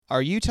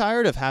Are you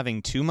tired of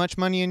having too much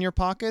money in your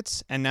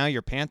pockets and now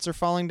your pants are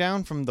falling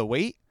down from the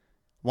weight?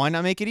 Why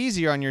not make it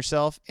easier on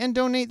yourself and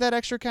donate that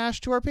extra cash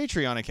to our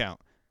Patreon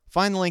account?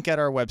 Find the link at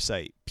our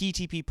website,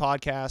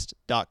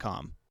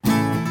 ptppodcast.com.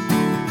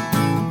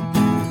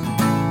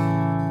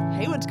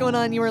 Hey, what's going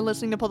on? You are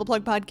listening to Pull the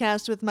Plug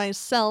Podcast with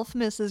myself,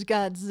 Mrs.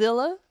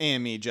 Godzilla.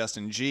 And me,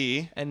 Justin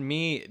G. And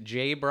me,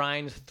 J.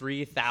 Brines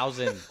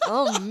 3000.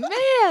 Oh,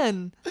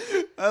 man.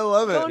 I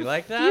love it. You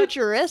like that?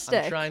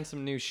 Futuristic. I'm trying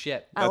some new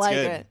shit. I like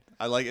good. it.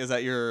 I like. Is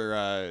that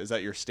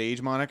your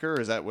stage moniker, or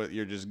is that what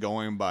you're just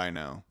going by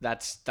now?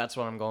 That's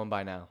what I'm going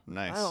by now.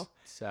 Nice. Wow.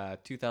 It's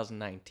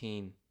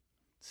 2019.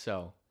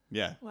 So,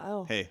 Yeah.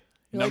 Wow. Hey,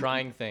 I'm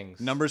trying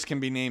things. numbers can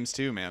be names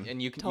too, man. And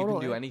you can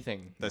Totally. do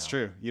anything. That's now.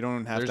 true. You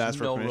don't have to There's ask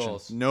for no permission.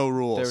 rules. No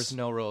rules. There's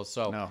no rules.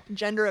 So, No.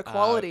 Gender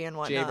equality and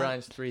J. whatnot.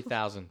 Brines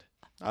 3000.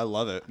 I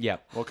love it. Yeah.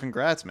 Well,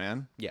 congrats,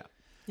 man. Yeah.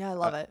 Yeah, I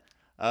love it.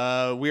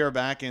 We are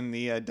back in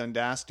the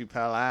Dundas du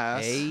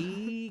Palace.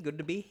 Hey, good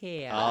to be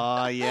here.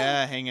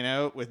 Yeah, hanging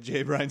out with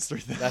J. Brines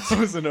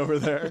 3000 over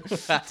there.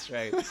 That's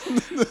right.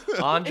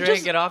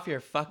 Andre, get off your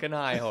fucking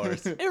high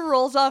horse. It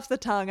rolls off the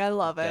tongue. I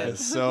love it.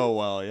 Does so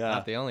well, yeah.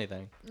 Not the only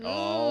thing.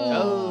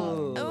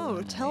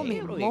 Oh, tell me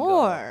Here we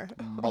more.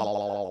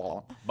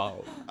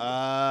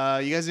 Bow.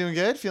 You guys doing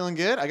good? Feeling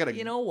good? I got a.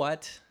 You know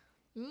what?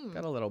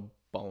 Got a little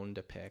bone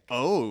to pick.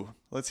 Oh,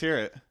 let's hear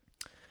it.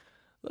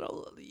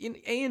 Little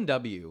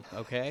A&W,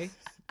 okay?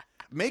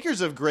 Makers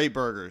of great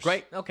burgers.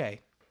 Great,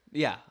 okay.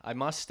 Yeah, I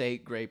must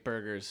state great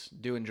burgers.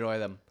 Do enjoy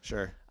them.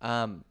 Sure.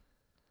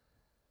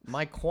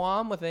 My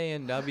qualm with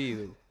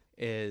A&W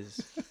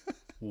is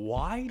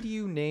why do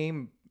you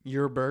name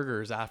your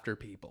burgers after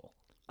people?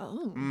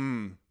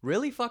 Oh.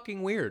 Really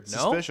fucking weird. No?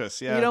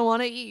 Suspicious, yeah. You don't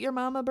want to eat your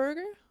mama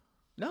burger?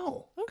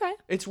 No. Okay.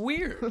 It's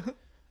weird.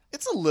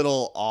 It's a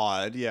little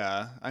odd,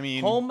 yeah. I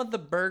mean, Home of the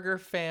burger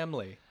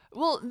family.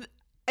 Well,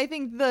 I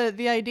think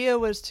the idea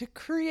was to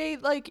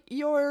create like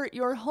your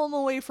home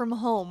away from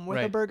home with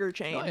a Right. burger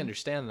chain. No, I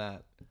understand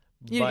that.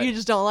 You But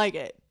just don't like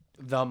it.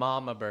 the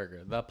mama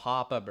burger, the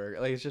papa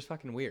burger, like it's just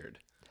fucking weird.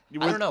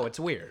 Were- I don't know. It's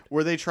weird.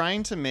 Were they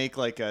trying to make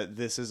like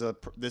this is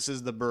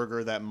the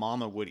burger that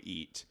mama would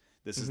eat?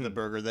 This is the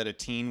burger that a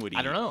teen would eat.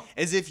 I don't know.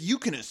 As if you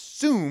can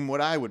assume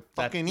what I would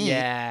fucking eat.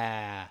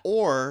 Yeah.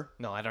 Or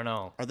No, I don't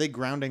know. are they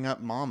grounding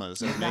up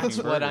mamas? And That's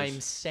making what burgers? I'm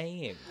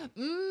saying.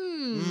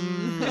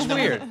 Mm. Just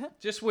weird.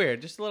 Just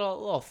weird. Just a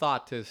little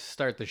thought to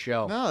start the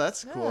show. No,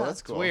 that's cool. Yeah. That's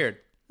It's cool. weird.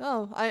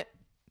 Oh,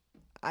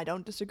 I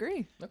don't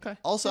disagree. Okay.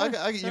 Also,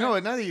 you know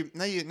what? Now that you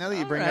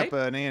bring up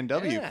Alright. an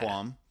A&W Yeah.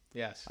 qualm,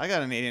 Yes. I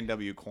got an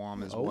A&W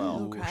qualm as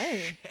well.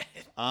 Okay.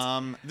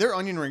 Their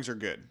onion rings are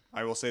good.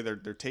 I will say they're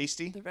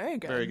tasty. They're very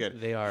good. Very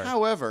good. They are.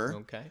 However,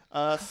 Okay.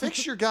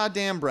 fix your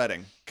goddamn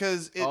breading,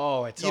 because It's you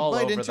all bite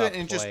over into the it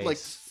and it just like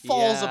place.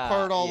 falls Yeah,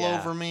 apart all yeah,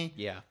 over me.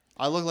 Yeah.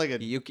 I look like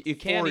a You can't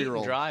eat and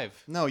 4-year-old.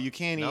 drive. No, you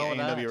can't eat No,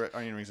 A&W that.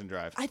 onion rings and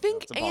drive. I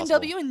think It's impossible.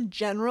 A&W in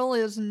general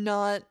is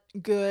not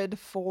good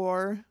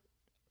for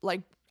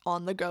like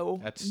on the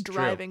go That's true.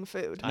 driving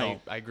food. I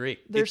agree.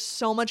 There's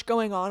so much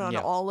going on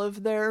Yeah. all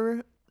of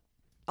their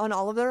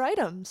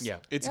items. Yeah.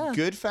 It's Yeah.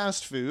 good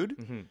fast food,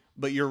 Mhm.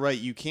 but you're right.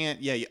 You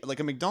can't. Yeah, like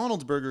a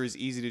McDonald's burger is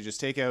easy to just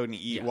take out and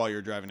eat Yeah. while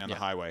you're driving down the Yeah.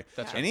 highway.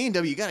 That's And right.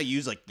 A&W, you got to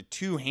use like the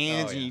two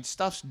hands, Oh, and yeah. you,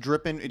 stuff's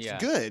dripping. It's Yeah.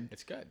 good,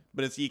 It's good.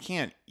 but you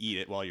can't eat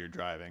it while you're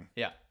driving.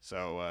 Yeah.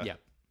 So Yeah.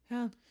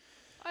 Yeah.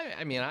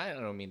 I mean, I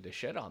don't mean to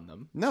shit on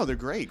them. no, they're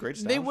great. Great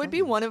stuff. They would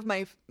be one of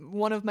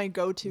my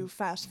go-to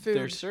fast food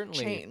They're certainly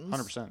chains.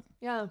 100%.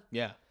 Yeah.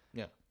 Yeah.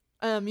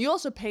 Yeah. You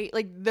also pay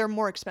like they're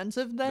more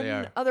expensive They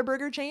than are. other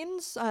burger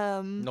chains.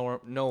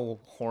 No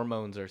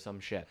hormones or some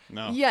shit.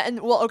 No. Yeah, and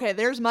well, okay,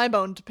 there's my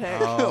bone to pick.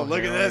 Oh, Look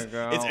at here this. we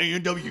go. It's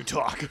A&W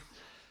talk.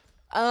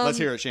 Let's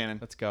hear it, Shannon.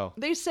 Let's go.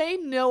 They say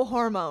no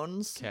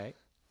hormones, Okay.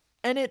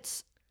 and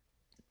it's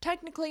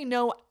technically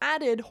no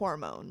added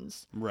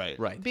hormones Right.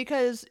 Right.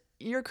 because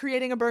you're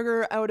creating a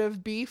burger out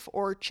of beef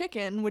or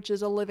chicken, which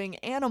is a living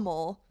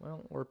animal,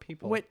 Well, or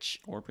people.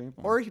 Or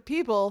people. or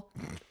people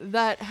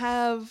that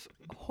have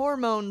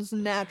hormones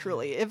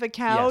naturally. If a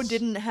cow Yes.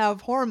 didn't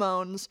have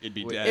hormones, It'd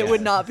be It dead. it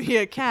would not be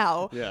a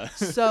cow. Yeah.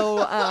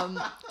 So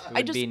It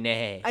would be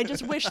nay. I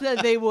just wish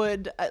that they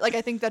would like. I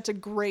think that's a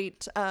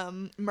great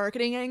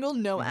marketing angle.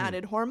 No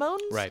added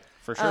hormones. Right.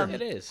 For sure.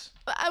 It is.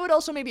 But I would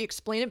also maybe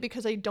explain it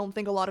because I don't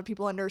think a lot of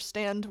people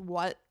understand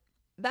what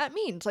that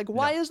means. Like,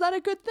 why is that a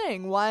good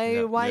thing? Why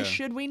No. why Yeah.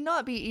 should we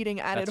not be eating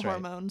added That's right.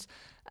 hormones?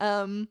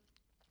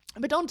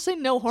 But don't say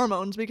no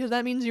hormones because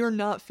that means you're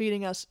not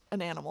feeding us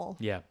an animal,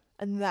 Yeah.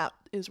 and that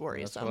is That's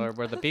worrisome.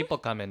 where the people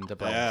come into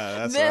play. Yeah,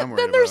 that's what Then, I'm worried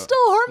then there's about.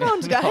 still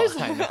hormones, No, guys.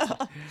 I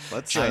know.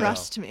 Let's I know.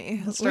 Trust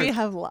me, we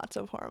have lots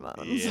of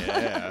hormones.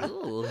 Yeah.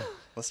 Ooh,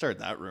 Let's start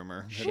that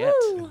rumor. shit.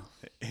 Woo.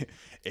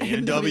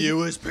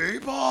 A&W is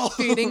people.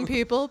 Feeding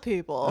people.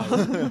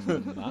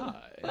 My.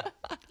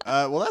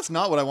 Well, that's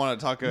not what I want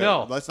to talk about.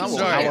 No, That's not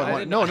sorry, what I I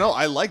want. didn't- No,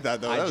 I like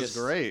that, though. I That was just-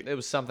 great. It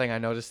was something I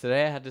noticed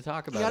today. I had to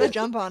talk You about gotta it.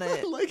 jump on I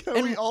it. like how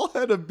we all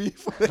had a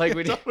beef with Like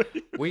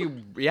A&W.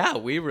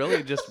 we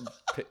really just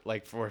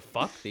like for fun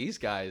fuck these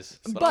guys.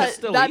 I'll But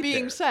still that eat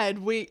being there. said,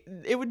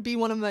 it would be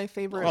one of my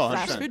favorite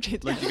fast 100%. food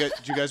chains. Like, do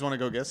you guys want to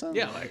go get some?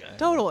 Yeah, like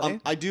Totally.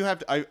 I do have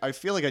to. I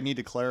feel like I need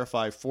to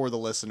clarify for the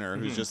listener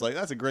who's just like,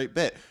 that's a great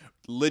bit.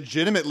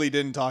 Legitimately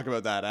didn't talk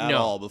about that at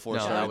all before no,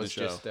 starting that was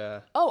the show. just.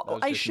 That Oh, was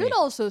I just should me.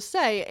 also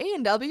say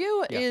A&W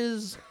Yeah.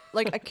 is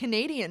like a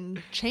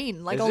Canadian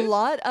chain. Like Is a it?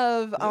 lot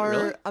of our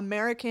really?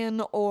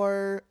 American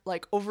or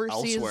like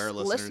overseas Elsewhere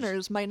listeners.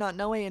 listeners might not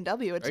know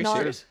A&W. It's Are you not.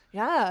 serious?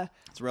 Yeah,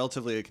 It's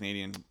relatively a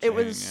Canadian. it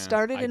was chain, yeah.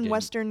 started I in didn't-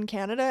 Western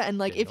Canada, and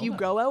like didn't if know you that.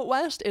 go out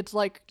west, it's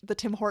like the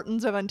Tim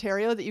Hortons of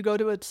Ontario that you go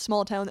to a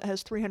small town that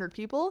has 300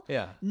 people.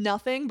 Yeah.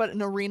 Nothing but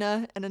an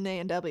arena and an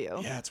A&W.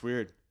 Yeah, it's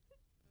weird.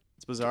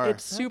 It's bizarre.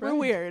 It's super right?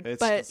 weird,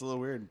 It's but a little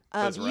weird.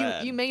 But it's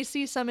rad. you may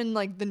see some in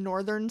like the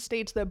northern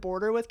states that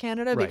border with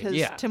Canada Right, because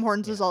yeah, Tim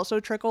Hortons is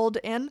also trickled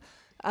in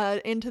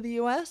into the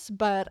U.S.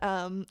 But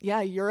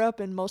yeah,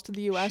 Europe and most of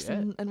the U.S.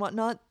 Shit. and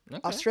whatnot, Okay.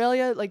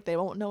 Australia, like they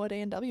won't know what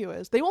A&W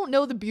is. They won't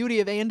know the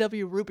beauty of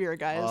A&W root beer,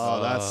 guys. Oh,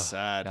 that's Ugh.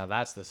 sad. Now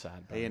that's the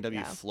sad part. A&W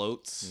Yeah.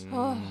 floats.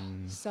 Oh,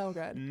 so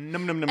good.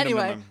 Num, num, num,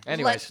 Anyway, num, num.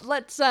 Anyways.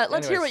 let's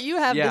hear what you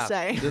have to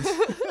say.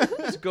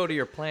 Let's go to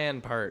your plan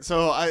part.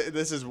 So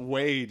this is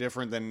way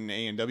different than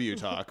A&W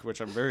talk,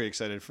 which I'm very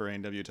excited for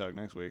A&W talk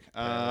next week.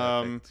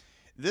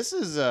 This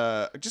is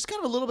just kind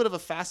of a little bit of a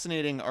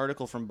fascinating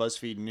article from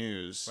BuzzFeed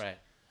News. Right.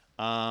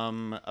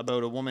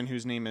 About a woman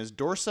whose name is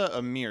Dorsa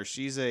Amir.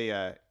 She's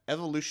a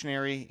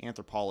evolutionary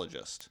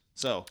anthropologist.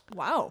 So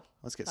Wow.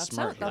 let's get That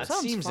smart sound- here. that That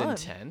sounds seems fun.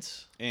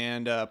 intense.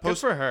 And Good post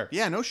for her.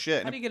 Yeah, no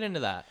shit. How do you get into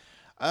that?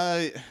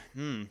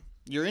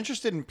 You're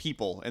interested in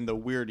people and the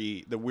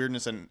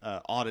weirdness and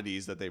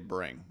oddities that they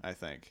bring, I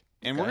think.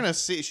 And we're Okay. gonna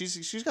see.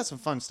 She's got some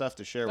fun stuff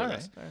to share with All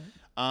us. right.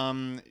 All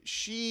right.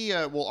 She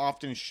will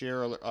often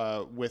share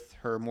with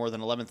her more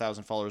than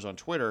 11,000 followers on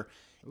Twitter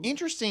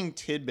interesting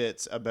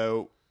tidbits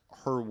about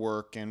her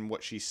work and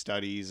what she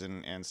studies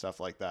and stuff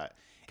like that.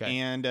 Okay.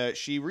 And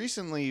she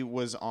recently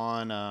was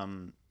on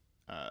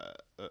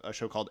a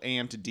show called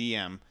AM to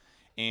DM,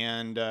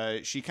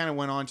 and she kind of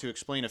went on to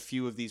explain a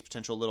few of these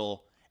potential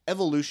little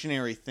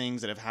evolutionary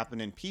things that have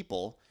happened in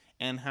people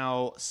and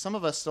how some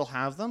of us still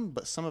have them,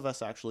 but some of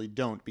us actually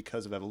don't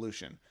because of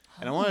evolution.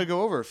 And I want to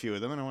go over a few of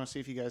them, and I want to see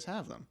if you guys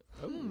have them.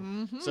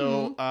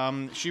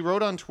 So she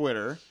wrote on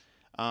Twitter,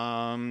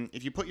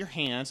 if you put your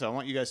hand, so I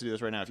want you guys to do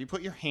this right now. If you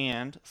put your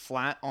hand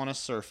flat on a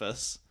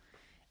surface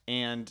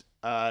and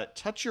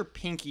touch your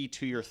pinky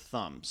to your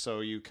thumb, so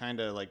you kind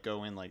of like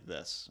go in like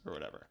this or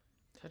whatever.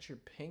 Touch your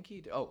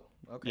pinky. Oh,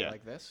 okay, Yeah.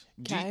 like this.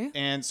 Okay.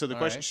 And so the All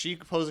question, right. she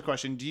posed a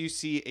question: do you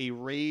see a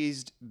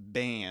raised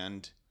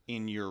band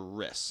in your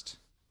wrist?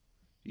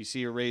 You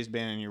see a raised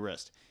band in your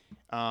wrist.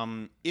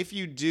 If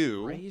you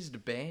do,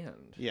 Raised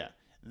band. yeah,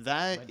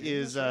 that doing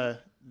is this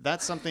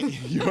that's something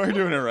you are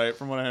doing it right,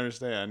 from what I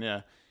understand.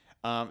 Yeah,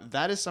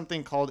 that is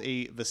something called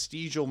a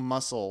vestigial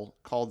muscle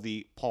called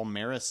the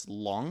palmaris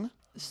lung.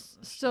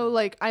 So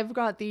like I've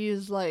got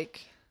these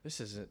like This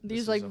isn't.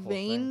 these this like is a whole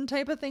vein thing.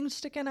 type of things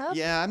sticking up.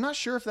 Yeah, I'm not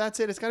sure if that's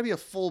it. It's got to be a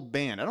full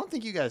band. I don't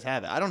think you guys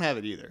have it. I don't have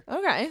it either.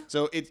 Okay.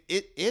 So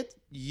it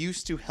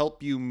used to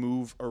help you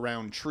move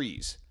around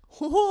trees.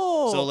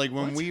 Whoa. So like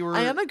when we were,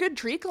 I am a good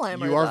tree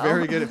climber. you are though.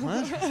 very good at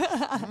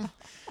what?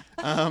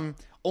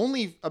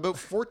 Only about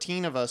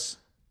 14 of us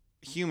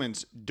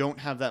humans don't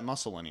have that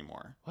muscle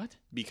anymore What?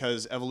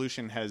 because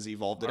evolution has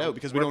evolved it out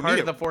because we We're don't part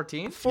need of the it.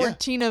 14.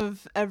 14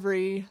 of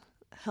every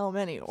how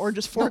many? Or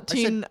just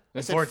 14?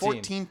 I said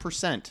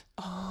 14%.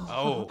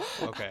 Oh,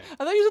 okay.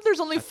 I thought you said there's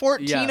only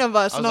 14 of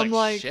us, I and was I'm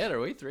like, shit. Are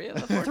we 3 of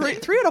the 14?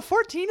 three out of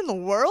 14 in the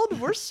world?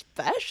 We're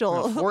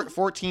special.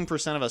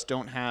 14% of us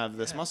don't have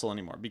this muscle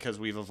anymore because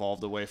we've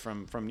evolved away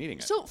from needing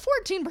it. So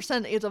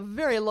 14% is a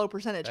very low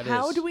percentage. That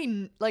How is. do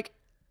we like?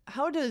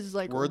 How does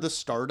like? We're the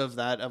start of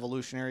that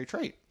evolutionary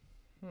trait.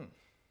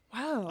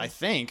 wow. I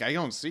think. I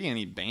don't see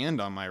any band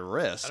on my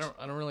wrist.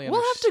 I don't really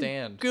We'll have to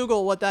understand.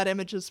 Google what that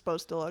image is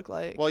supposed to look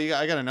like. Well,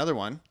 I got another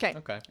one. Okay.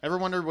 Okay. Ever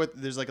wondered what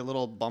there's like a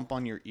little bump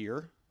on your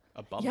ear?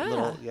 A bump. Yeah.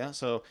 Little, yeah.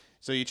 So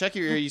you check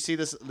your ear, you see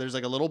this. There's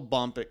like a little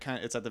bump.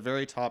 It's at the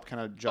very top,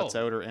 kind of juts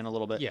Oh. out or in a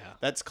little bit. Yeah.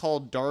 That's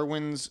called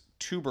Darwin's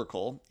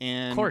tubercle,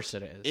 and Of course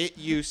it is. It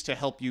used to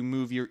help you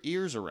move your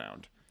ears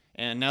around,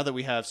 and now that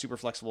we have super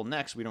flexible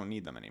necks, we don't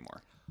need them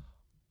anymore.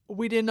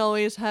 We didn't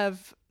always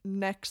have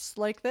necks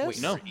like this.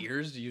 Wait, No. your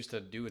ears used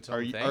to do its Our,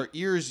 own thing. our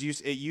ears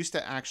used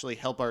to actually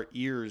help our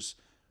ears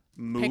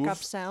move Pick up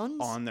sounds.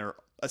 on their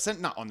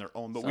not on their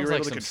own, but we Sounds were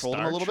like able to some control them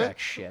Star a little Trek bit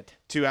Shit.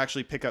 to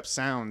actually pick up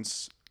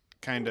sounds,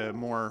 kind of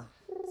more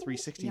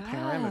 360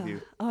 panorama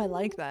view. Oh, I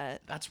like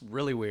that. That's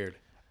really weird.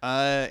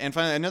 And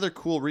finally, another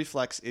cool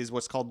reflex is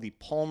what's called the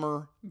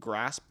palmar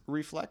grasp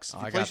reflex.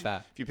 If you I got place-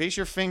 that. If you place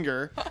your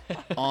finger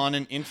on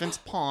an infant's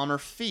palm or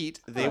feet,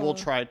 they will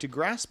try to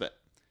grasp it.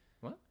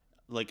 What?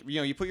 Like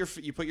you put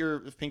your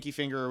pinky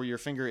finger or your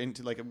finger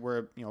into like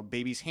where a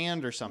baby's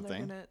hand or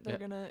something. They're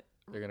gonna.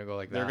 They're gonna go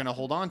like that. They're gonna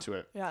hold on to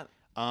it. Yeah.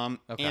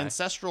 Okay.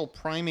 Ancestral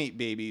primate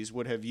babies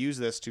would have used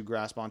this to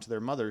grasp onto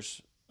their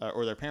mothers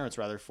or their parents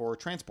rather for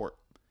transport.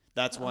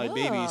 That's why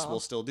babies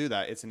will still do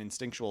that. It's an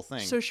instinctual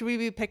thing. So should we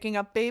be picking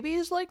up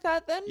babies like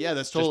that then? yeah,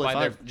 that's totally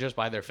fine. Just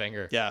by their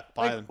finger. Yeah,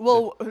 Like,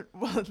 well,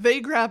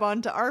 they grab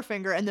onto our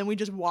finger and then we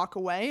just walk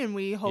away and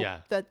we hope Yeah.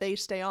 that they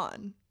stay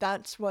on.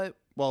 That's what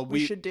well,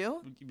 we should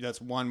do. That's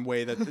one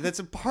way that's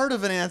a part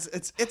of an answer.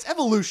 It's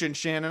evolution,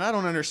 Shannon. I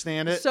don't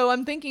understand it. So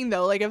I'm thinking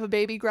though, like if a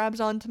baby grabs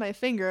onto my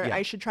finger, Yeah.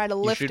 I should try to You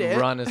lift should it,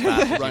 run as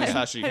fast as you Run as can.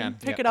 fast as you can. and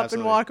pick Yeah, it up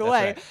absolutely. and walk That's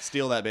away, right.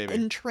 Steal that baby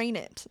and train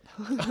it.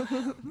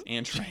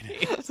 and train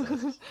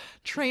it.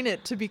 Train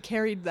it to be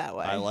carried that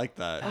way. I like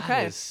that. Okay.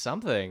 That is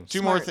something.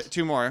 Two more. Smart.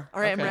 Two more. All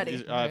right, I'm Okay. ready.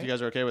 If you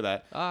guys are okay with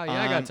that. Yeah,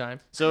 I got time.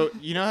 So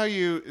you know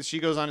how she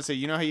goes on to say,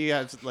 you know how you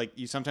have like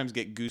you sometimes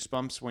get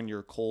goosebumps when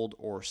you're cold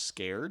or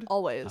scared.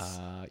 Always.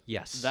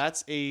 Yes.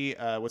 That's a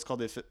what's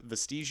called a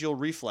vestigial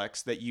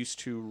reflex that used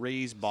to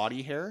raise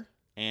body hair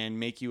and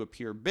make you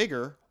appear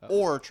bigger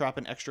or trap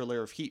an extra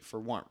layer of heat for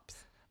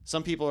warmth.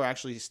 Some people are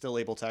actually still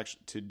able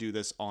to do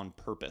this on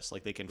purpose,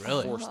 like they can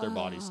Really? force their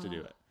bodies to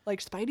do it.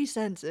 Like spidey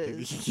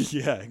senses.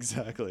 Yeah,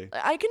 exactly.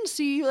 I can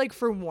see like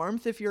for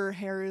warmth if your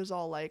hair is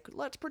all like,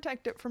 let's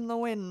protect it from the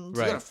wind.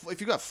 Right. If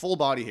you got full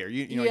body hair,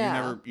 you know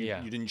Yeah.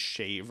 you didn't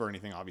shave or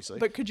anything, obviously.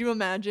 But could you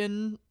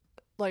imagine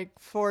like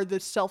for the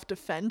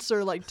self-defense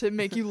or like to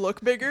make you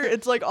look bigger,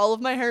 it's like all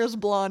of my hair is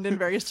blonde and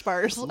very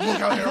sparse. Look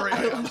how hairy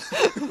I am.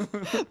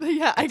 But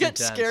yeah, I get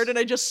intense. scared and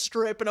I just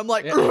strip and I'm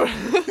like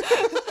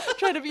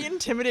trying to be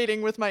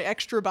intimidating with my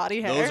extra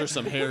body hair. Those are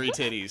some hairy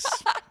titties.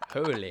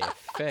 Holy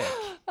fick.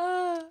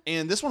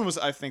 And this one was,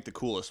 I think, the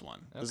coolest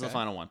one. This is the Okay.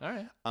 final one. All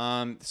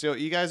right. So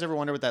you guys ever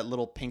wonder what that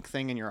little pink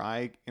thing in your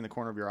eye, in the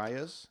corner of your eye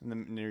is?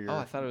 Near your... Oh,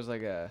 I thought it was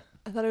like a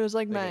I thought it was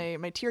like my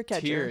tear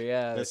catcher. tear.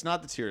 Yeah. It's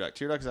not the tear duct.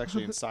 Tear duct is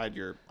actually inside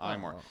your eye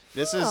more. Oh.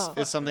 This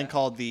is something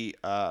called the,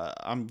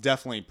 I'm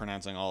definitely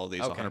pronouncing all of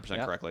these Okay, 100%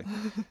 yep. correctly.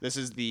 This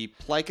is the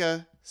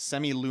plica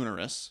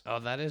semilunaris. Oh,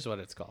 that is what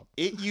it's called.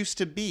 It used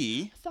to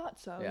be, I thought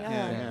so. Yeah.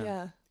 Yeah.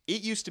 Yeah.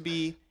 it used to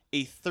be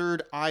a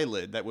third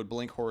eyelid that would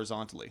blink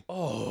horizontally.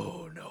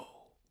 Oh no.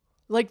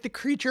 Like the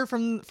creature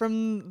from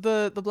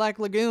the Black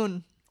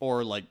Lagoon.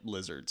 Or like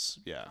lizards.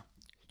 Yeah.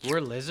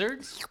 We're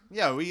lizards?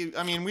 Yeah,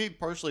 we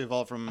partially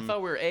evolved I from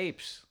thought we were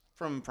apes.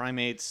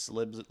 primates,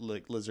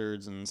 like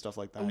lizards and stuff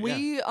like that. Yeah.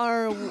 We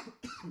are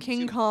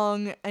King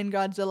Kong and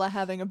Godzilla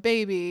having a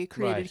baby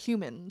created Right.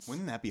 humans.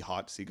 Wouldn't that be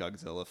hot to see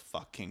Godzilla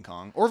fuck King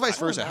Kong? Or vice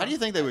versa. How do you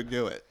think they would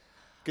do it?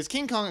 Because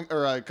King Kong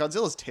or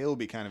Godzilla's tail would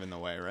be kind of in the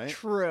way, right?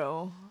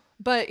 True.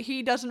 But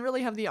he doesn't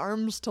really have the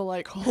arms to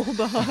like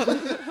hold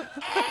on.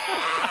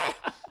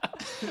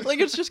 Like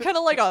it's just kind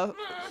of like a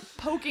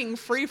poking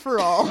free for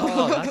all.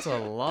 Oh, that's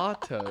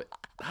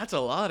a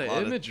lot of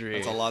imagery.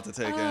 That's a lot to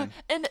take in.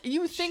 And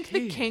you think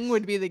the king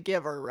would be the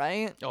giver,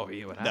 right? Oh,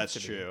 you would have That's to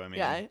be. true. I mean,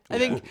 Yeah, I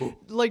think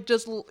like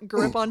just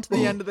grip onto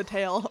the end of the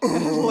tail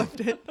and lift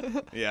it.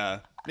 yeah.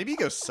 Maybe you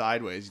go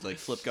sideways. You like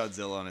flip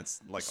Godzilla and it's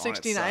like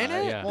 69 on its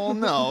side. it? Yeah. Well,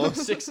 no.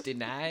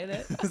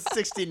 69.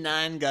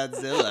 69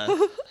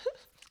 Godzilla.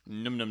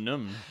 Num num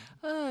num.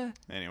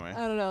 Anyway.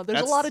 I don't know. There's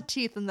That's- a lot of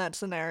teeth in that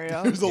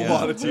scenario. There's a Yeah,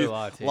 lot of there's teeth. a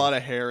lot of teeth. lot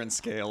of hair and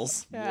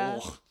scales. Yeah.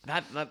 Ugh.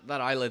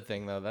 That eyelid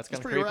thing though, that's kind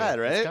It's of pretty creepy. rad,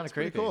 right? It's kind of It's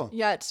pretty creepy. cool.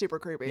 Yeah, it's super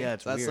creepy. Yeah,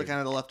 it's That's weird. the kind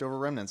of the leftover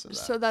remnants of that.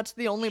 So that's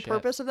the only Shit.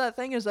 purpose of that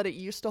thing is that it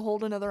used to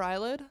hold another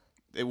eyelid?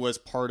 It was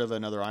part of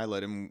another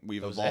eyelid, and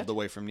we've was evolved it?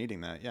 away from needing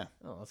that. Yeah.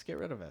 Oh, let's get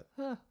rid of it.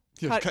 Cut-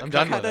 I'm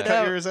done cut with it it.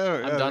 out. Yours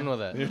out. I'm done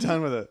with it. You're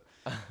done with it.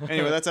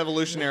 Anyway, that's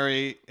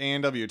evolutionary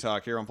A&W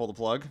talk here on Pull the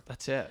Plug.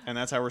 That's it. And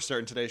that's how we're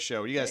starting today's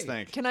show. What do you guys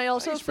think? Can I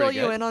also That's fill pretty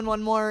you good. in on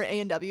one more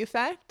A&W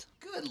fact?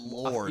 Good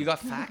lord. You got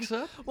facts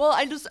up? Well,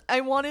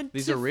 I wanted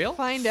These to are real?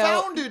 find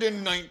out. Founded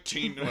in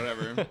 19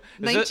 whatever.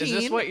 19. Is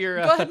this what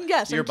your Go ahead and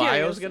guess. your I'm bio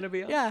curious. is gonna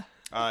be on? Yeah.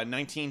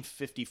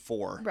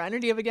 1954.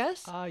 Reiner, do you have a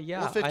guess? Yeah.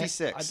 Well,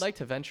 56. I'd like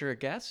to venture a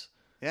guess.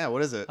 Yeah,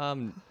 what is it?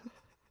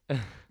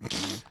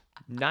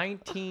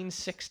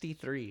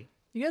 1963.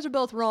 You guys are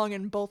both wrong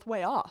and both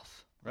way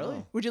off.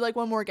 Really? Would you like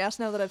one more guess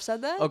now that I've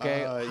said that?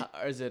 Okay.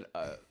 Is it?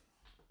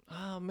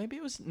 Maybe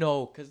it was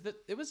no, because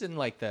it was in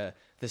like the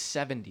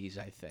 70s,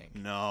 I think.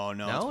 No,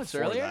 No, it's it's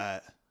before earlier?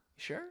 that.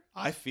 Sure.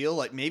 I feel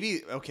like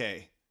maybe,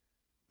 okay.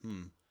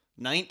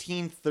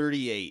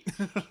 1938.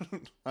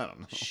 I don't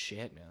know.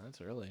 Shit, man, that's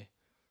early.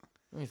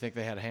 I don't think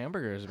they had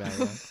hamburgers back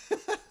then.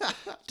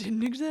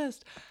 Didn't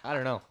exist. I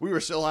don't know. We were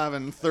still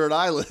having third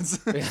eyelids.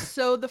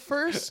 So the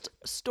first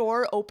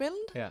store opened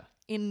Yeah.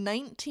 in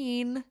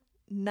 1919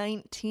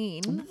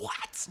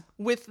 What?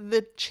 with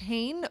the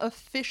chain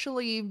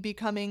officially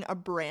becoming a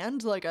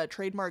brand, like a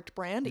trademarked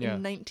brand, Yeah.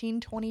 in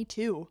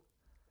 1922.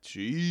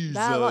 Jesus.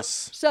 That lo-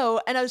 So,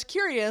 and I was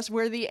curious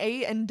where the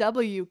A and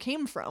W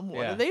came from.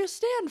 What Yeah. do they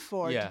stand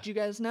for? Yeah. Did you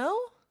guys know?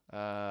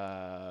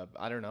 I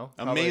don't know.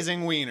 Probably-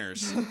 Amazing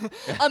wieners.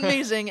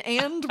 Amazing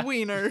and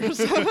wieners.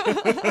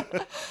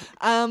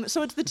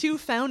 So it's the two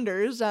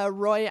founders,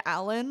 Roy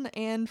Allen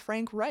and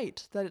Frank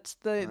Wright. That's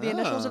the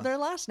initials of their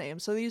last name.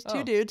 So these two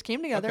Oh. dudes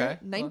came together, Okay. Well,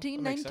 that makes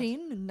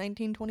 1919 and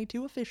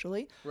 1922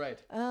 officially, Right.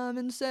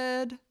 and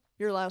said,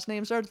 "Your last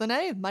name starts with an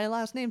A. My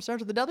last name starts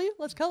with a W.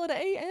 Let's call it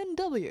A and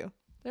W."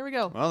 There we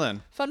go. Well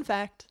then. Fun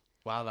fact.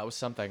 Wow, that was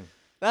something.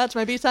 That's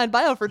my B-side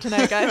bio for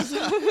tonight, guys.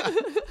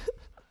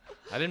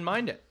 I didn't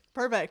mind it.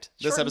 Perfect.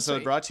 This Short and episode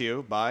sweet. brought to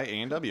you by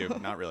A&W.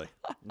 Not really.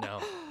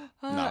 No.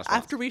 Not a sponsor.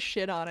 After we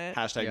shit on it.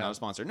 Hashtag Yeah. not a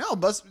sponsor. No,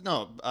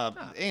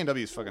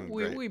 A&W is fucking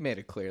great. We made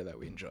it clear that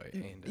we enjoy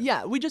it.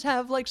 Yeah, we just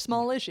have like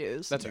small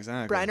issues. That's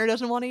Exactly. Briner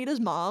doesn't want to eat his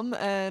mom,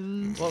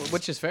 and Well,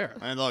 which is fair.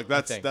 And look,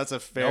 I think. that's a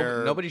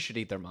fair. Nobody should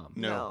eat their mom.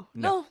 No.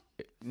 no.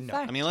 No.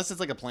 Fact. I mean, unless it's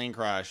like a plane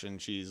crash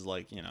and she's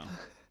like, Even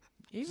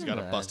she's got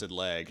a then- busted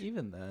leg.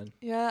 Even then,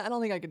 Yeah, I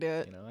don't think I could do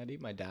it. I'd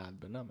eat my dad,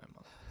 but not my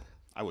mom.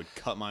 I would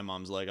cut my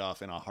mom's leg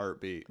off in a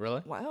heartbeat.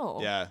 Really? Wow.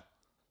 Yeah.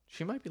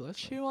 She might be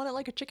listening. Chew on it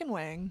like a chicken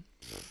wing.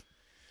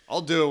 I'll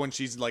do it when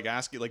she's like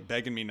asking, like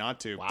begging me not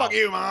to. Wow. Fuck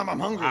you, mom. I'm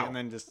hungry. Wow. And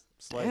then just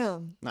slice.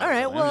 Damn. Not All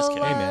right, really, I'm just well,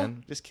 kidding. Hey,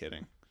 man. Just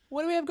kidding.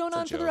 What do we have going a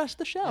on for the joke. rest of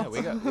the show?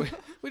 Yeah,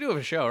 we do have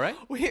a show, right?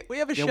 we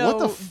have a Yeah, show what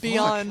the fuck?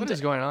 beyond What is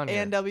going on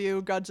here?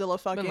 A&W Godzilla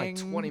fucking been like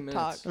 20 minutes.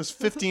 talk. It was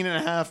 15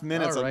 and a half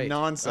minutes All right. of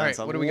nonsense.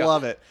 All right, what I do we got?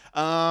 love it.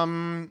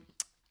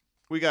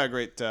 We got a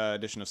great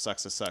edition of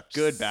Sucks to Suck.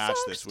 Good batch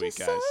Sucks this to week,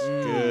 guys. Suck.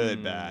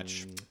 Good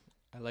batch.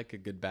 I like a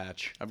good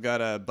batch. I've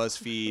got a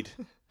BuzzFeed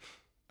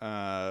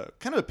kind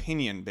of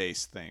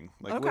opinion-based thing.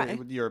 Like, Okay.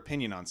 what your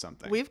opinion on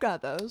something? We've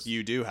got those.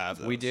 You do have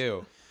those. We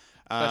do.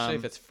 Especially Um,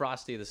 if it's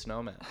Frosty the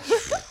Snowman.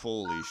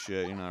 Holy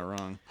shit, you're not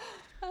wrong.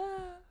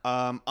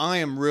 I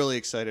am really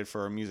excited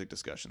for our music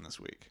discussion this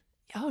week.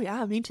 Oh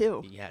yeah, me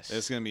too. Yes.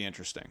 It's going to be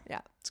interesting. Yeah.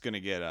 It's going to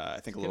get, I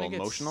think, a Gonna little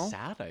get emotional.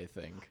 Sad, I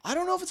think. I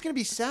don't know if it's going to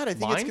be sad. I think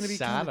it's Mine's going to be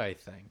sad, kinda- I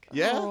think.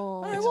 Yeah. Oh.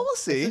 All right, well, we'll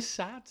see. It's a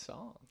sad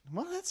song.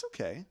 Well, that's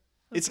okay.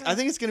 It's. I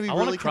think it's going to be I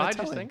really want to cry kinda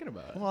just telling. thinking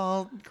about it.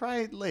 Well,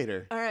 cry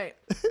later. All right.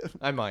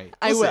 I might.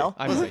 I We'll see. will.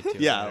 I might too.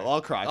 Yeah, later.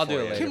 I'll cry I'll for do you.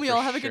 it later. Can we for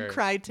all have a sure. good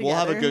cry together? We'll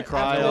have a good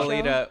cry. after the We'll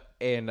eat show?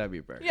 a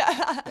A&W burger.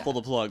 Yeah. Pull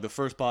the plug. The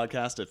first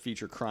podcast to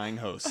feature crying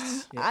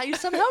hosts. I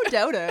somehow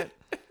doubt it.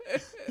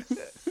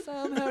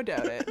 Somehow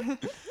doubt it.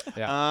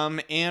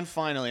 And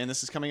finally, and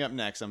this is coming up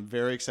next. I'm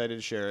very excited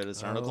to share it.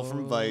 It's an article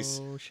from Vice.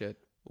 Oh, shit.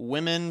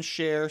 Women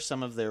share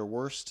some of their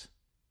worst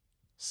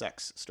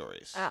sex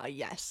stories. Ah,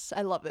 yes.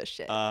 I love this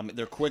shit.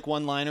 They're quick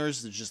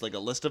one-liners. There's just like a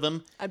list of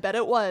them. I bet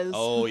it was.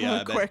 Oh, yeah,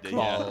 I bet- Quick. yeah.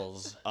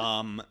 Balls.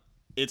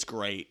 It's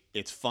great.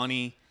 It's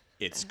funny.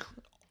 It's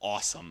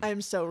awesome.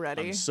 I'm so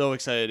ready. I'm so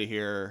excited to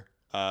hear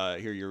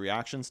your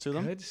reactions to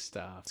them. Good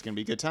stuff. It's gonna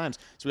be good times.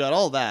 So we got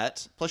all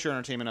that plus your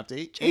entertainment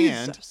update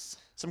and Jesus.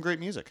 some great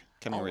music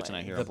coming right Always.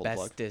 tonight here The on Pull the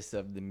Plug. bestest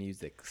of the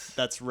musics.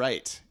 That's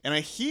right. And I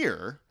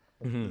hear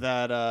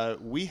that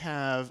we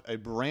have a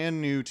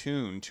brand new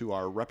tune to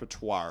our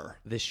repertoire.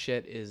 This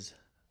shit is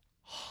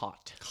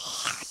hot.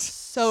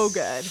 So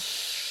good.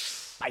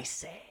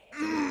 Spicy.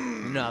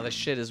 No, this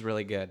shit is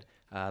really good.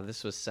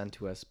 This was sent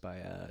to us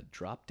by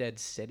Drop Dead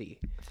City.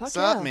 Fuck What's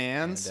up, yeah.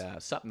 mans?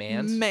 And sup,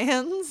 mans?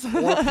 Mans.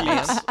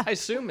 Mans. I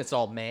assume it's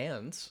all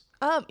mans.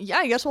 Yeah,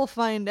 I guess we'll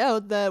find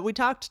out. That we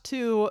talked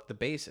to The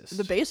bassist.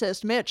 the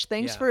bassist, Mitch.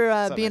 Thanks Yeah. for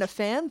up, being Mitch? a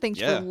fan. Thanks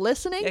Yeah. for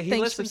listening. Yeah, he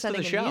Thanks for listens to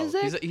sending the in show.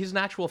 music. He's an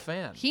actual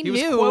fan. He was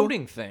knew-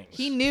 quoting things.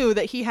 He knew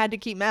that he had to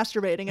keep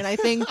masturbating, and I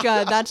think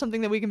that's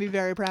something that we can be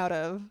very proud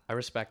of. I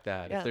respect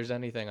that. Yeah. If there's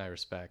anything I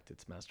respect,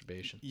 it's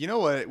masturbation. You know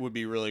what would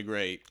be really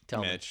great,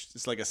 Tell me. Mitch?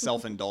 It's like a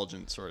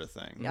self-indulgent sort of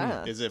thing.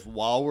 Yeah. Is if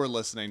while we're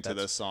listening to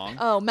this song,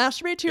 Oh,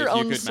 masturbate to your if you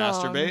own could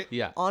song. masturbate,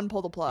 Yeah. On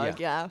Pull the Plug,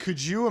 yeah.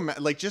 could you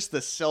imagine, like just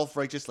the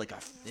self-righteous, like I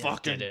fucking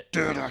did it.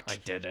 I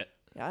did it.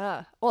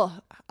 Yeah.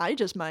 Well, I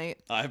just might.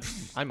 I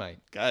might.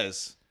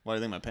 Guys, why do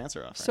you think my pants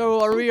are off?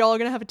 So are we all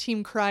gonna have a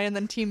team cry and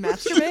then team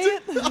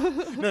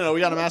masturbate? No, we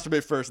gotta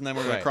masturbate first, and then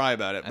we're gonna Right. cry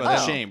about it. But And the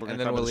then- shame, we're gonna and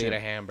then cry about we'll the eat shame. a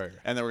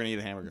hamburger. And then we're gonna eat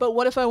a hamburger. But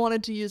what if I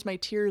wanted to use my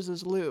tears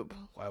as lube?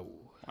 Wow.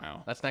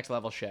 Wow. That's next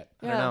level shit.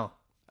 I Yeah. don't know.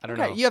 I don't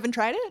Okay, know. you haven't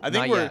tried it? I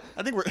think Not we're. yet.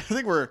 I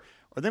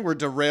think we're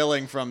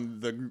derailing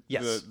from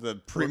Yes. the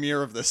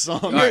premiere of this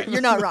song. You're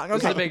not wrong. This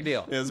is Okay. a big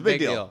deal. Yeah, it's a big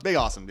deal. Big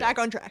awesome deal. Back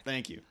on track.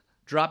 Thank you.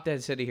 Drop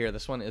Dead City here.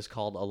 This one is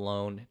called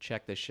Alone.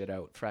 Check this shit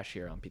out. Fresh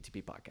here on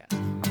PTP Podcast.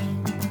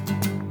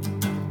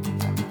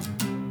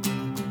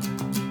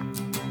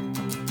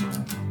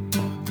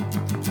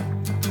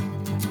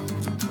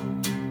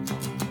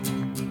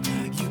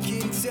 You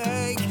can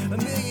take a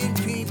million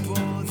people,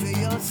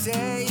 they all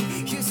say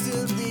you're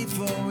still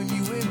lethal when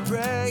you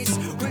embrace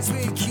what's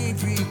been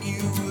keeping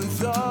you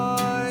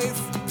alive.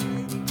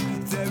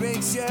 They're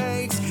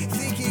exchange,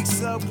 thinking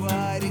slow,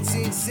 but it's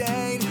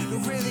insane.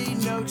 Really,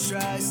 no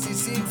trust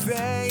is in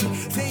vain.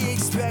 They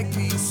expect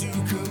me to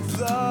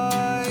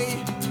comply.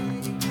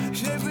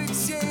 Never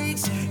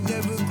change,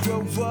 never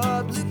grow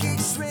up, looking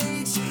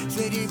strange.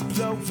 Let it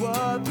blow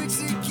up, it's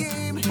a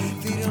game.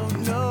 They don't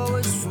know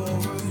us for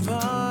a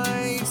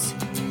mind.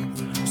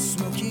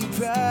 Smoking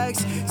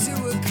packs to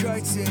a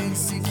carton,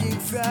 sinking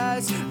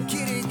fast.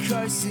 Getting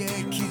car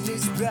sick in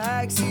this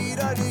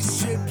backseat. All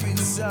this trip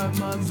inside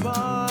my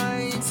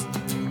mind.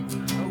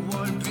 I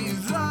wanna be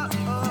loved.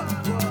 I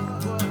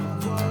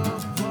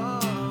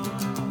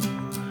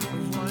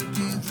wanna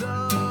be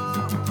loved.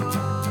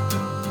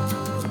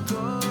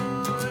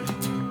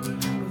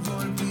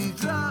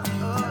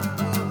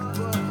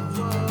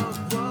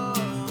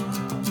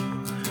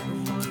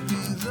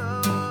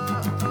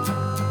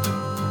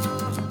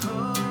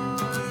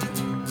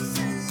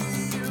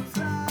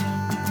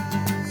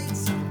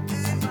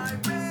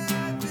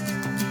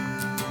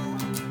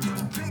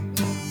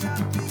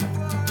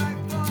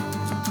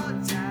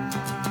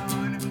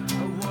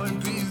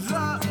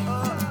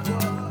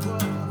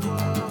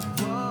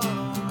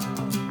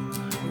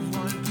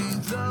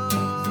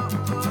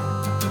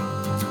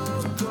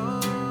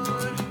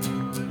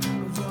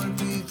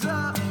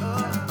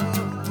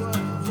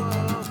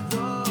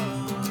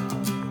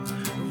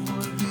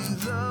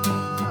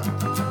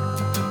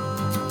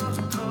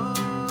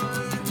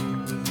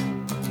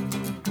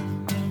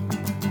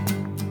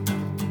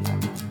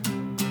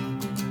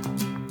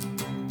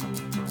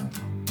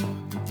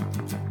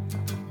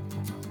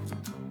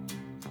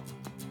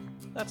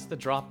 That's the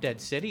Drop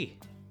Dead City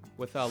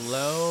with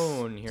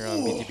Alone here on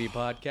BTB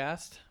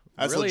Podcast.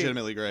 That's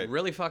legitimately great.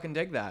 Really fucking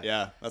dig that.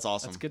 Yeah, that's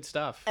awesome. That's good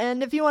stuff.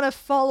 And if you want to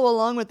follow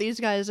along with these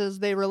guys as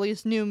they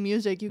release new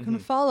music, you can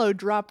follow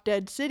Drop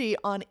Dead City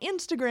on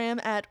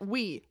Instagram at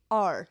WeAreDDC.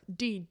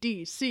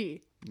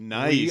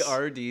 Nice. We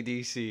are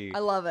DDC. I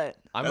love it.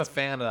 I'm a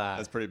fan of that.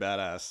 That's pretty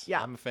badass.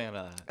 Yeah. I'm a fan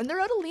of that. And they're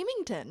out of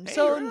Leamington. Hey,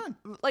 so, right on.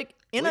 like,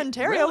 in Wait,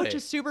 Ontario, which really?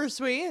 is super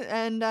sweet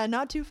and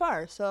not too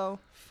far. So,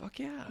 Fuck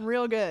yeah.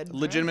 real good.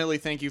 Legitimately,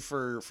 thank you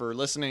for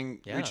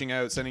listening, Yeah. reaching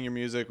out, sending your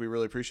music. We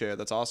really appreciate it.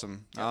 That's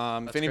awesome. If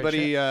great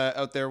anybody shit.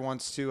 out there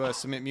wants to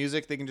submit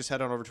music, they can just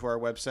head on over to our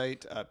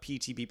website,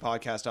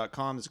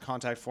 ptppodcast.com. There's a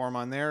contact form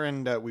on there,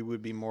 and we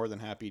would be more than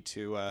happy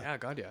to. Yeah,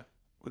 God, yeah.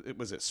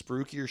 Was it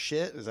spruik your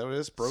shit? Is that what it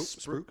is?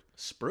 Spruik?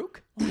 Spruik?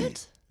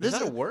 What? Is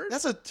that a word?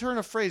 That's a turn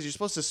of phrase. You're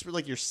supposed to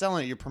like you're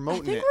selling it. You're I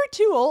promoting think it. we're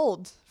too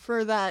old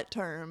for that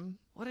term.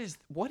 What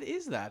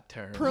is that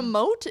term?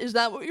 Promote? Is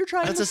that what you're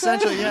trying That's to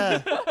essentially say? yeah.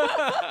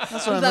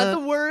 That's what I Is that meant.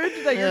 the word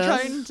that you're Yeah.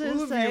 trying to Who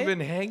have say? you been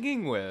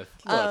hanging with?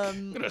 Look,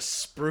 I'm gonna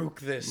spruik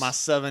this. My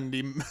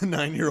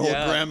 79-year-old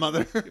Yeah.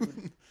 grandmother.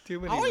 Too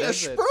many Oh, you're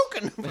visits.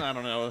 spruiking. I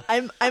don't know.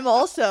 I'm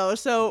also,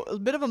 so a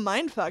bit of a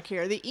mindfuck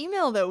here. The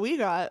email that we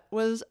got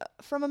was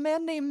from a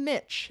man named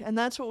Mitch, and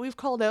that's what we've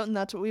called out and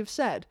that's what we've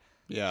said.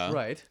 Yeah.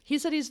 Right. He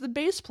said he's the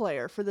bass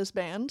player for this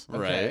band.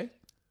 Okay.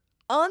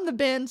 On the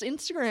band's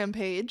Instagram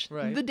page,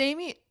 Right.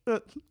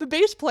 the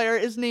bass player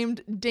is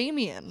named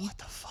Damien. What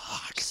the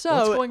fuck? So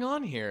What's going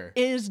on here?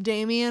 is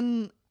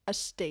Damien a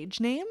stage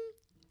name?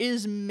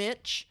 Is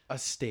Mitch A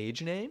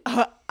stage name?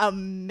 a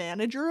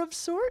manager of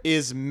sorts?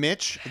 Is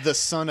Mitch the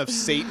son of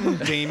Satan,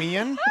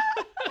 Damien?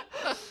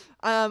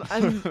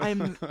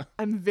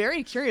 I'm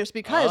very curious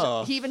because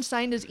Oh. he even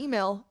signed his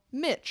email,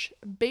 Mitch,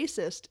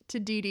 bassist to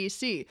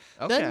DDC.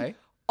 Then Okay.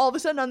 all of a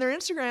sudden on their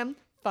Instagram,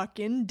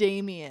 fucking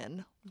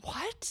Damien.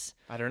 What?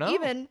 I don't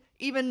know.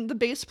 Even the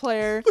bass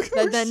player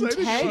that then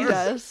tagged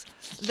us,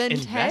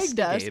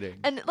 Investigating.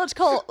 and let's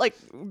call like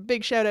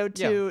big shout out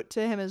to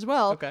him as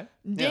well. Okay.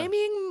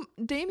 Damien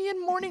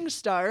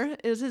Morningstar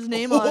is his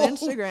name on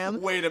Instagram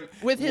Wait a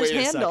with his wait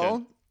a handle.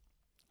 second.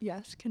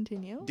 Yes,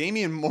 continue.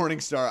 Damien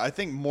Morningstar. I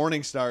think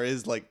Morningstar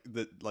is like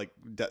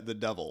the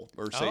devil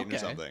or Satan okay. or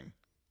something.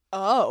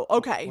 Oh,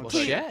 okay. Well,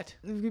 Please- shit.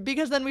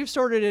 Because then we've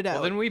sorted it out.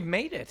 Well, then we've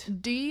made it.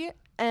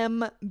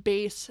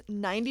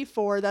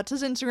 DMBase94. That's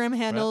his Instagram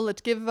handle.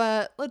 Let's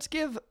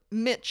give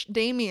Mitch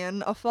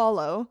Damien a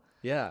follow.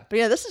 Yeah. But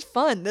yeah, this is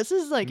fun. This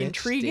is like Mitch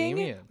intriguing.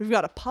 Damien. We've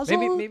got a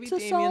puzzle Maybe to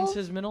Damien's solve.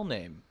 his middle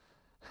name.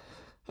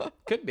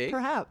 Could be.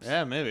 Perhaps.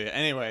 Yeah, maybe.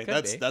 Anyway,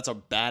 Could be. that's a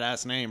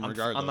badass name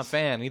regardless. I'm a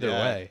fan either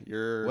Yeah, way.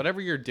 You're Whatever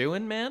you're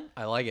doing, man,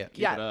 I like it.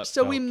 Yeah. it up.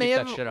 So So we keep may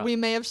that shit up.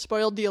 have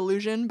spoiled the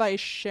illusion by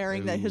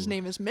sharing that his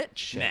name is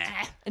Mitch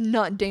and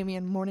not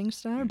Damien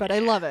Morningstar. But I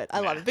love it.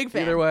 I love it. Big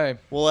fan. Either way,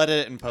 We'll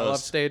edit it in I love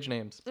post. stage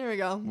names. There we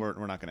go.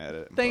 We're not gonna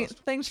edit it in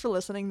post. Thanks for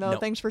listening though. No.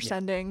 Thanks for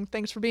sending.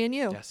 Thanks for being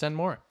you. Yeah, send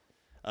more.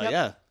 Yep.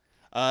 Yeah.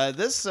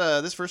 This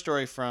first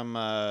story from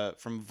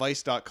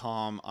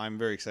Vice.com, I'm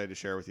very excited to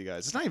share with you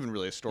guys. It's not even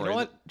really a story. You know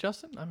what,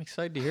 Justin? I'm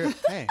excited to hear it.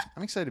 Hey,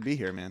 I'm excited to be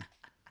here, man.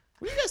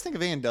 What do you guys think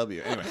of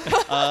A&W?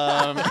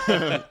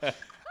 Anyway,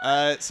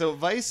 so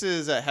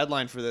Vice's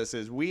headline for this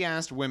is: "We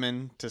asked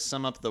women to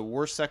sum up the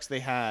worst sex they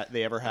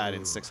ever had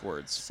in 6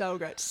 words." So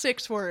good.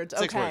 6 words.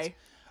 6 Okay.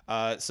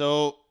 words.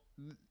 So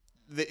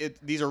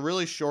these are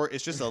really short.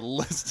 It's just a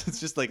list. It's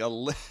just like a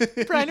list.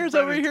 Briner's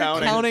over here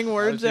counting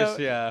words out.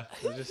 I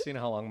was just seeing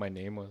how long my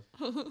name was.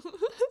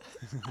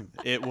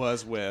 It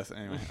was with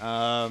anyway.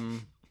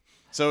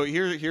 So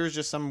here's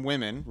just some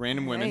women,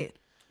 random women,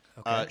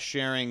 Right.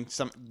 sharing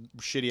some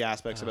shitty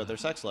aspects about their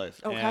sex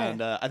life, Okay.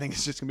 and I think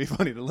it's just gonna be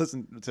funny to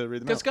listen to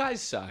read them Because out.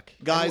 guys suck.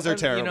 Guys are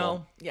terrible. You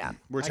know, Yeah.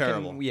 We're I can-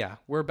 terrible. yeah,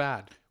 we're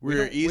bad. We're we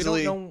don't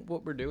easily- know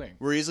what we're doing.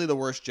 We're easily the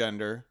worst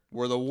gender.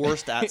 We're the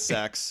worst at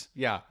sex.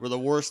 Yeah, We're the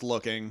worst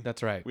looking.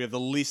 that's right. We have the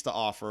least to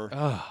offer,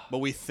 Ugh. but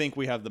we think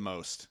we have the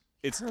most.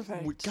 It's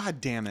Perfect. God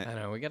damn it. I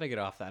know. We got to get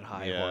off that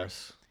high Yeah.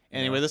 horse. you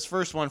Anyway, know? this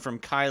first one from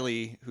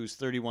Kylie, who's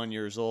 31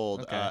 years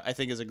old, Okay. I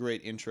think is a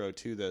great intro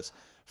to this.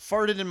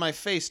 Farted in my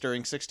face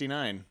during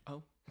 69.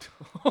 Oh.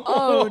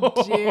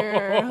 Oh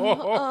dear.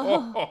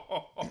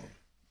 Oh.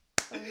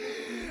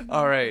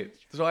 All right.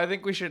 So I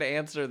think we should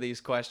answer these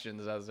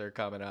questions as they're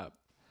coming up.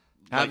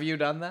 Have you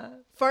done that?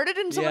 Farted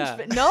in someone's Yeah.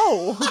 face.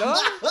 No. No,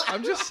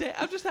 I'm just saying.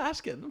 I'm just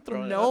asking. I'm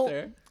throwing it Nope. out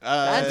there.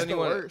 That's the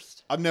anyone-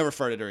 worst. I've never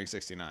farted during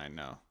 69.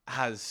 No.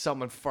 Has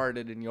someone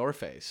farted in your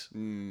face?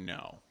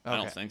 No. I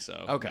don't Okay. think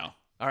so. Okay. No.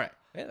 All right.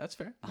 Yeah, that's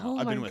fair. Oh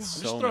I've my been with God.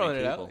 so Just many throwing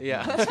it people. out.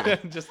 Yeah.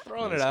 Just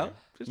throwing it out.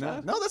 Just No,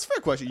 asking. no, that's a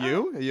fair question.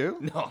 You?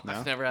 No,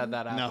 I've never had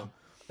that happen. No.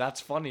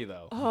 That's funny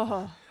though.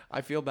 Oh. I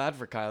feel bad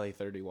for Kylie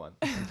 31.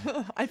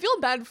 I feel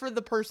bad for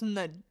the person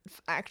that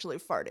actually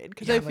farted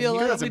because Yeah, I but feel you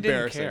like that's probably didn't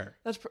embarrassing. care.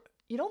 that's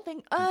you don't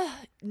think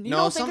you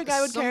don't think a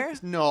guy would care?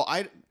 No,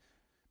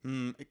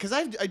 because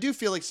I do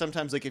feel like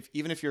sometimes like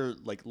even if you're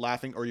like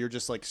laughing or you're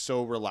just like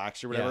so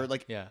relaxed or whatever, Yeah,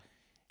 like yeah.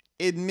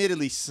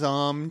 admittedly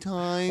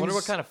sometimes. Wonder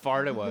what kind of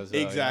fart it was. Though,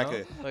 Exactly.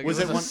 You know? Like, Was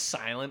was it it one- a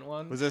silent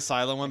one? Was it a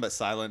silent one, but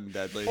silent and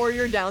deadly? Or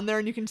you're down there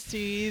and you can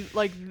see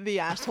like the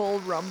asshole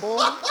rumble.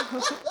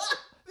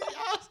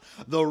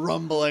 The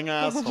rumbling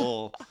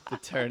asshole. the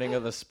turning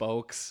of the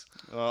spokes?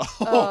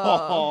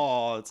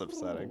 Oh, it's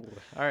upsetting.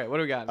 All right, what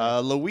do we got?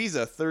 next?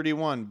 Louisa,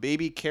 31,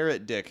 baby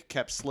carrot dick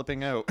kept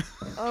slipping out.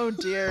 Oh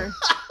dear.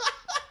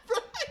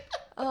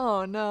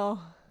 Oh no.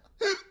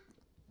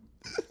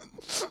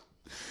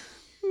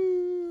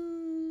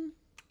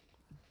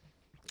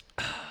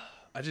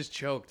 I just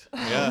choked.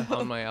 Yeah.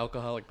 On my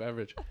alcoholic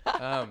beverage.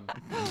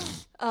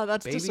 Oh,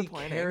 that's Baby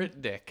disappointing.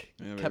 carrot dick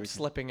Yeah, baby kept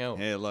slipping out.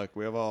 Hey, look,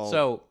 we have all.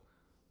 So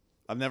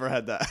I've never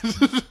had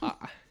that.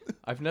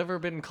 I've never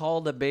been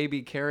called a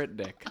baby carrot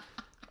dick.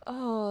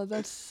 Oh,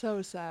 that's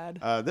so sad.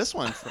 This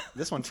one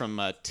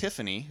from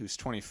Tiffany, who's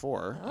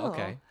 24, Oh,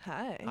 okay.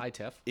 Hi. Hi,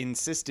 Tiff.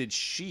 insisted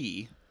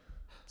she.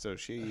 So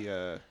she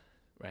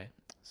Right.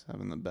 is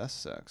having the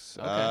best sex.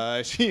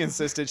 Okay. She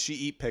insisted she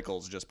eat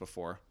pickles just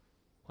before.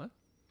 What?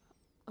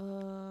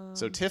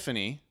 So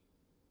Tiffany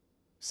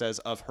says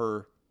of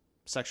her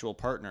sexual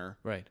partner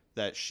Right.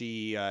 that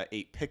she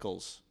ate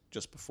pickles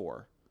just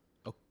before.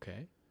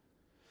 Okay.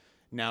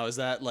 Now, is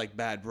that like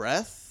bad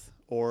breath,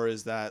 or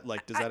is that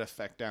like does that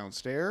affect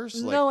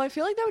downstairs? No, I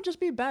feel like that would just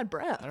be bad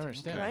breath. I don't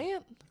understand. Right?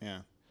 Yeah.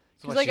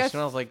 So 'Cause, what, like, she I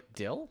smells like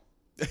dill?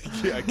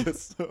 Yeah, I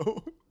guess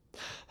so.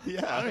 I don't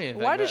Yeah. even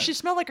think Why does that- she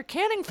smell like a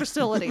canning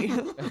facility?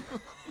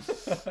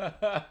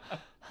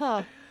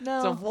 Huh. It's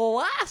a No.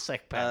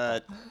 classic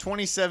pet.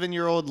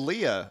 27-year-old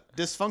Leah,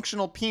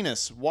 dysfunctional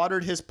penis,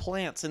 watered his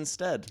plants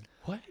instead.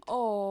 What?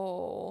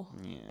 Oh.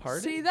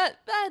 Pardon? See,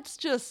 that's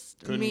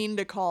just mean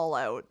to call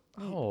out.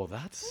 Oh,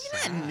 that's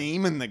Not sad.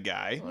 naming the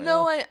guy.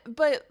 No,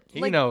 but He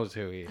like, knows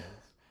who he is.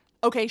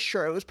 okay,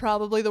 sure, it was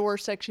probably the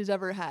worst sex she's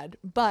ever had,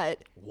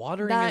 but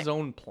Watering That- his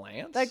own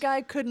plants? that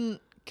guy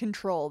couldn't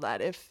control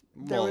that if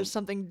there Well, was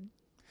something.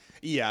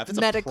 Yeah, if it's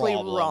Medically a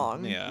problem,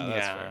 wrong. Yeah,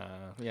 that's fair.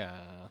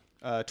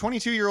 Yeah.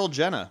 22-year-old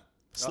Jenna,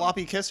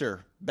 sloppy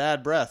kisser,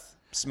 bad breath,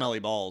 smelly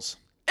balls.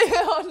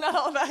 Oh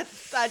no,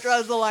 that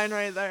draws the line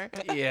right there.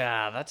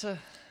 Yeah, that's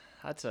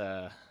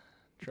a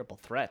triple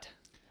threat.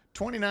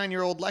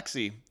 29-year-old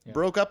Lexi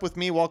broke up with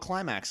me while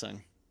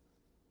climaxing.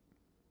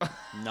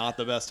 Not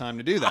the best time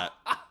to do that.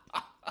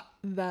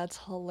 That's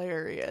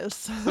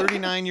hilarious.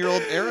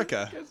 39-year-old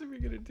Erica. Guess if you're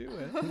gonna do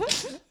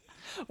it.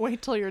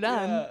 Wait till you're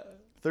done.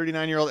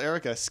 39-year-old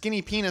Erica.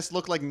 Skinny penis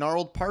looked like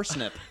gnarled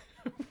parsnip.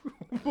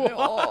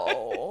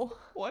 Oh.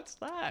 What's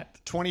that?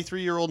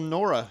 23-year-old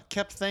Nora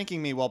kept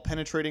thanking me while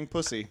penetrating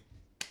pussy.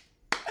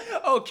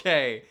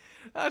 Okay,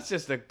 that's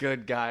just a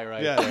good guy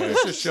right Yeah, there.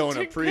 it's just showing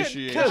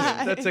appreciation.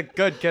 That's a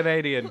good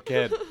Canadian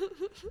kid.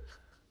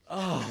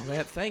 Oh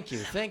man, thank you.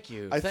 think- Thank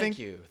you.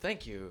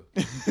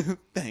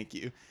 Thank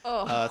you.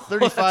 Oh. That's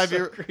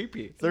 35-year so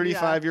creepy.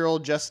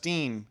 35-year-old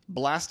Justine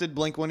blasted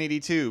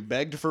Blink-182,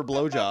 begged for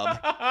blowjob.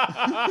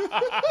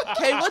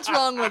 Okay, what's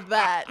wrong with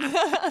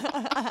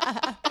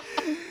that?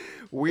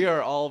 We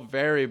are all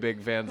very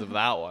big fans of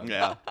that one.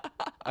 Yeah.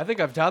 I think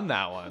I've done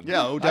that one.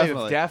 Yeah, oh, I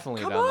definitely. have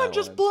definitely Come done on, that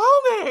just one. blow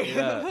me.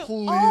 Yeah.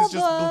 Please All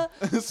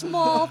just the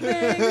small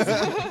things.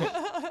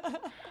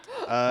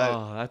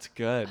 Oh, that's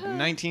good.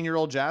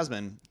 19-year-old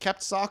Jasmine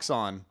kept socks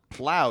on,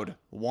 loud,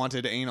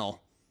 wanted anal.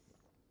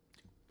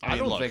 I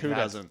don't look, think who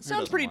that's- doesn't? Who Sounds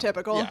doesn't pretty want-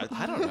 typical. Yeah.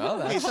 I don't know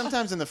that. Hey,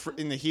 sometimes in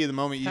the heat of the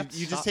moment, you Kept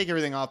just sock- take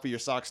everything off, but your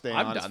socks stay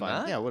I've on. It's done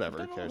fine. that. Yeah,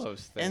 whatever. I've Who done all cares?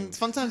 those And things.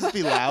 sometimes it'd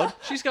be loud.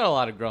 She's got a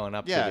lot of growing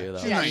up Yeah, to do, though.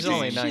 she's Yeah, She's 19.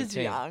 only she's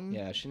 19. young.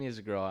 Yeah, she needs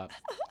to grow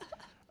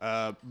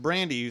up.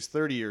 Brandy, who's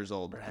 30 years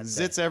old, Brandy.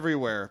 zits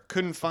everywhere,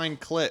 couldn't find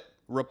clit,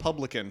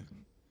 Republican.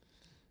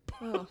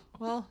 Oh,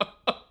 well,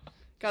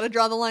 gotta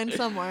draw the line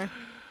somewhere.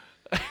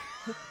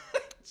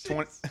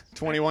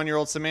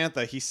 21-year-old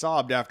Samantha, he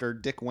sobbed after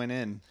dick went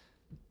in.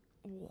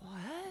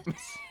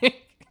 What?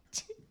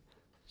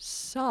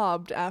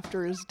 Sobbed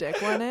after his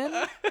dick went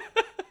in?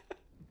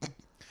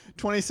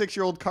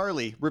 26-year-old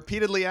Carly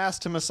repeatedly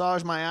asked to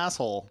massage my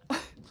asshole.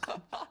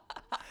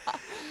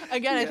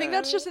 Again, I think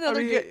that's just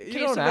another mean, good you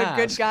case of don't a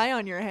good ask. guy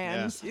on your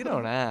hands. You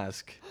don't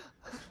ask.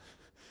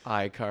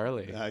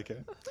 iCarly. Okay.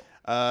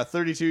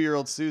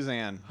 32-year-old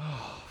Suzanne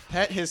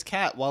pet his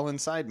cat while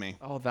inside me.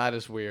 Oh, that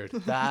is weird.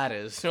 That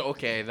is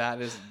okay.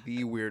 That is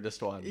the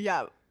weirdest one.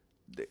 Yeah.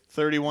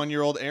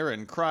 31-year-old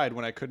Aaron cried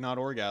when I could not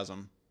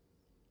orgasm.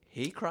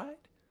 He cried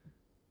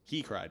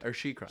He cried. or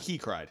she cried? He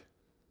cried.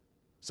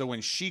 So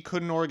when she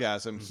couldn't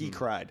orgasm, he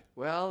cried.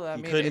 Well, I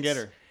He mean, couldn't it's, get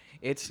her.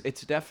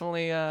 It's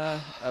definitely a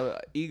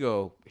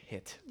ego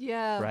hit,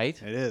 Yeah. right?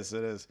 It is.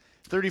 It is.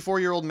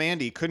 34-year-old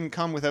Mandy couldn't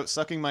come without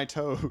sucking my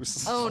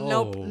toes. Oh, Oh.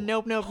 nope.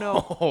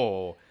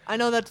 Oh, I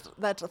know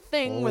that's a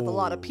thing with a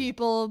lot of Oh.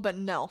 people, but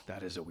no.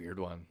 that is a weird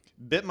one.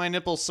 Bit my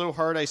nipple so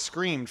hard I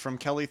screamed from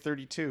Kelly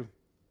 32.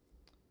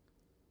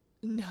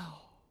 No.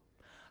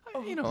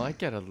 You know, I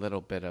get a little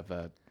bit of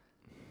a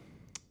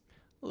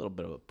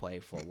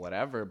playful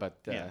whatever, but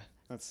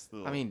That's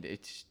the I mean,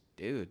 it's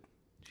dude,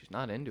 she's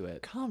not into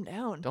it. Calm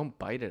down. Don't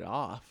bite it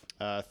off.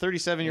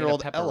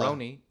 37-year-old Eat a Ella.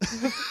 pepperoni.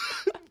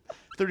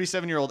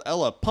 37-year-old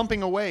Ella,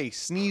 pumping away,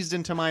 sneezed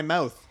into my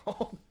mouth.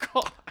 Oh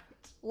God.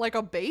 Like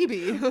a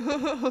baby.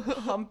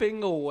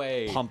 Pumping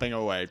away. Pumping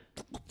away.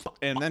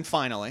 And then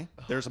finally,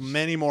 there's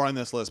many more on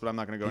this list, but I'm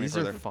not going to go These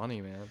any are further.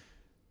 funny, man.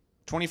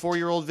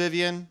 24-year-old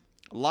Vivian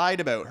lied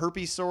about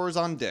herpes sores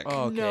on dick.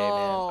 Okay,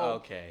 No. man.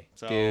 Okay.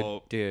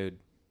 So- Dude.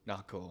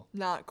 Not cool.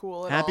 Not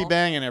cool at Happy all.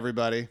 banging,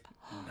 everybody.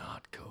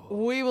 Not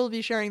cool. We will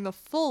be sharing the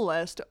full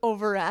list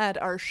over at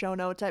our show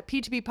notes at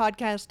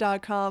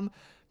p2ppodcast.com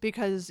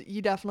because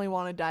you definitely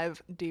want to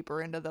dive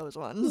deeper into those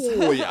ones.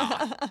 Oh, yeah.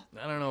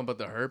 I don't know about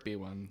the herpy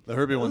one. The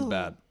herpes one's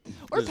bad.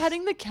 Or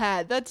petting the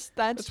cat. That's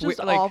just weird,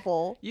 like,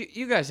 awful.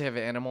 You guys have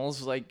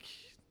animals, like,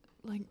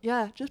 Like,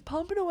 yeah, just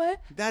pumping away.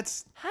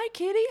 That's... Hi,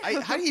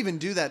 kitty. how do you even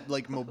do that,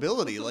 like,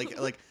 mobility? Like,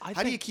 how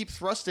do you think- keep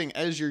thrusting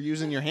as you're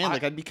using your hand?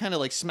 Like, I'd be kind of,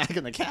 like,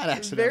 smacking the cat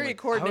accidentally. Very I would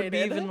coordinated. be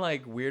even,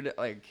 like, weird,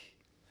 like,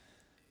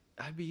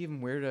 I'd be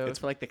even weirdo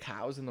if, like, the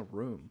cow's in the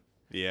room.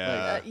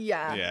 Yeah.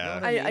 Yeah.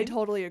 Yeah. I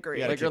totally agree.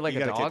 Yeah, Like, or, like, you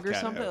a gotta kick dog the or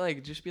cat something. out.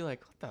 Like, just be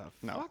like, what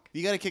the No. fuck?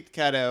 You got to kick the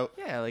cat out.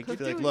 Yeah, like, Be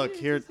like, look,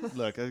 here,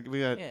 look, we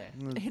got... Yeah.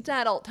 It's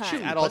adult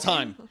time. At all pussy.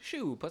 time.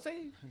 Shoo,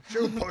 pussy.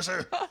 Shoot,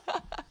 pusher.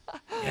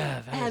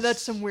 Yeah, Yeah,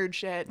 that's some weird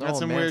shit. That's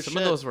some man, weird some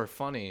shit. of those were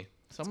funny.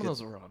 Some of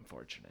those were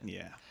unfortunate.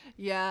 Yeah.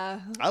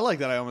 Yeah. I like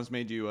that I almost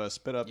made you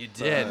spit up. You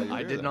did. your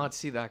I ear did there. not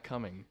see that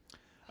coming.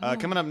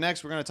 Coming up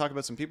next, we're going to talk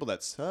about some people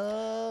that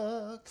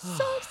suck.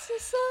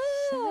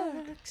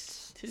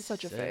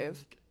 Such a fave.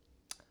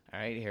 All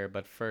right, here,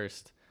 but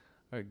first,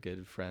 our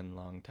good friend,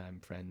 longtime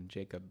friend,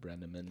 Jacob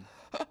Brenneman.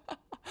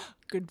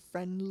 Good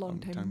friend,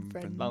 long-time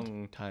friend.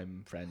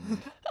 Longtime friend.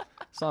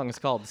 Song is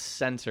called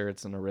Censor.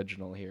 It's an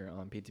original here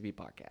on P2P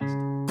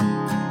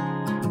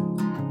Podcast.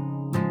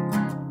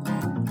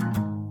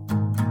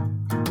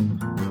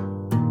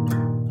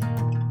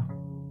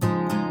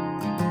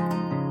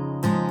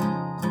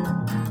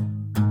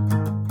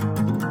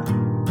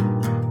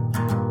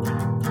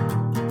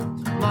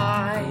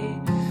 My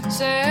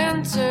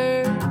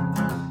sensor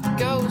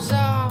goes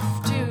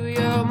off to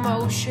your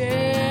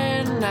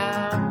motion.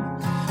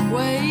 I'm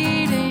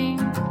waiting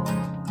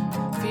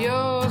for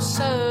your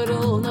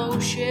subtle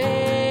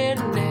notion.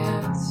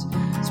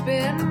 It's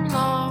been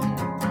long.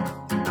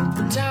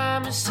 The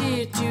time is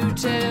here to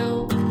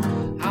tell.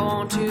 I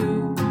want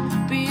to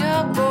be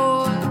a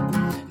boy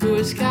who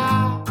is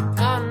caught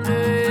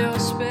under your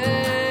spell.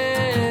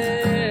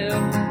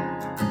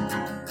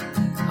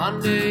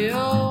 Under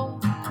your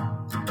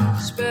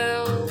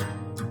spell.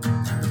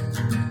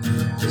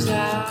 'Cause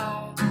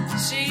I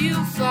see you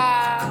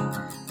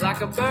fly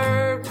like a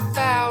bird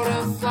without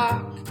a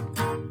flock.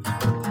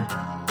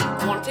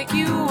 I wanna take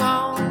you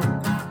on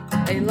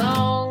a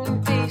long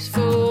and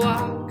peaceful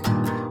walk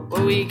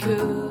where we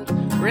could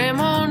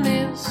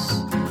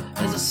reminisce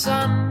as the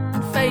sun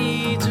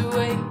fades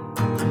away.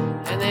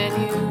 And then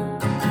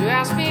you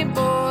ask me,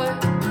 boy,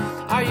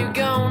 are you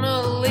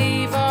gonna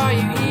leave? Are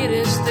you here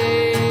to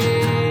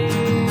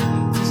stay?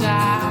 'Cause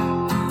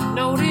I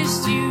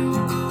noticed you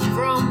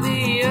from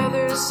the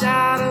other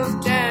side of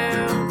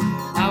town.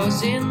 I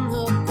was in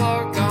the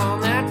park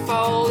on that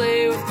fall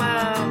day with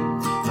my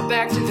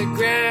back to the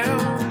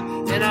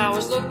ground, and I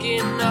was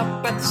looking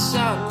up at the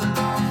sun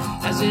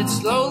as it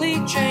slowly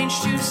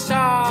changed to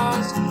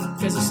stars.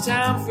 'Cause it's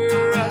time for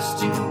us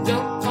to go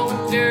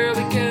home, girl,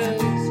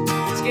 because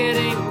it's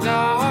getting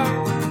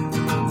dark.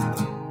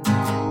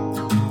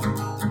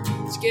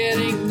 It's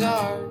getting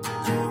dark.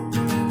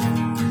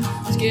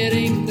 It's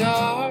getting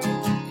dark.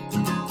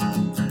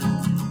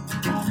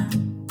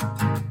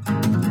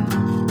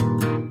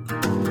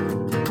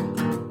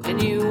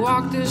 And you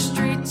walk the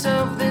streets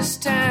of this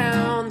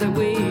town that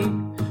we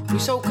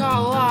so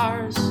call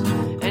ours.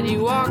 And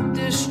you walk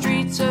the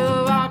streets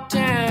of our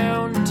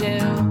town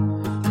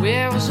until we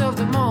hours of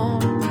the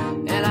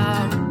morn. And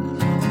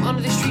I'm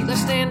under the street light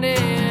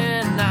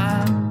standing,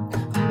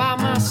 I'm by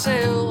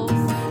myself.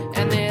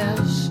 And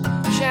this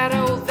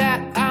shadow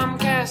that I'm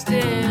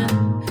casting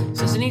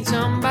says I need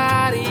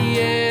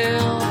somebody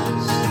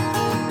else.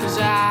 'Cause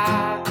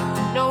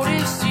I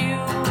noticed you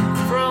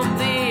from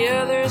the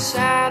other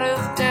side of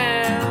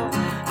town.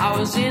 I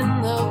was in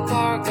the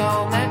park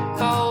on that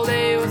fall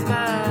day with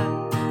my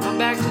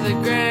back to the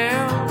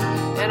ground,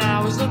 and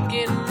I was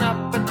looking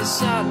up at the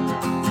sun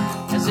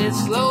as it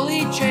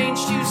slowly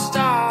changed to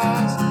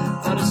stars.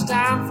 But it's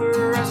time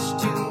for us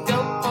to go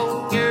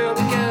home, girl,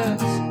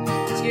 because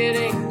it's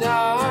getting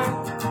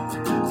dark.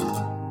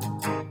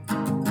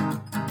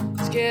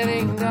 It's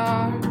getting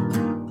dark.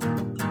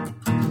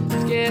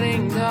 It's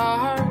getting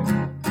dark.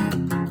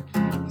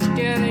 It's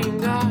getting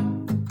dark.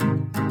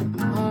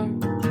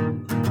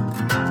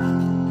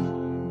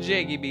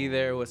 Jakey B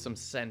there with some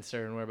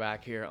Censor, and we're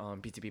back here on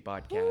P2P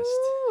Podcast.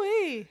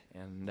 Ooh-wee.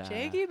 And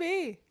Jakey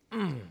B.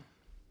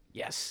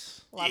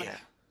 yes, Loving it.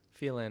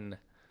 feeling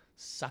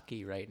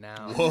sucky right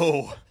now.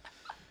 Whoa.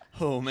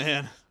 Oh,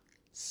 man.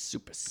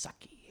 Super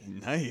sucky.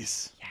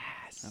 Nice.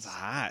 Yes. That's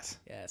hot.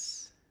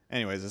 Yes.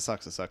 Anyways, it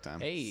sucks to suck time.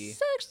 Hey.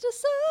 Sucks to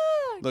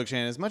suck. Look,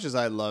 Shannon, as much as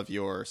I love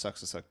your sucks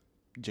to suck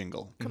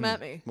jingle, Come at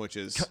me. which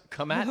is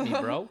Come at me,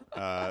 bro.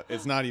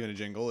 it's not even a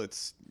jingle.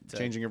 It's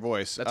changing your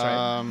voice. That's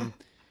right.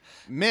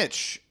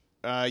 Mitch,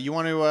 you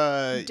want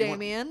to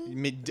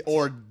Damien?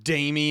 or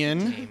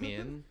Damien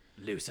Damien.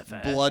 Lucifer.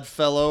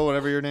 Bloodfellow,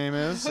 whatever your name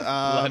is.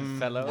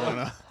 Bloodfellow. I don't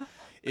know.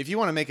 If you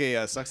want to make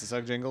a Sucks to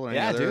Suck jingle, or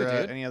Yeah, dude.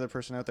 any other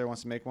person out there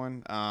wants to make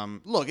one,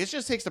 look, it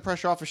just takes the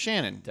pressure off of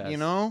Shannon. Does. You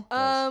know?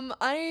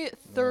 I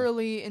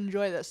thoroughly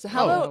enjoy this.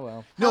 How Oh, about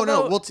well. No,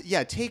 how about- well,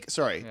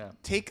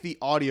 take the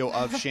audio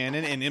of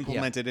Shannon and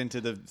implement it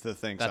into the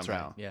thing That's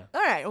somehow. right. Yeah.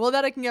 All right, well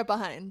that I can get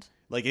behind.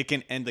 Like it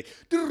can end like,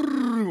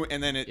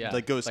 and then it Yeah,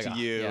 like goes like to a-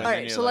 you. yeah. and All then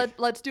right, you're so like,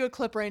 let's do a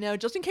clip right now,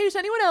 just in case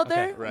anyone out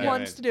there right,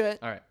 wants right. to do it.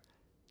 All right.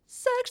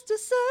 Sucks to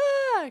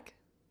suck.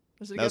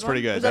 Was it a That was good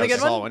pretty one? good. Was that a was good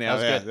solid one? one. That Yeah,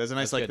 was yeah. good. That's a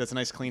nice That's like good. that's a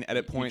nice clean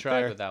edit point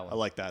tried there. with that one. I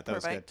like that. That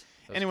was Perfect. good.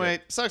 That was Anyway,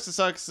 good. Sucks to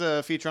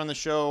Sucks feature on the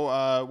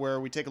show where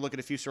we take a look at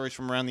a few stories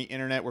from around the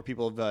internet where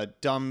people have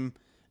done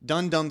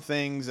dumb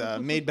things,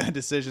 made bad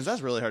decisions.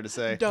 That's really hard to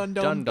say. Dun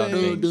Dun dun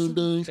things.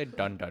 dun. Say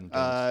dun dun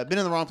dun. Been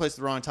in the wrong place at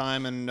the wrong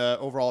time, and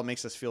overall, it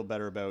makes us feel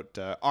better about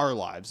our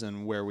lives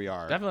and where we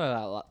are.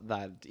 Definitely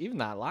that even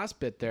that last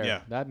bit there.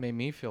 Yeah. That made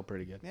me feel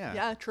pretty good. Yeah.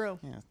 Yeah, true.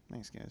 Yeah.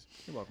 Thanks, guys.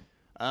 You're welcome.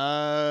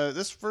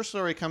 This first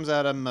story comes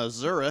out of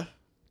Missouri,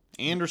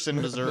 Anderson,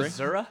 Missouri.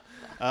 Missouri.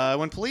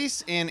 When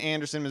police in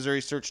Anderson,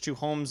 Missouri searched two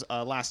homes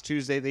last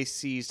Tuesday, they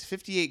seized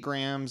 58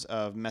 grams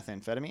of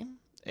methamphetamine,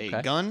 a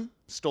Okay. gun,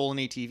 stolen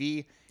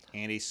ATV,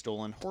 and a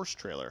stolen horse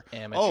trailer.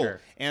 Amateur.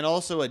 Oh, and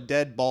also a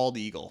dead bald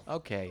eagle.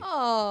 Okay.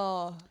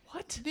 Oh,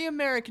 What? the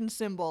American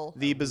symbol.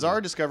 The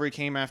bizarre discovery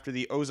came after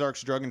the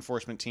Ozarks Drug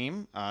Enforcement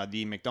Team,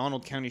 the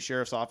McDonald County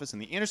Sheriff's Office,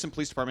 and the Anderson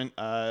Police Department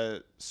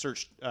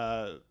served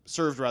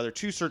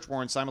two search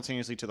warrants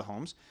simultaneously to the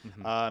homes.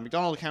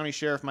 McDonald County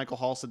Sheriff Michael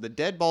Hall said the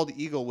dead bald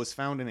eagle was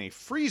found in a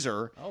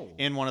freezer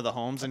in one of the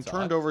homes and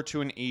turned over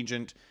to an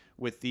agent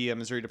with the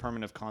Missouri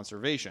Department of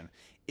Conservation.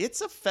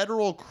 It's a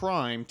federal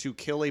crime to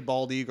kill a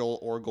bald eagle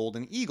or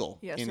golden eagle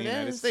Yes, in the it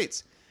United is.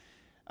 States.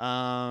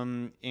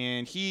 And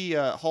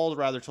Hall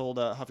told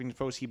Huffington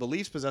Post he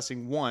believes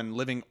possessing one,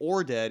 living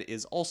or dead,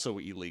 is also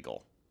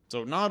illegal.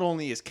 So not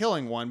only is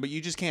killing one, but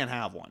you just can't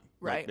have one.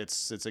 Right. Like,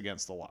 it's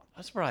against the law.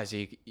 I'm surprised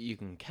you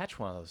can catch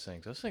one of those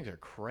things. Those things are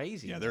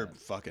crazy. Yeah, they're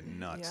fucking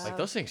nuts. Yeah. like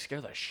those things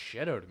scare the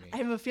shit out of me. I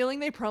have a feeling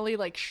they probably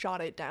like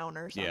shot it down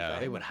or something. Yeah.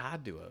 They would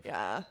had to have.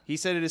 Yeah. He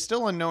said it is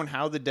still unknown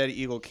how the dead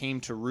eagle came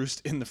to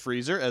roost in the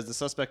freezer, as the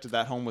suspect of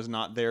that home was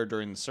not there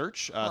during the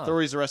search.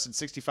 Authorities arrested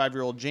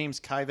 65-year-old James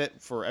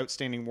Kivett for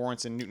outstanding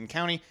warrants in Newton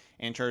County,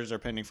 and charges are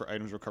pending for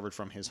items recovered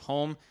from his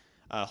home.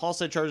 Hall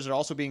said charges are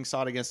also being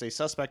sought against a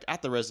suspect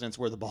at the residence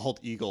where the bald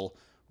eagle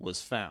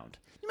was found.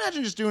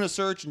 Imagine just doing a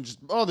search and just,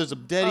 there's a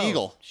dead Oh,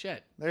 eagle.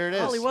 Shit. There it is.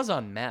 Well, he was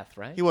on meth,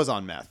 right? He was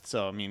on meth,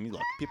 so I mean,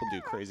 look, people do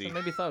crazy.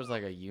 Maybe he thought it was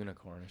like a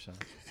unicorn or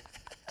something.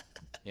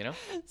 You know?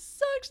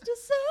 Sucks to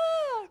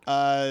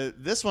suck.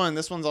 This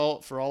one's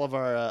all for all of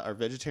our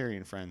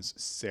vegetarian friends.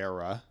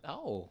 Sarah.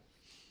 Oh,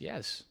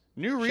 yes.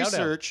 New Shout out.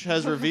 research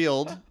has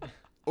revealed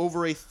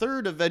over a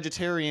third of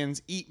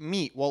vegetarians eat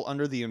meat while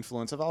under the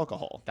influence of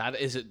alcohol. That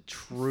is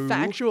true.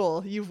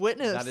 Factual. You've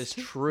witnessed. That is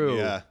true.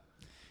 Yeah.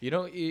 You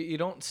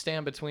don't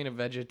stand between a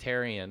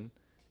vegetarian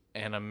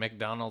and a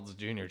McDonald's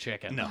Junior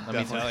Chicken. No, let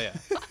me tell you,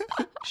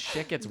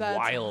 shit gets That's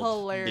wild.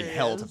 hilarious. Be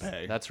hell to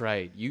pay. That's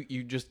right. You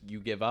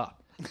give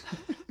up.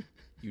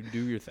 You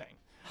do your thing.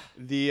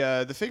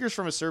 The figures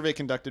from a survey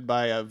conducted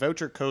by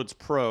Voucher Codes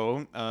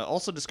Pro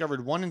also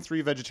discovered 1 in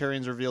 3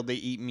 vegetarians revealed they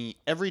eat meat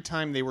every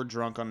time they were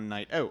drunk on a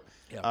night out.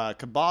 Yep.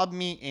 Kebab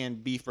meat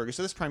and beef burgers.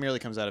 So this primarily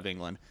comes out of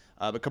England.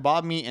 But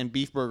kebab meat and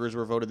beef burgers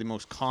were voted the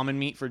most common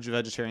meat for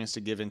vegetarians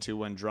to give into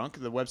when drunk.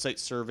 The website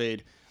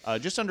surveyed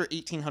just under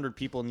 1,800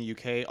 people in the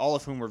UK, all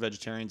of whom were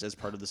vegetarians as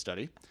part of the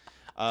study.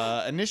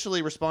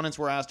 Initially, respondents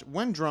were asked,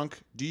 when drunk,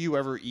 do you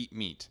ever eat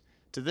meat?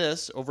 To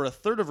this, over a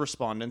third of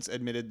respondents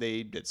admitted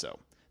they did so.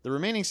 The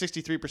remaining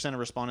 63% of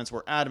respondents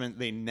were adamant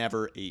they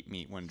never ate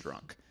meat when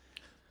drunk.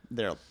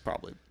 They're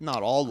probably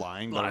not all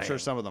lying, but I'm sure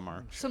some of them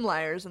are. Some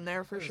liars in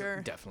there for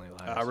sure. Definitely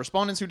lies.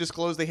 Respondents who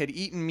disclosed they had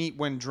eaten meat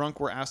when drunk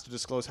were asked to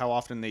disclose how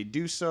often they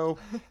do so,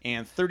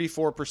 and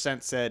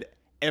 34% said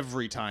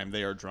every time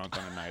they are drunk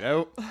on a night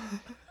out.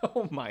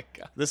 Oh my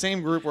god. The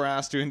same group were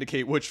asked to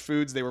indicate which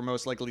foods they were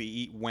most likely to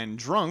eat when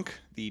drunk.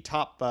 The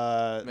top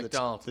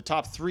McDonald's. the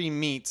top 3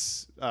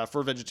 meats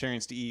for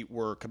vegetarians to eat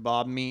were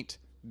kebab meat,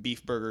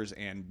 beef burgers,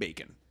 and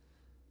bacon.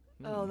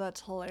 Oh, that's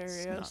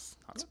hilarious.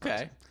 Not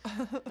surprising.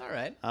 Okay. All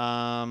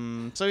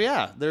right. So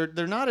yeah, they're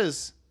not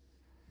as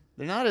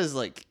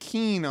like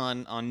keen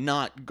on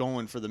not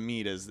going for the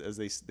meat as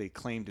they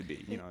claim to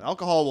be. You know,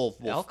 alcohol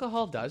will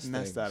Alcohol does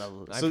mess things. that up.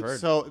 I've heard.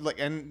 So like,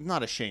 and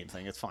not a shame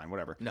thing. It's fine,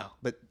 whatever. No.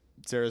 But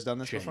Sarah's done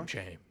this before.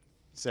 Shame.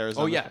 Sarah's.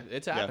 Oh done yeah, this?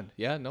 it's happened.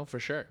 Yeah, no, for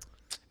sure.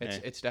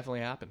 Hey. It's definitely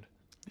happened.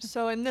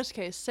 So in this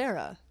case,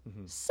 Sarah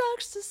Mm-hmm.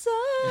 sucks to suck.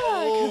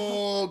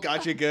 Oh,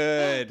 gotcha.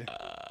 Good.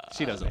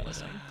 She doesn't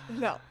listen.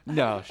 No.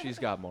 No, she's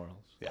got morals.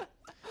 Yeah.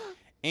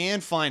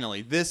 And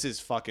finally, this is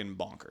fucking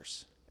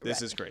bonkers.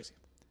 This is crazy.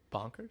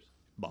 Bonkers.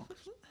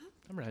 Bonkers.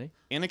 I'm ready.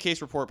 In a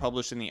case report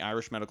published in the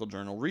Irish Medical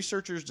Journal,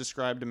 researchers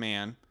described a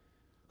man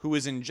who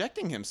was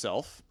injecting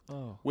himself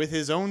with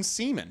his own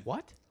semen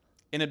What?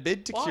 in a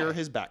bid to Why? cure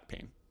his back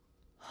pain.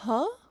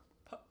 Huh?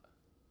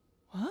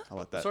 I'll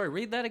let that. Sorry,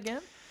 read that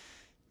again.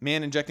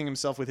 Man injecting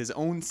himself with his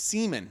own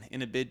semen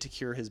in a bid to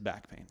cure his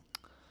back pain.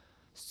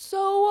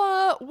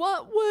 So,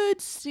 what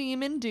would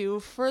semen do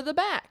for the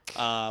back?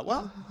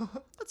 Well,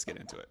 let's get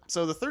into it.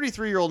 So the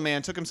 33-year-old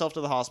man took himself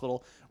to the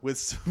hospital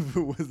with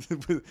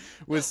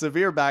with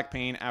severe back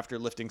pain after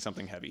lifting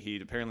something heavy.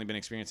 He'd apparently been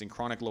experiencing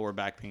chronic lower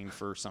back pain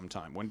for some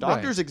time. When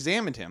doctors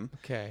examined him,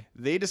 Okay.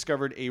 they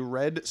discovered a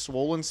red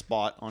swollen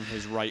spot on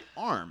his right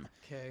arm.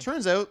 Okay.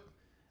 Turns out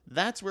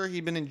that's where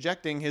he'd been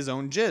injecting his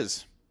own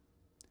jizz.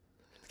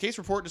 The case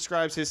report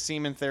describes his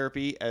semen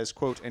therapy as,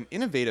 quote, an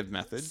innovative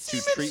method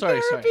to treat... Sorry.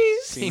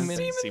 Semen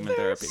Semen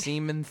therapy.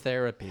 Semen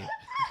therapy.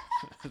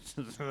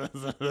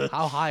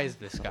 How high is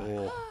this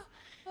guy?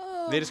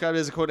 They described it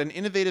as, quote, an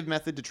innovative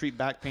method to treat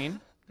back pain,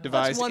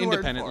 devised one word for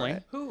independently.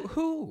 it.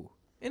 Who?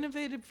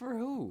 Innovative for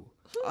who?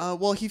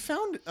 Well, he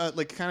found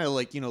like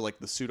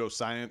the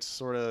pseudoscience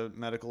sort of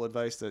medical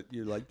advice that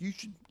you're like, you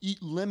should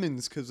eat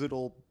lemons because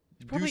it'll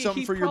do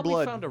something for your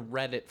blood. He found a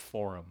Reddit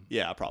forum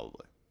Yeah,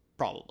 probably.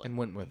 and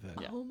went with it.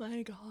 Oh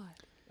my god.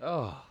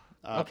 Oh.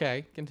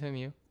 Okay,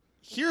 continue.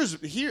 Here, as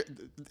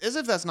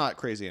if that's not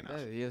crazy enough.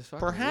 He is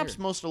fucking Perhaps weird.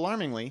 most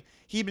alarmingly,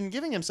 he'd been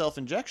giving himself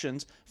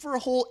injections for a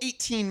whole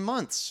 18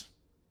 months.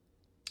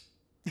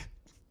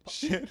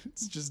 Shit,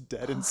 it's just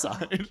dead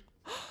inside.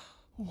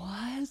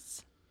 What?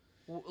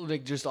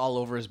 Like just all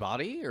over his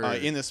body, or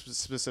In this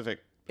specific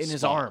In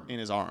his spot. arm. In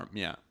his arm,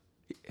 yeah.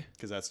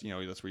 Because that's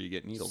where you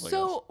get needles. I guess.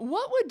 So,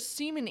 what would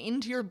semen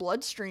into your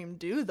bloodstream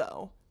do,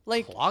 though?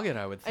 Like, clog it?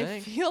 I would I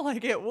think. feel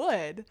like it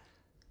would.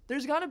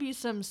 There's got to be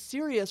some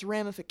serious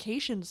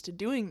ramifications to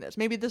doing this.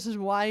 Maybe this is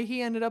why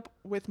he ended up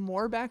with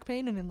more back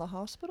pain and in the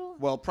hospital?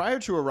 Well, prior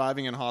to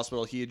arriving in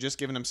hospital, he had just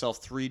given himself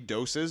 3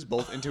 doses,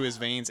 both into his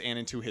veins and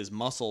into his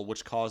muscle,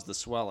 which caused the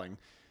swelling.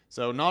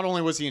 So not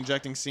only was he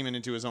injecting semen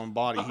into his own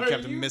body, he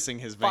kept missing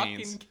his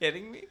veins. Fucking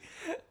kidding me?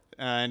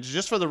 And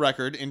just for the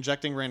record,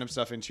 injecting random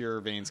stuff into your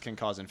veins can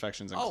cause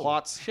infections and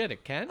clots, Shit,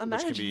 it can.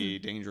 which can be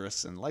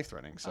dangerous and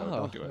life-threatening. So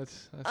don't do it.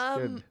 That's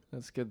good.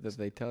 That's good that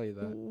they tell you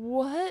that.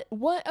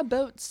 What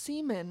about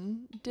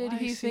semen did Why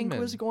he think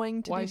was semen?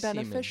 going to Why be semen?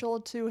 beneficial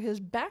to his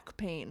back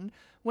pain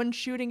when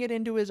shooting it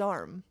into his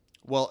arm?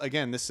 Well,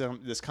 again, this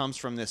comes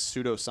from this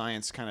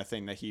pseudoscience kind of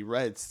thing that he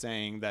read,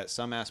 saying that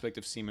some aspect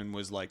of semen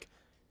was like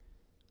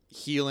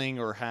healing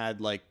or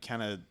had like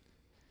kind of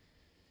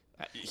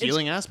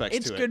healing aspects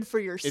It's to it. good for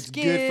your It's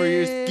skin. good for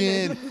your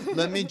skin.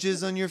 Let me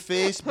jizz on your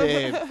face,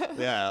 babe.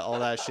 Yeah, all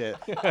that shit.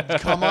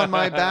 Come on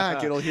my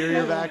back. It'll heal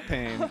your back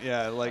pain.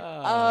 Yeah, like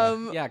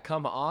Yeah,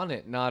 come on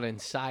it, not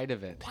inside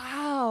of it.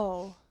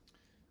 Wow.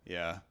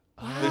 yeah.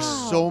 There's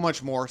so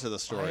much more to the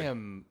story.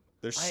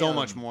 There's I so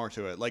much am more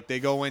to it. Like they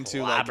go into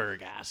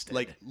flabbergasted.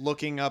 like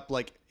looking up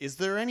like is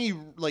there any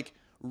like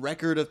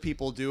record of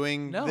people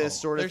doing No, this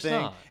sort of there's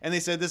thing? not. And they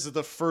said this is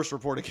the first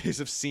reported case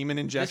of semen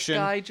This injection.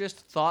 guy just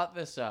thought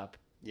this up.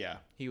 Yeah.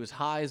 He was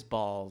high as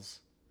balls.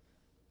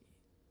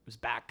 His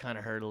back kind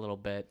of hurt a little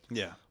bit.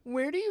 Yeah.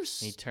 Where do you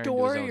He turned to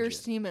store his own your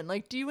jizz. semen?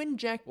 Like, do you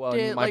inject Well,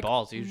 it my like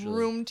balls usually.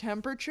 room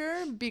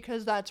temperature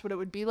because that's what it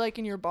would be like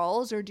in your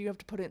balls, or do you have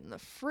to put it in the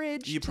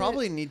fridge? You to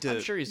probably need to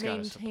I'm sure he's got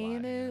a supply.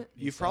 maintain it.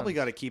 you've probably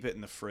got to keep it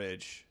in the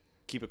fridge.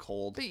 Keep it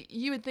cold. But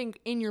you would think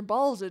in your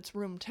balls it's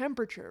room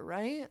temperature,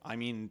 right? I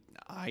mean,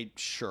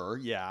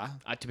 yeah.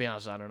 To be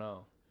honest, I don't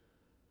know.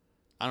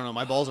 I don't know.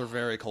 My balls are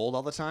very cold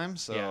all the time,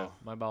 so Yeah,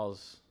 my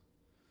balls.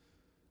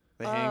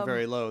 they hang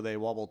very low. They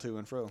wobble to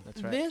and fro.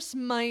 That's right. This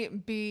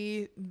might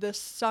be the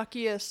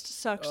suckiest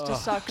sucks to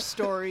suck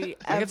story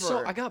I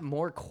ever. got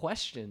more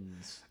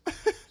questions.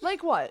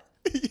 Like what?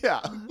 Yeah,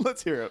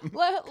 let's hear it.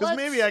 Let's- Because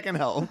maybe I can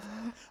help.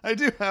 I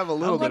do have a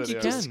little I'll bit let of you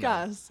the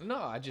discuss. No,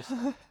 I just.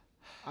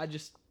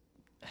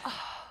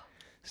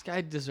 This guy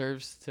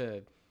deserves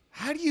to.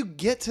 How do you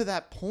get to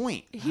that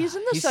point? He's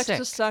in the He's Sucks to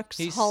sick. Sucks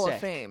He's Hall sick.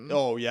 of Fame.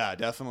 Oh yeah,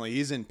 definitely.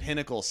 He's in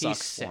pinnacle sucks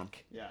He's form.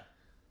 sick. Yeah,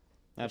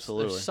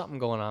 absolutely. There's something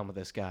going on with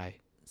this guy.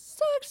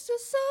 Sucks to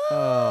suck.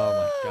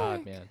 Oh my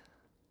god, man.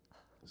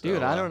 Dude,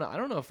 So, I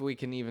don't know if we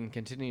can even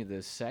continue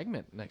this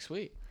segment next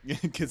week.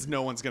 Because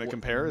no one's gonna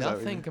compare. Is that what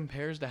you Nothing mean?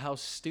 compares to how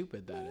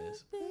stupid that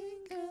is.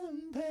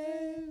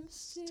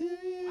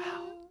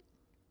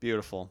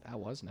 Beautiful. That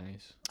was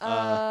nice.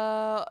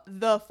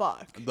 The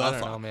fuck. The I don't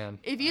fuck. know, man.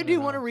 If you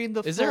do want to read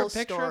the Is full there a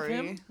picture story,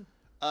 of him?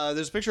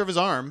 There's a picture of his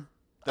arm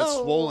that's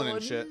swollen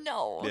and shit.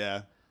 No.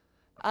 Yeah.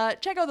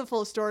 Check out the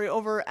full story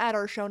over at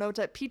our show notes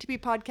at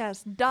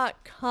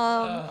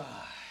p2ppodcast.com.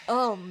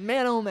 Oh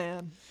man, oh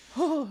man.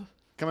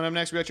 Coming up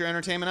next, we got your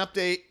entertainment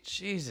update.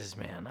 Jesus,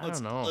 man. I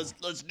don't know.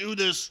 Let's do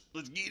this.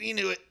 Let's get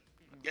into it.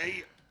 Yeah.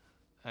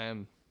 I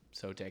am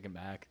so taken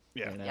back.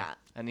 Yeah. right now. Yeah.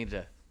 I need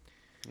to.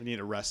 We need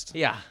a rest.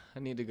 Yeah, I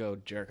need to go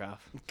jerk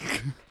off.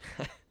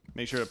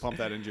 Make sure to pump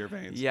that into your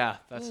veins. Yeah,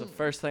 that's the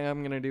first thing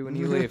I'm gonna do when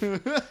you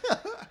leave.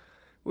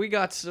 We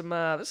got some.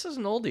 This is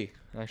an oldie,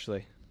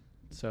 actually.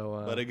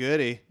 So. But a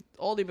goodie.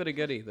 oldie but a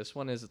goodie. This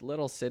one is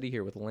Little City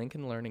here with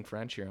Lincoln Learning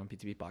French here on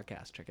PTB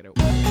Podcast. Check it out.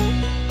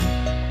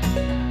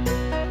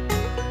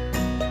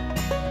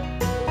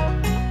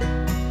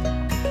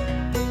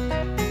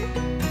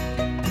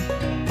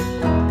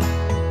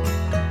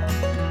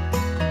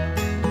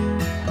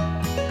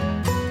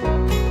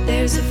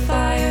 There's a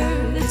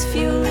fire that's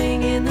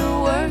fueling in the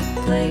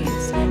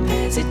workplace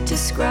as it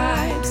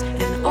describes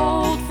an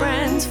old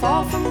friend's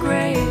fall from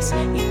grace.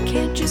 You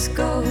can't just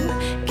go,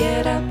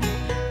 get up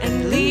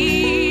and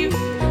leave.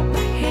 My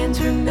hands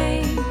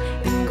remain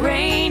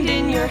ingrained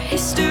in your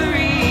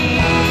history.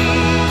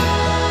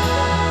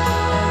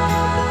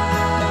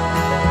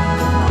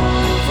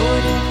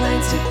 Avoiding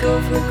plans to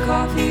go for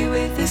coffee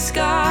with a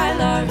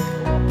skylark.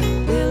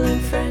 Will in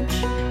French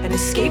and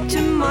escape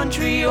to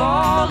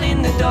Montreal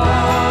in the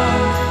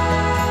dark.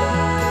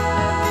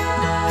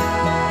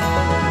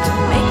 To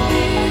make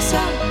this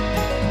up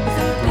with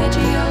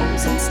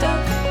arpeggios and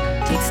stuff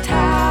takes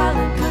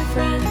talent, my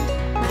friend,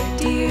 my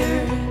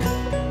dear.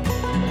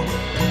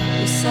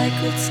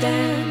 Recycled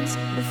stands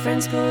with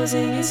friends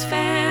posing as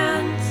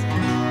fans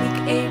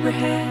make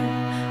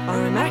Abraham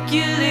our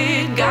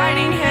immaculate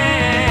guiding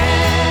hands.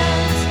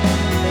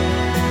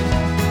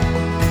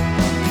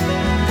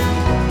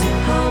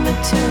 Hum a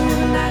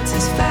tune that's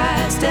as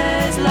fast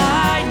as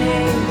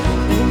lightning.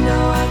 You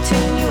know I'll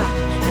tune you out,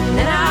 and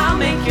then I'll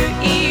make your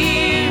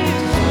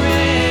ears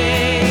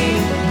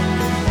ring.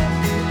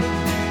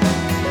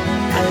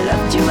 I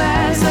loved you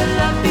as I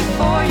loved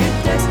before. Your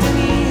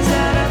destiny's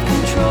out of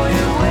control.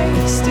 You're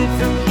wasted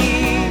from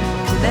here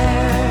to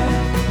there.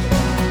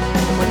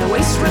 When the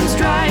waste runs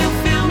dry, you'll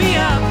fill me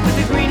up with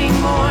the greening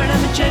morn.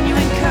 I'm a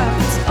genuine cup.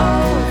 It's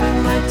over,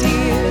 my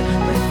dear,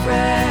 my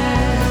friend.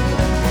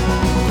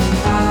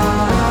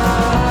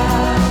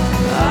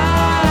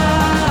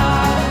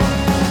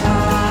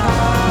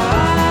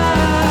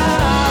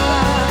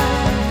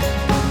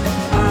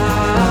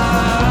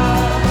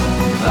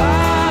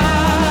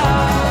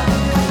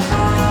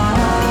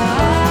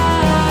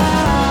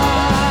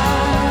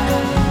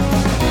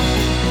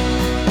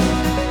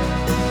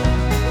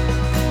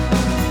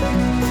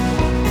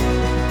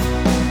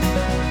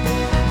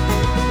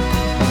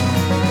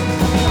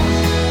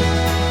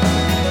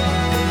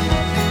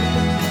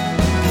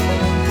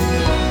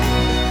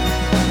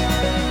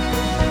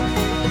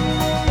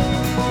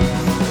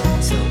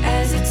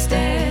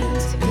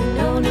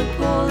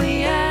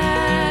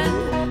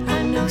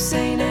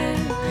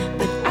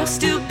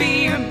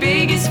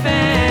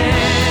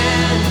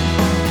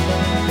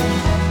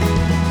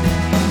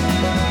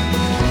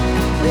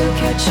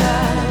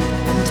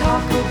 And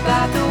talk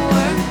about the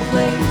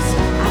workplace.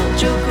 I'll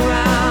joke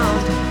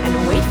around and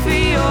wait for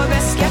your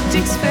best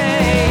skeptic's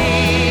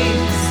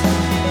face.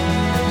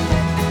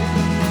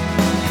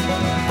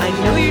 I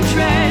know your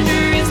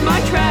treasure is my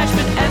trash,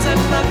 but as I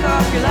pluck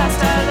off your last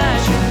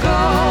eyelash, you're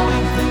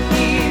going from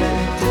here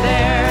to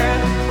there.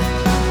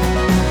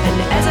 And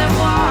as I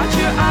watch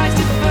your eyes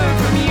differ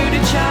from you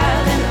to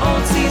child, an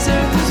old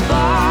Caesar whose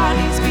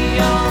body's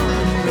beyond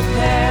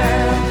repair.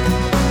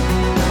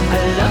 I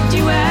loved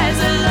you as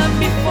I loved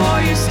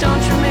before. Your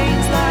staunch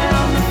remains lie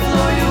on the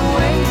floor. You're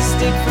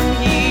wasted from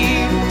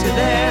here to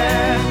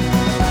there.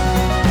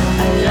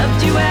 I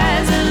loved you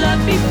as I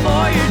loved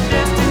before. Your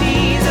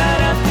destiny's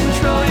out of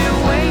control.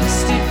 You're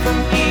wasted from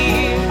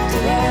here to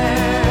there.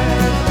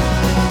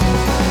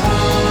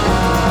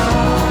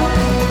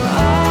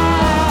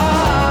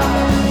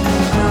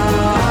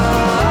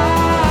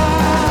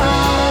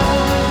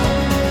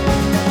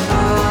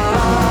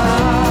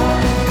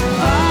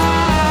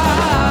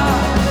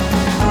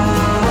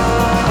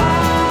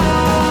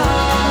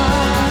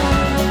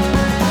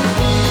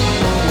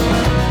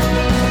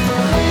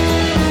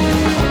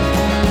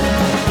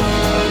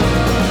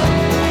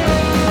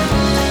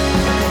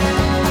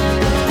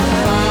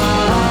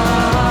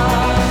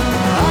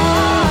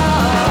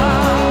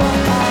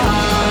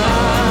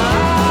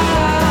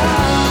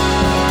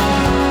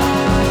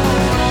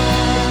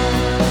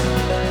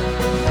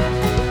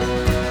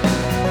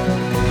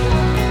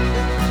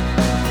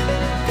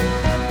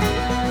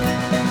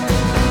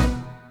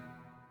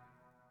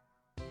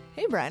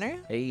 Briner,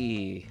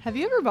 Hey, have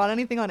you ever bought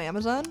anything on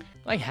Amazon?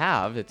 I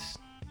have. It's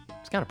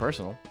kind of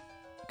personal.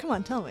 Come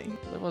on, tell me.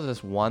 There was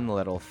this one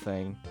little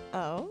thing.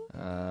 Oh?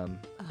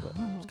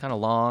 It's kind of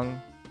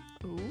long,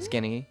 Ooh.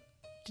 skinny.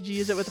 Did you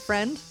use it with a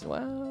friend?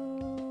 Well,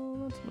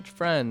 not so much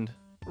friend.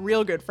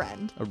 Real good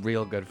friend. A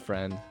real good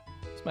friend.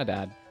 It's my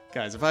dad.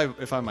 Guys,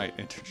 if I might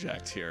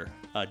interject here,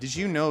 did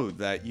you know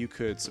that you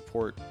could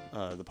support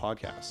the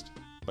podcast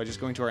by just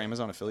going to our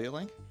Amazon affiliate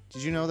link?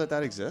 Did you know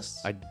that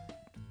exists?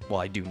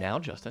 I do now,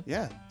 Justin.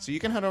 Yeah. So you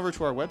can head over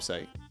to our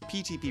website,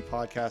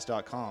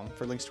 ptppodcast.com,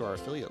 for links to our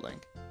affiliate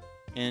link.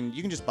 And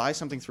you can just buy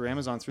something through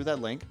Amazon through that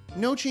link.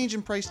 No change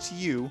in price to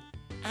you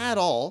at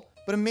all.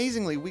 But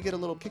amazingly, we get a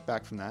little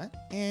kickback from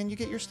that. And you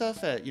get your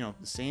stuff at, the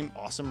same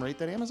awesome rate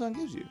that Amazon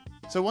gives you.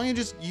 So why don't you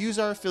just use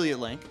our affiliate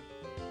link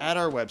at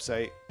our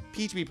website,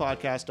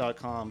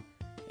 ptppodcast.com,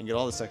 and get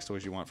all the sex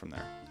toys you want from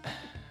there.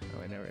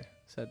 Oh, I never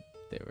said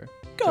they were.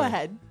 Go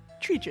ahead.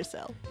 Treat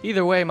yourself.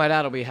 Either way, my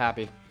dad will be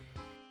happy.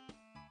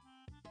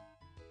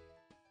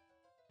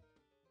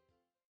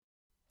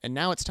 And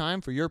now it's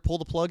time for your Pull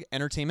the Plug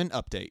entertainment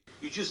update.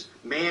 You're just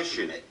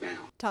mashing it now.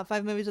 Top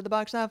 5 movies at the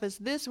box office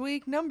this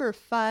week. Number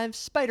 5,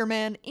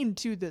 Spider-Man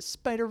Into the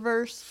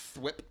Spider-Verse.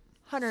 Whip.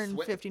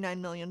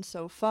 159 million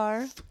so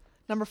far.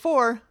 Number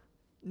 4,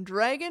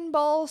 Dragon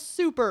Ball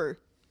Super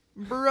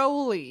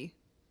Broly.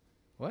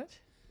 What?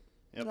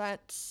 Yep.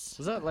 That's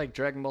Was that like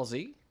Dragon Ball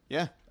Z?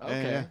 Yeah.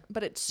 Okay. Yeah.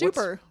 but it's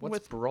super What's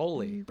with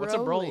Broly? What's a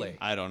Broly. Broly?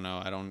 I don't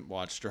know. I don't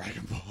watch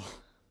Dragon Ball.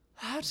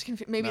 I'm just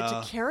confused. Maybe it's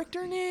No. a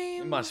character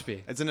name. It must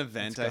be. It's an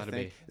event, It's I gotta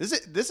think. be.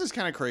 This is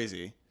kind of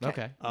crazy.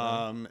 Okay.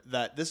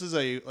 That this is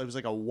it was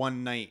like a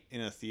one night in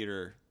a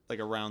theater, like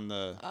around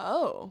the.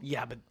 Oh.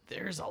 Yeah, but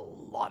there's a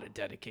lot of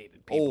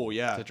dedicated people Oh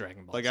yeah, to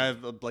Dragon Ball. Like Z. I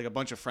have like a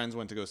bunch of friends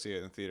went to go see it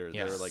in the theater.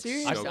 Yeah. They were like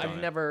Seriously? stoked on I've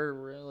it. never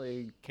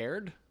really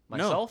cared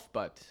myself,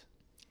 but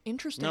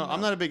Interesting. No,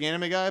 I'm though. not a big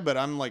anime guy, but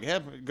I'm like, hey,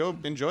 go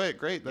enjoy it.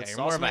 Great, that's you're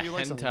more awesome. of that a you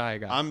like something.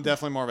 hentai guy. I'm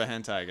definitely more of a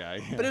hentai guy.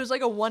 But it was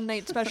like a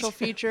one-night special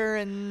feature,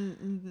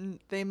 and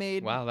they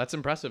made wow, that's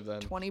impressive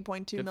then. 20.2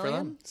 Good for million.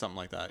 them. something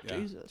like that. Yeah.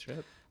 Jesus.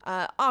 Shit.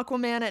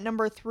 Aquaman at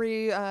number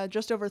 3,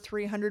 just over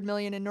 300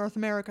 million in North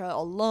America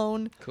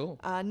alone. Cool.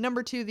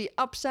 Number 2, The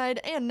Upside,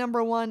 and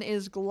number 1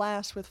 is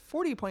Glass with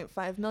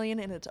 40.5 million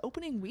in its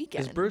opening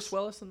weekend. Is Bruce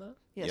Willis in that?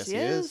 Yes, Yes, he he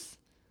is. is.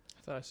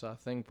 I thought I saw a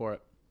thing for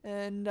it.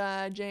 And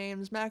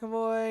James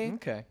McAvoy.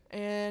 Okay.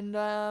 And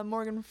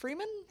Morgan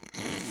Freeman?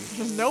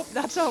 Nope,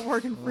 that's not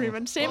Morgan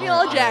Freeman. Samuel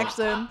L.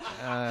 Jackson.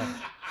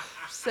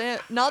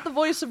 Not the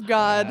voice of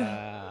God.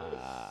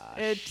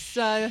 It's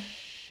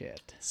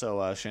Shit.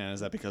 So Shannon, is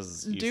that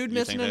because you, Dude you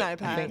missing think an that, eye you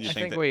patch. think- you I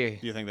think think that- we-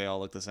 you think they all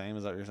look the same?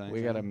 Is that what you're saying?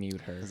 We gotta Shannon?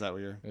 mute her. Is that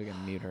what you're We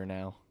can mute her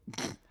now.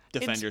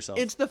 defend yourself?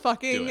 It's the Do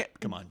fucking it.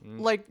 Come on.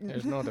 like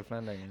There's no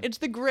defending. it's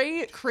the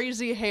gray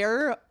crazy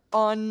hair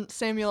on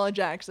Samuel L.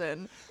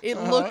 Jackson. It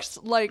looks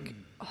like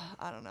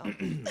I don't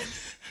know.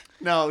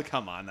 No,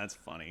 come on. That's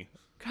funny.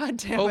 God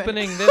damn it.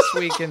 Opening this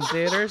week in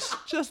theaters.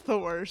 Just the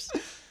worst.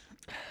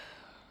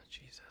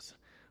 Jesus.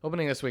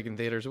 Opening this week in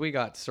theaters, we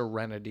got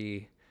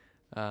Serenity,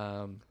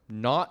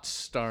 not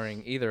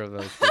starring either of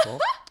those people.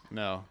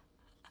 No.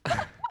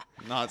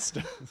 Not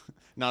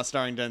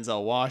starring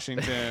Denzel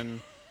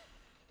Washington.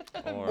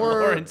 Or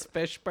Lawrence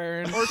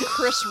Fishburne. Or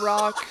Chris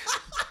Rock.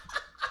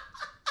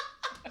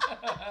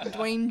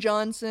 Dwayne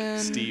Johnson.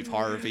 Steve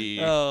Harvey.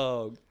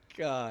 Oh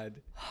God.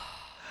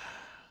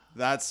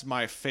 That's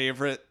my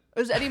favorite.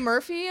 Was Eddie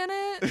Murphy in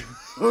it? That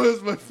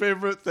was my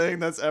favorite thing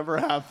that's ever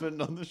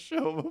happened on the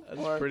show before.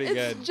 That's pretty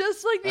It's good.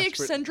 just like the That's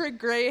pretty- eccentric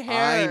gray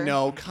hair. I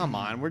know. Come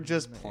on. We're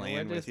just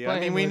playing we're with just you. I mean,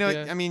 playing we with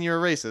know. you. I mean, you're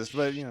a racist,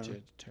 but you know.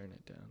 Turn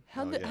it down.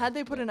 Had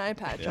they put an eye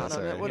patch Yeah, on him,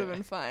 sorry. it would have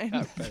been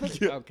fine.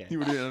 Okay. You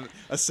would be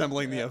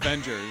assembling the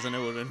Avengers, and it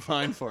would have been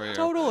fine for you.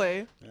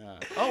 Totally. Yeah.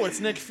 Oh, it's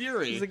Nick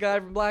Fury. He's the guy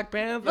from Black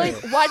Panther. Like,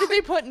 why did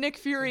they put Nick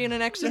Fury in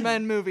an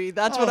X-Men movie?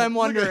 That's what I'm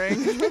look at-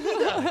 wondering.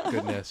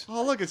 Goodness.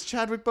 Oh, look, it's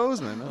Chadwick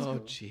Boseman. That's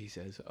Oh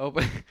Jesus.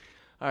 Open.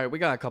 All right, we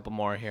got a couple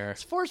more here.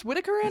 Is Forrest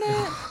Whitaker in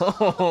it?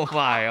 Oh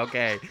my.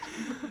 Okay.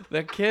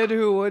 The Kid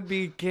Who Would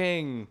Be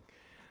King,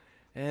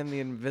 and The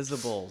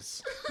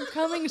Invisibles.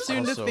 Coming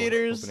soon Also to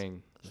theaters.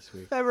 Opening this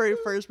week. February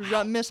 1st, we've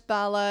got Miss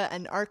Bala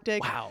and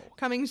Arctic. Wow.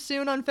 Coming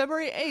soon on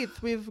February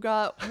 8th, we've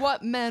got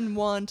What Men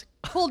Want,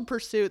 Cold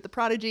Pursuit, The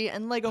Prodigy,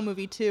 and Lego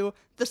Movie 2,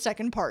 the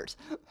second part.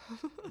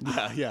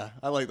 yeah.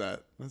 I like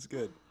that. That's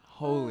good.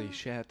 Holy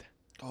shit.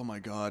 Oh my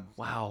God.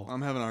 Wow.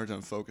 I'm having a hard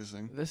time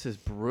focusing. This is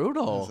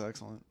brutal. That's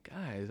excellent.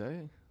 Guys,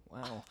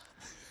 wow.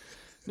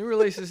 New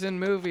releases in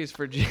movies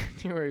for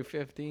January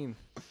 15th.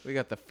 We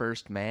got The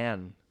First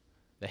Man,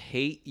 The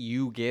Hate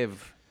You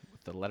Give,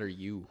 with the letter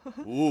U.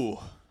 Ooh.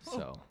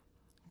 So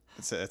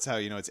That's how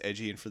you know it's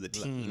edgy and for the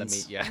teens. let me,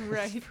 yeah,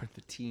 Right. for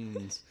the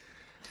teens.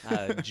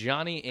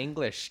 Johnny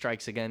English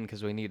strikes again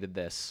because we needed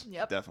this.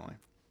 Yep. Definitely.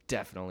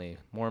 Definitely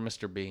more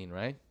Mr. Bean,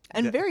 right?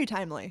 And very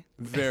timely.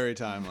 Very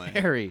timely.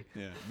 Very,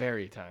 Yeah.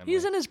 very timely.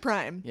 He's in his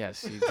prime.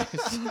 Yes, he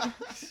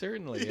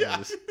certainly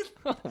is.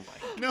 Oh my.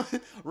 No,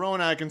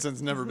 Rowan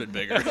Atkinson's never been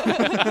bigger.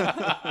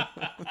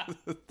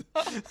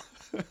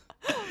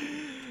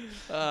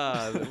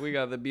 We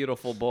got The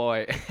Beautiful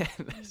Boy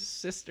and The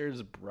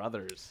Sisters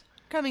Brothers.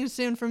 Coming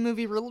soon from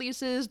movie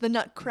releases, The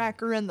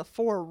Nutcracker and the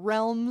Four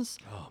Realms,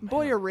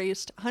 Boy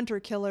Erased, Hunter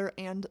Killer,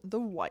 and The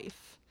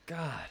Wife.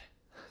 God,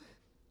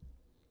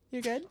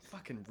 You good?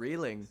 fucking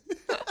reeling.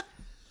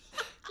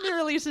 New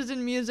releases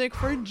in music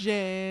for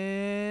January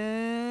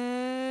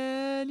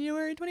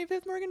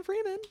 25th, Morgan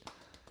Freeman.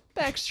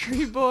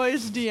 Backstreet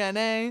Boys,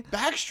 DNA.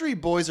 Backstreet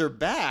Boys are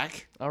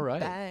back. All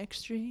right.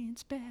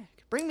 Backstreet's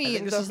back. Bring me I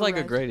think this the is like a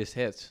horizon. greatest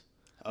hits.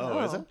 Oh,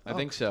 is Oh. it? I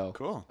think so.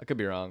 Cool. I could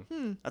be wrong.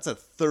 That's a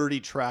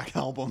 30-track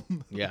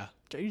album. Yeah.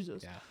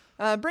 Jesus.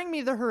 Yeah. Bring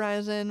Me the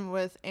Horizon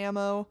with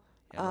Ammo.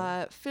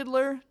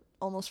 Fiddler,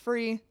 Almost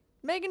Free.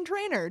 Megan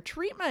Trainor,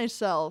 Treat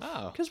Myself.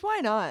 Oh. Because why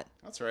not?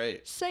 That's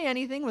right. Say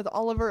Anything with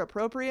Oliver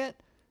Appropriate.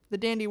 The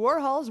Dandy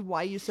Warhols,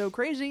 Why You So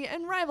Crazy.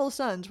 And Rival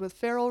Sons with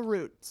Feral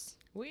Roots.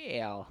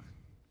 Well,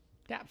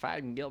 top 5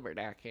 in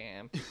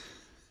Gilbert.com.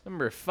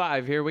 Number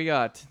 5 here we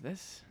got.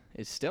 This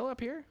is still up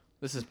here.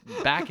 This is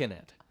back in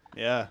it.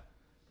 Yeah.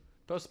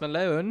 Post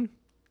Malone,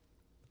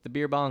 the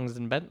beer bongs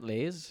and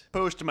Bentleys.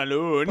 Post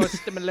Malone.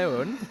 Post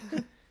Malone.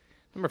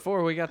 Number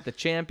 4, we got the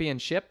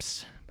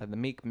Championships by the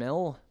Meek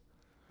Mill.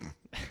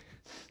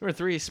 Number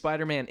 3,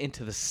 Spider-Man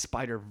Into the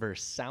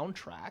Spider-Verse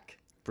soundtrack.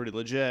 Pretty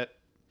legit.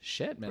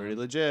 Shit, man. Pretty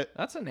legit.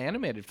 That's an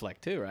animated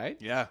flick too, right?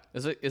 Yeah.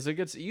 Is it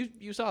good?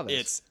 You saw this?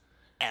 It's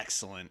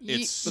excellent.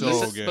 Ye- It's But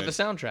so the, good. But the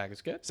soundtrack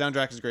is good.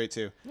 soundtrack is great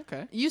too.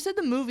 Okay. You said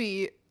the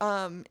movie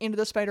Into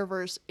the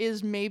Spider-Verse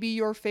is maybe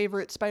your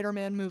favorite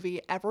Spider-Man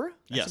movie ever.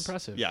 Yes.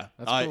 impressive. Yeah.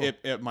 That's cool.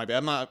 It might be.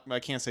 I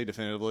can't say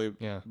definitively.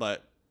 Yeah.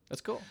 But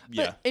That's cool.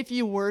 yeah. But if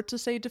you were to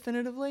say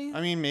definitively, I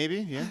mean, maybe.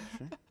 Yeah.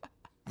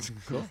 Sure.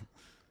 Cool.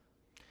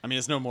 I mean,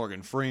 it's no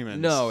Morgan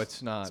Freeman. No,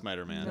 it's not.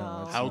 Spider-Man.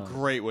 No. How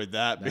great would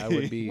that be? That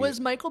would be.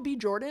 was Michael B.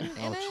 Jordan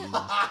in it?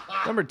 Jesus.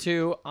 Number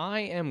 2, I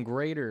Am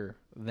Greater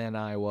Than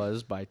I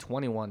Was by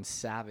 21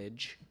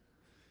 Savage.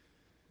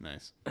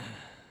 Nice.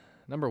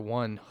 Number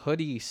 1,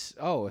 Hoodies.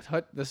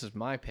 This is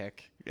my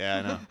pick. Yeah,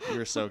 I know. You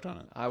were stoked on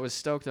it. I was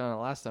stoked on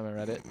it last time I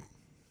read it.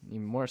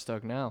 Even more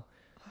stoked now.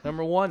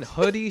 Number 1,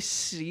 Hoodie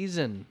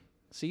Season.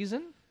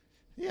 Season?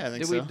 Yeah, I think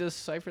Did so. we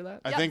decipher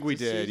that? I think we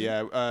It's a did.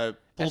 season. Yeah.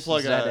 Pull the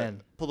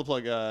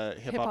plug. SZN.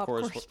 Hip Hip-hop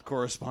hop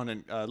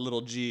correspondent,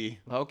 Little G,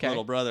 Okay.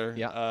 little brother.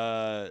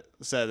 Yeah.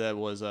 Said that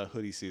was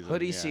hoodie season.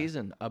 Hoodie yeah.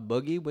 Season. A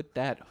boogie with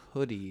that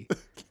hoodie.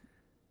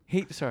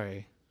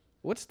 Sorry.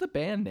 What's the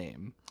band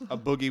name? A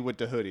boogie with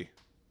the hoodie.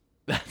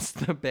 That's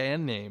the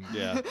band name.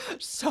 Yeah.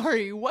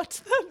 Sorry, what's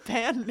the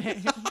band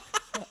name?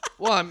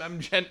 Well, I'm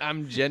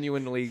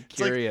genuinely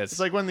curious. It's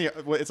like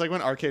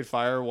when Arcade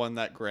Fire won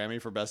that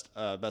Grammy for best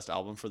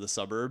album for The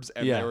Suburbs,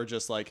 and Yeah. they were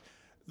just like,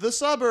 The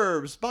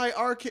Suburbs by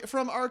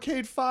from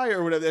Arcade Fire,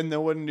 or whatever, and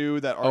no one knew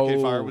that Arcade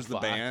Oh, Fire was the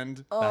fuck. band.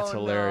 That's Oh,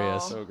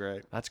 hilarious. no. So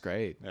great. That's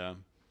great. Yeah.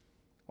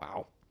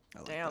 Wow.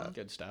 Damn.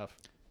 Good stuff.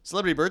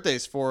 Celebrity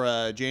birthdays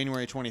for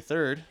January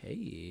 23rd.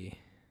 Hey.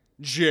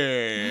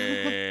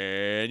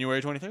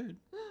 January 23rd.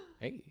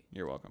 Hey.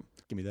 You're welcome.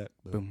 Give me that.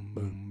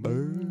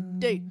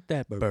 Date.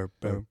 That burr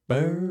burr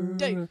burr.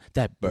 Date.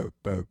 That burr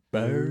burr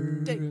burr.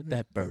 Date.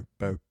 That burr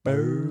burr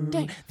burr.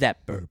 Date.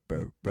 That burr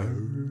burr burr.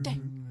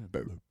 Date.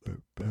 Burr burr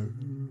burr.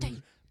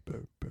 Date.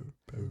 Burr burr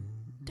burr.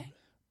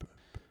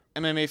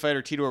 MMA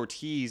fighter Tito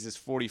Ortiz is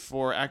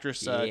 44.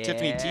 Actress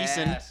Tiffany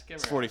Thiessen Yes, give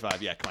is her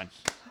 45. Yeah, come on.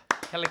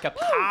 Kelly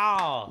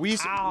Kapow. We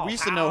used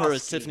to know her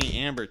as Tiffany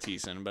Amber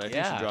Thiessen, but I think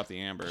Yeah. she dropped the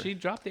Amber. She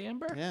dropped the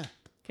amber? Yeah.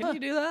 Can you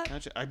do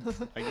that?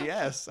 I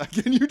guess.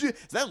 Can you do?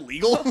 Is that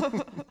legal?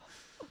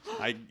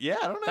 I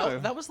don't know.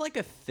 That was like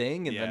a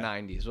thing in Yeah. the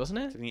 90s, wasn't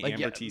it? Tiffany Like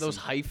Amber those Thiessen.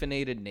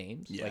 hyphenated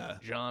names, Yeah.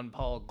 like John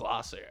Paul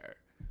Glosser,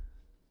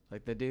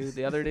 like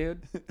the other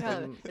dude. Yeah,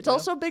 from, it's you know?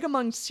 also big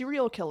among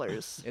serial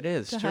killers. It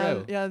is to true.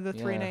 have- yeah, the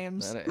three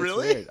names. It's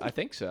Really? weird. I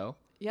think so.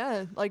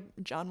 Yeah, like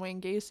John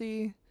Wayne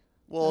Gacy.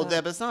 Well,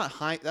 but it's not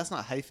that's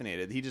not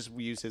hyphenated. He just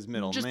used his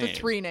middle Just name. the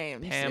three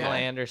names. Pamela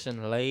yeah.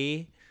 Anderson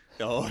Lee.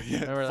 Oh yeah.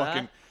 Remember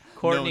fucking that?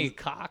 Courtney known-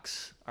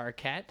 Cox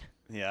Arquette.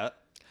 Yeah.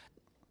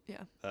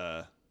 Yeah.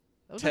 That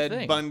was a Ted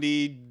thing.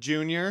 Bundy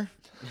Jr.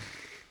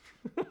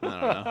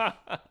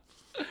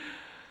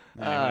 I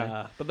don't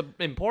know. But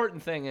the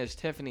important thing is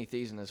Tiffany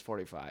Thiessen is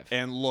 45.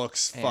 And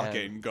looks And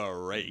fucking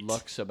great.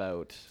 Looks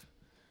about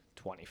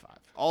 25.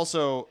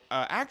 Also,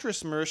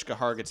 actress Mariska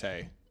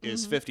Hargitay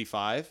is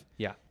 55,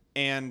 Yeah.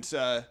 and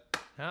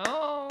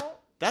Oh.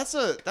 that's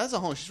a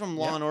home. She's from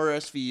Law and Order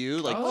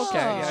SVU. Like, Oh, okay,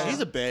 yeah, she's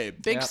yeah. a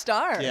babe. Big Yep.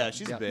 star. Yeah,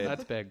 she's Yeah, a babe.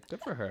 that's big. Good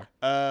for her.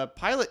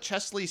 Pilot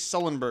Chesley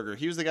Sullenberger.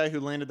 He was the guy who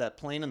landed that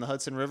plane in the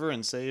Hudson River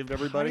and saved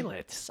everybody.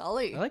 Pilot.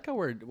 Sully. I like how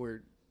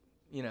we're,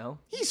 you know.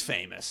 He's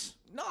famous.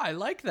 No, I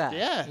like that.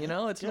 Yeah. You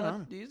know, it's Good not.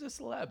 on him. He's a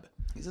celeb.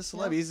 He's a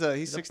celeb. He's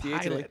a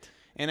 68 today. pilot.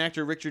 And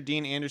actor Richard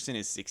Dean Anderson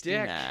is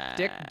 69.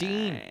 Dick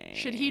Dean.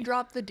 Should he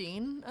drop the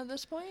Dean at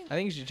this point? I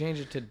think you should change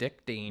it to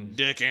Dick Dean.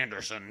 Dick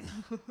Anderson.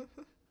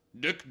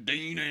 Dick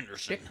Dean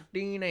Anderson. Dick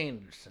Dean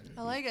Anderson.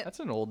 I like it. That's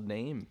an old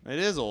name. It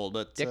is old,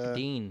 but Dick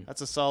Dean.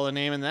 That's a solid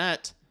name, and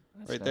that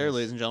right there, nice.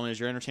 ladies and gentlemen, is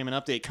your entertainment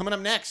update. Coming up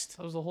next,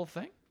 That was the whole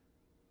thing.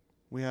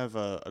 we have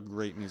a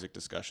great music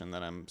discussion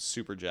that I'm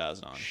super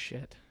jazzed on.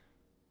 Shit.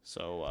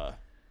 So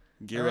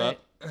gear All right.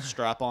 up,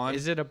 strap on.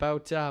 Is it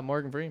about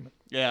Morgan Freeman?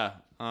 Yeah.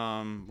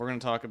 We're gonna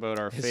talk about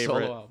our His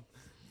favorite. solo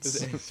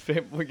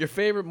album. Your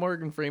favorite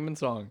Morgan Freeman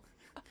song?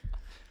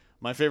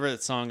 My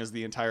favorite song is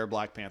the entire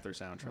Black Panther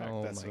soundtrack.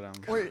 Oh That's my what I'm.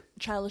 Or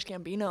Childish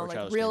Gambino, or like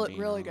Childish really, Gambino.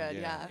 really good.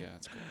 Yeah. Yeah,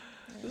 it's great.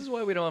 This is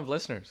why we don't have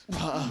listeners.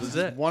 This is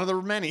it. One of the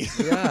many.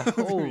 Yeah.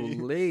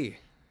 Holy.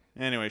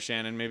 Anyway,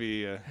 Shannon,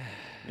 maybe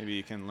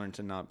you can learn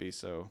to not be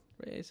so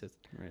Racist.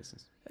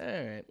 racist. All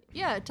right.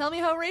 Yeah, tell me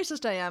how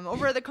racist I am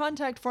over at the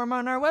contact form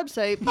on our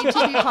website,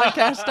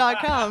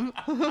 ptvpodcast.com.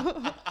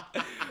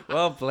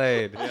 Well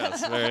played.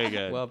 Yes, very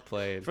good. Well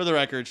played. For the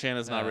record,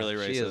 Shannon's not really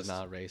racist. She is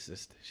not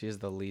racist. She is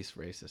the least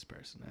racist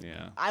person. I know.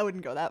 Yeah. I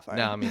wouldn't go that far.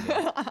 No, I mean,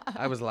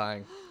 I was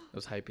lying. I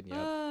was hyping you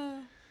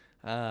up.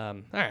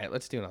 All right,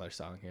 let's do another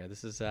song here.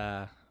 This is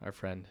our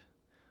friend,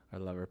 our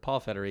lover,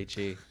 Paul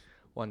Federici.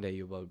 One day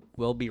you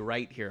will be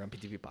right here on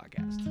PTV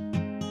Podcast.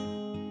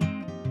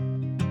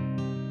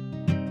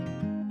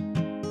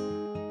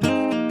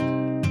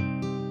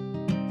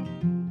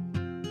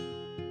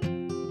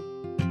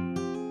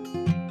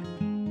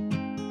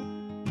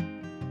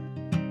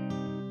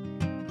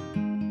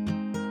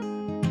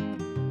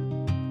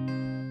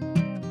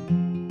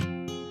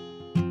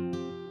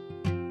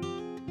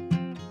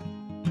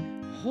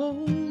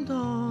 hold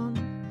on,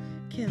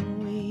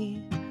 can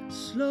we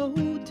slow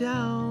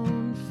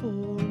down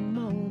for a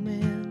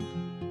moment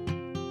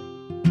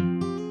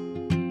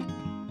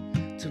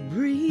to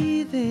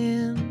breathe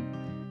in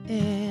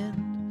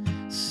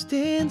and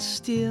stand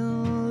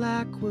still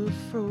like we're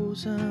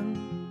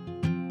frozen?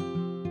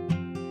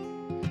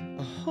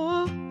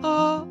 Oh,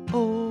 oh,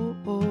 oh,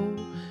 oh,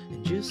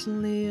 and just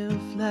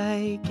live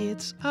like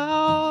it's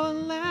our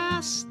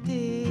last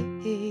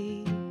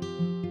day.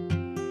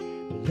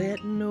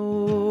 Let no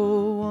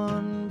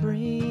one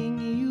bring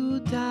you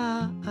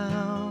down.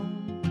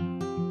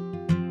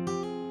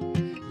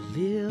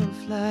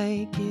 Live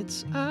like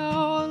it's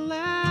our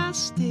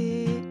last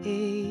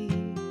day.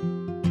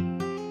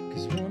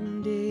 'Cause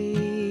one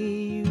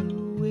day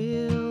you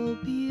will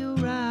be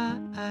right.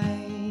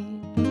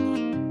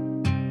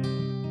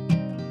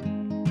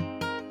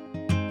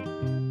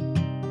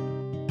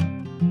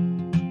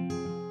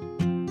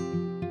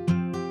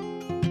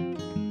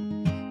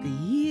 The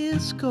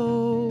years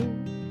go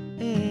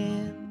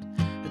and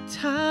the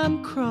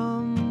time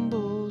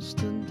crumbles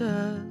to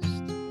dust.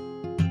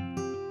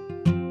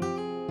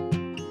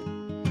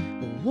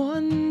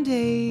 One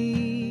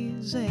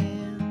days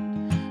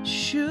and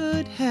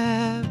should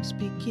haves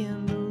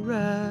begin to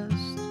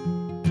rust.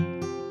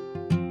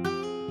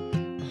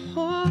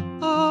 Oh,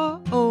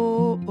 oh,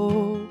 oh,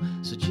 oh.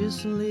 So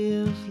just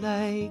live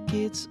like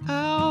it's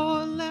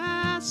our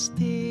last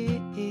day.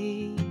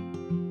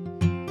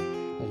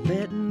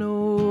 Let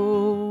no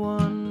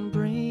one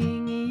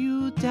bring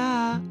you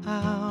down.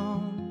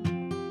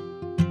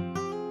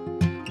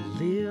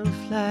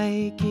 Live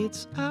like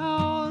it's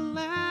our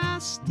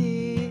last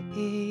day.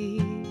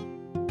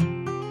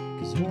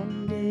 'Cause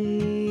one day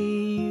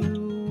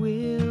you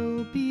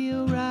will be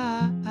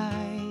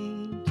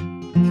right.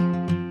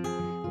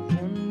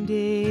 One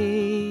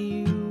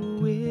day you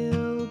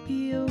will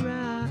be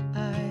right.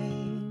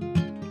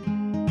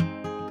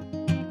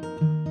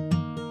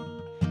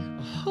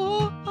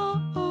 Oh,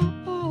 oh, oh,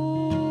 oh.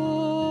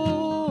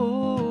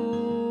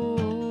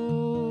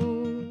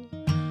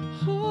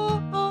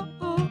 Oh, oh,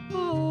 oh,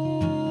 oh.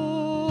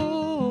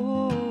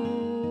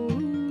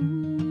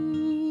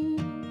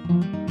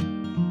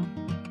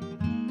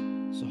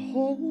 So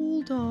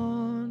hold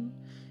on,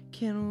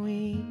 can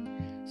we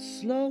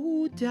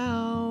slow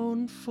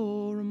down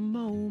for a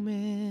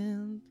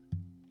moment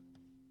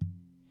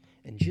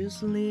and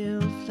just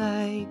live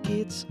like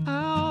it's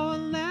our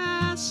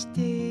last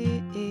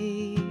day?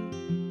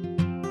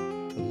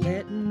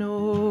 Let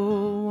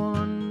no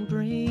one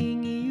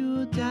bring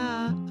you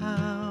down.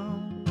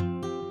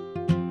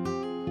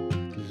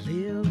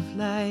 Live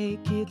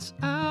like it's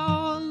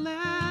our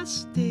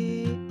last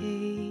day.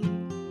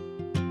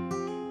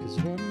 'Cause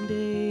one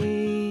day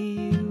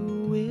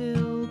you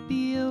will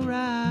be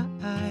right.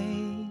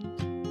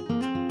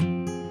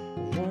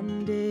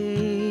 One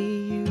day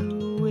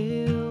you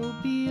will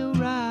be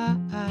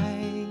right.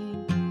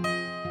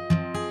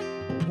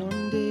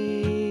 One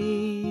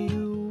day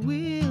you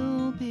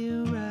will be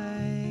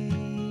right.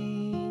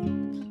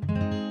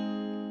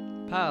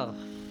 Paul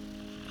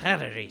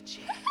Federici.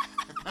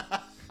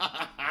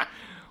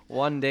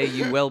 One day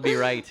you will be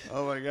right.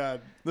 Oh my God,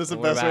 this is the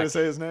We're best way to back.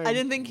 say his name. I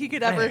didn't think he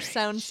could ever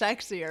sound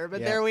sexier, but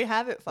Yeah. there we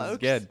have it, This folks. is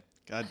good.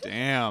 God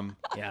damn.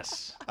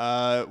 Yes.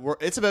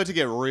 It's about to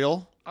get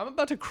real. I'm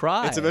about to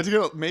cry. It's about to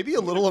get maybe a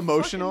little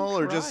emotional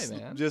or cry, just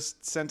man.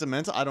 just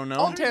sentimental. I don't know.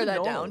 I'll tear that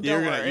know. down. you're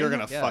Don't gonna worry. you're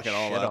gonna Yeah, fuck it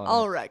all shit up. on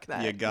I'll wreck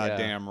that. You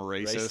goddamn Yeah.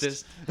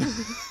 racist.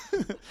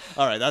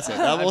 All right, that's it.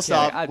 We'll I'm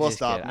stop. kidding. I'm We'll just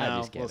stop kidding. I'm now.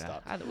 just We'll kidding.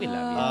 stop. We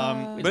love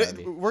you. We But love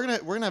you. we're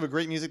gonna have a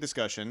great music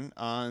discussion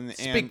on.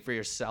 Speak and for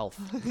yourself.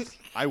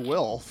 I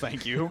will.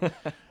 Thank you.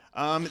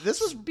 This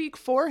was Speak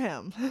for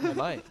him. I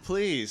might.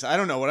 please. I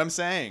don't know what I'm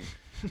saying.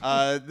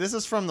 This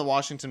is from the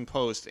Washington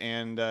Post,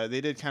 and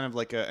they did kind of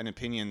like an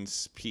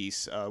opinions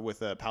piece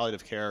with a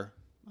palliative care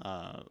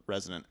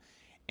resident,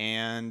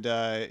 and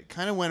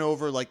kind of went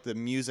over like the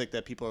music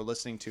that people are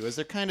listening to as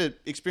they're kind of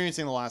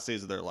experiencing the last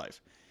days of their life.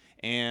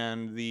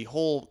 And the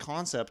whole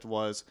concept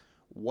was,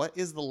 what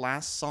is the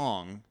last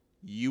song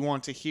you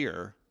want to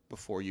hear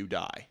before you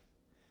die?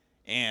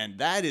 And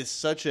that is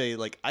such a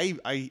like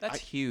That's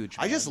huge.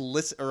 I just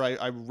man.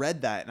 I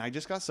read that and I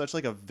just got such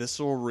like a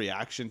visceral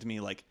reaction to me,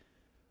 like,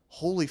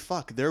 holy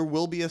fuck, there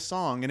will be a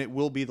song and it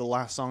will be the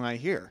last song I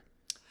hear.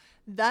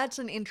 That's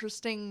an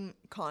interesting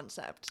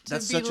concept.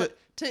 That's be such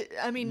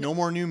I mean, No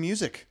more new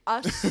music.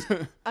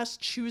 us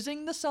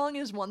choosing the song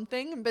is one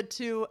thing, but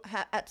to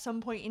at some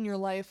point in your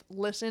life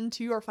listen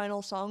to your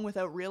final song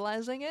without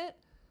realizing it,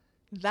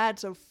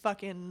 that's a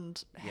fucking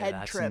head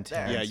that's trip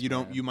there. intense.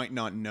 Yeah, you might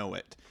not know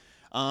it.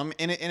 And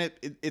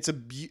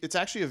it's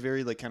actually a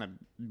very like kind of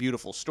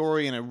beautiful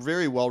story and a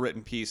very well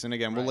written piece. And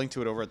again, we'll link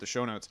to it over at the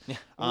show notes. We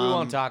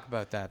won't talk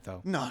about that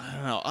though.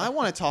 No. I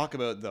want to talk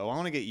about I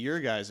want to get your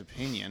guys'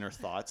 opinion or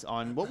thoughts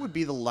on what would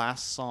be the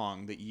last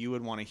song that you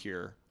would want to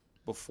hear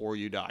before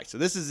you die. So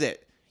this is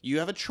it. You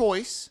have a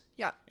choice.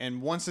 Yeah.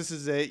 And once this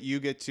is it, you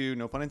get to,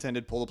 no pun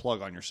intended, pull the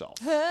plug on yourself.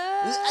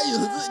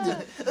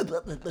 I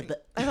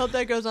hope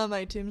that goes on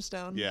my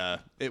tombstone. Yeah,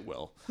 it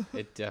will.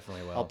 It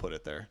definitely will. I'll put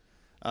it there.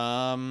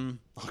 I'll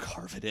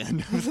carve it in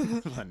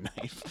with a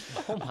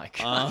knife. Oh my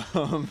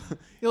god.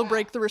 You'll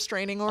break the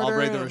restraining order. I'll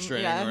break the and-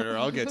 restraining yeah. order.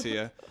 I'll get to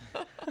you.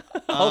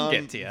 I'll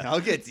get to you. I'll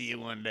get to you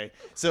one day.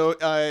 So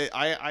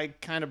I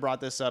kind of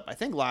brought this up, I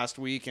think last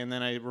week, and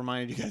then I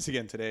reminded you guys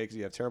again today because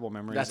you have terrible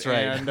memories. That's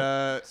right.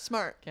 And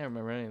Smart. Can't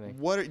remember anything.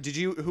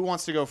 who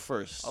wants to go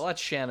first? I'll let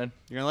Shannon.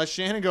 You're gonna let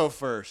Shannon go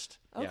first.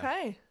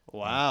 Okay.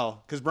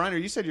 Wow. Because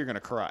Briner, you said you're gonna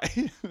cry.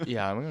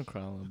 Yeah, I'm gonna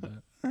cry a little bit.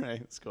 All right,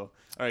 that's cool.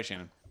 All right,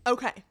 Shannon.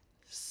 Okay.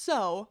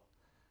 So,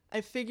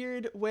 I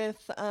figured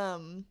with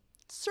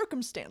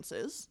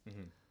circumstances,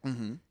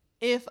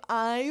 if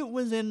I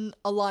was in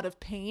a lot of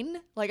pain,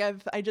 like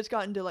I just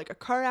got into like a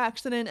car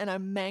accident and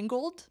I'm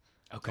mangled,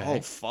 Okay.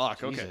 Oh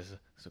fuck. Okay. Jesus.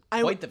 So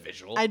I quite w- the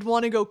visual. I'd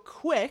want to go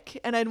quick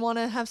and I'd want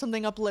to have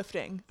something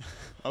uplifting.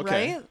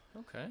 Okay. Right?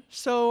 Okay.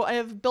 So I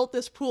have built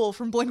this pool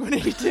from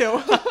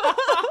Blink-182.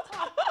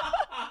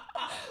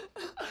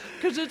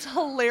 Because it's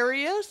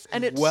hilarious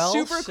and it's Well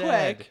super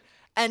said. quick.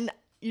 And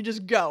you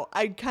just go.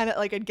 I'd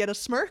get a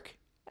smirk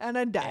and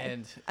I'd die.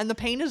 And the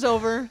pain is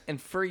over. And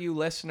for you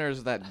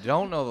listeners that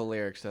don't know the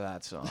lyrics to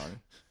that song,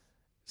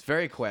 it's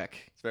very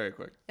quick. It's very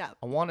quick. Yeah.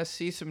 I want to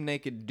see some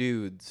naked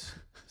dudes,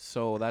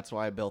 so that's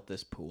why I built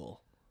this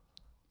pool.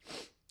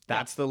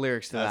 That's the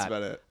lyrics to That's that.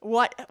 about it.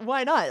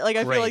 Why not? Like,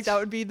 I feel Great. like that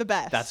would be the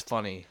best. That's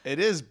funny. It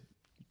is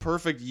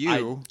perfect.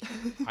 You.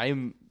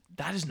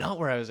 That is not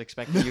where I was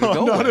expecting you to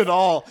go. Not with. at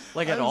all.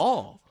 Like at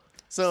all.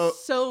 So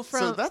So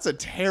from that's a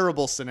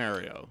terrible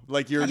scenario.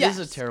 Like you're. Yes.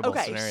 is a terrible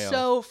okay, scenario.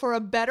 so for a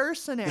better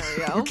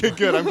scenario, Okay,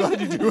 good. I'm glad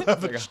you do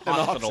have Like a an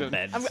hospital option.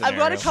 bed. I've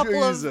got a couple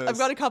Jesus. of I've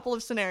got a couple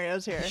of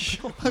scenarios here.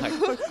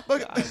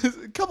 But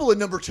a couple of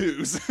number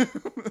twos.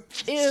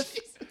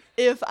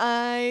 If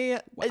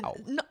I Wow.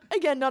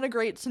 again, not a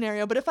great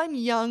scenario, but if I'm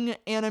young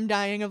and I'm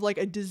dying of like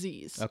a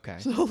disease. Okay.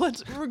 So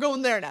we're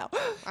going there now.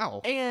 Ow.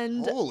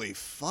 And Holy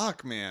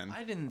fuck, man.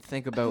 I didn't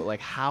think about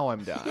like how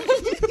I'm dying. no,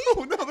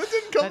 that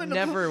didn't come That into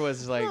never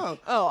was like.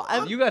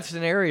 No. You got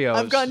scenarios.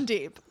 I've gone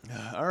deep.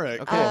 All right,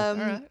 Okay. cool. All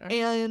right.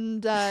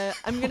 And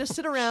I'm gonna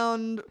sit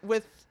around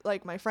with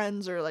like my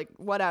friends or like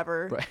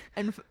whatever Right.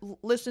 and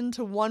listen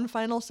to one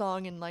final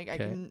song and like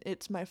Okay.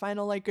 it's my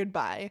final like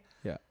goodbye.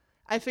 Yeah.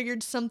 I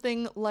figured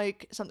something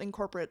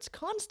corporate's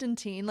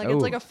Constantine, like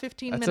it's like Oh, a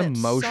 15 that's minute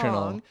emotional.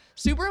 song,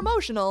 super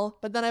emotional.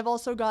 But then I've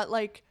also got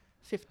like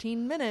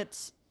 15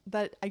 minutes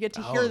that I get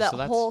to hear Oh, that so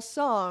that's- whole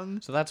song.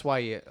 So that's why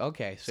you.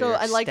 Okay. So you're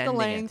I like the extending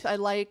length.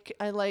 it.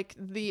 I like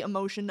the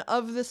emotion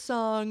of the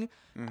song.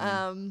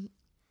 Mm-hmm.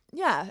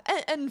 Yeah,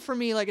 and for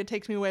me, like it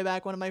takes me way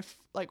back.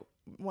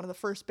 One of the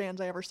first bands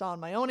I ever saw in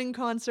my own in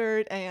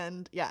concert,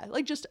 and yeah,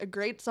 like just a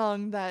great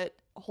song that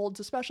holds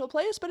a special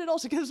place, but it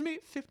also gives me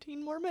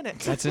 15 more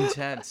minutes. That's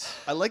intense.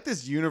 I like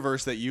this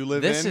universe that you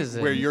live This in, is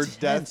where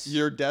intense.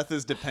 your death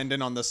is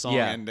dependent on the song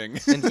Yeah. ending.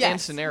 And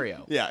Yes.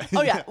 scenario. yeah.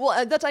 Oh yeah,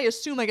 well that's I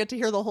assume I get to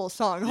hear the whole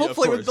song. of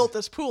Hopefully with course. Built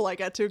This Pool I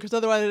get to, because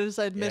otherwise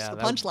I'd miss the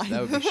that would- punchline.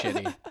 That would be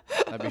shitty.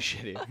 That'd be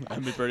shitty.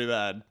 That'd be pretty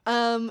bad.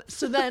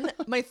 So then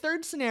my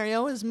third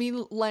scenario is me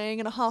laying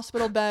in a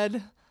hospital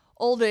bed,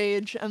 old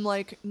age. I'm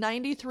like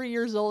 93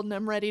 years old and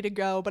I'm ready to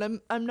go, but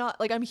I'm not,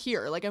 like I'm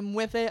here, like I'm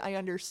with it. I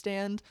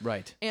understand.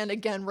 Right. And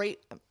again,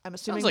 I'm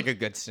assuming Sounds like a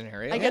good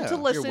scenario. I get to You're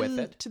with listen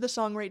it. to the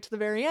song right to the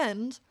very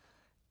end,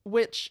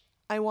 which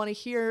I want to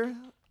hear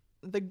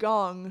the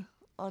gong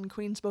on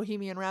Queen's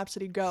Bohemian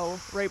Rhapsody go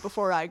right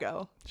before I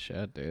go.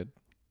 Shit, dude.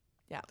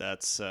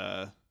 That's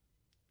a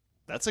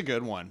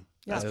good one.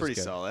 Yeah. That's That is pretty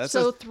good. solid. That's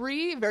So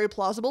 3 very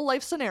plausible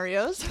life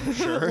scenarios,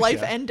 Sure, life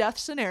yeah. and death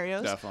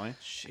scenarios. definitely.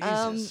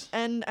 Jesus.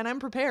 And I'm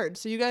prepared.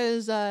 So you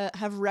guys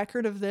have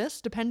record of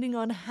this. Depending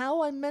on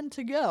how I'm meant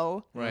to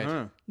go, right.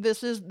 Uh-huh.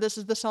 this is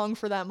the song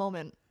for that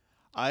moment.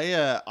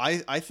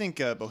 I think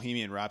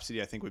Bohemian Rhapsody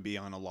I think would be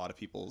on a lot of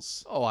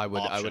people's. Oh, I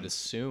would options.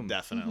 assume.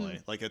 Definitely.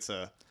 Like it's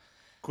a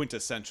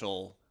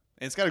quintessential.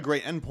 And it's got a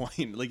great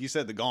endpoint. Like you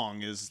said, the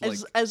gong is like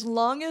As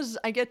long as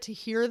I get to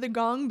hear the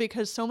gong,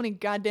 because so many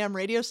goddamn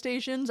radio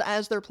stations,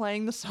 as they're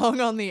playing the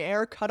song on the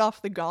air, cut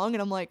off the gong,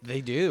 and I'm like,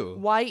 They do.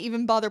 why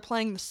even bother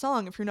playing the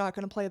song if you're not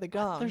going to play the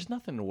gong? There's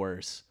nothing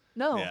worse.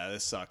 No. yeah,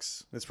 this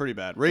sucks. It's pretty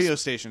bad. Radio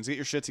stations, get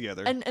your shit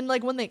together. And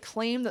like when they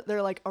claim that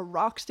they're like a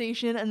rock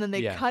station and then they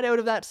Yeah. cut out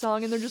of that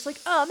song and they're just like,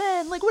 oh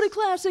man, like what a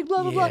classic,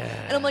 blah blah blah.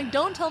 And I'm like, Yeah.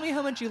 don't tell me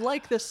how much you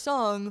like this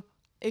song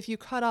if you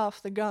cut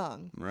off the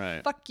gong.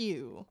 right. Fuck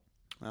you.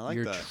 I like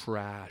You're that. Oh,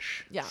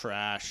 trash. Yeah.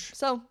 Trash.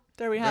 So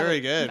there we have Very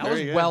it. good. That very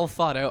was good. well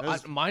thought out. That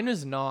was- Mine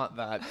is not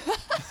that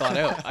thought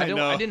out. I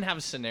know. didn't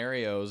have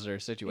scenarios or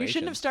situations. You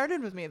shouldn't have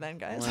started with me then,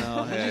 guys. Well,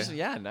 I hey, just-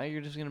 yeah, now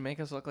you're just gonna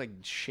make us look like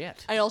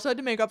shit. I also had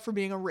to make up for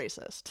being a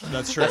racist.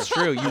 that's true. That's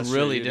true. You That's true,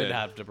 really you did did.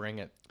 have to bring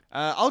it.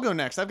 I'll go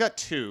next. I've got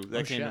 2 that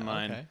Oh, came shit, to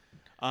mind.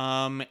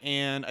 okay.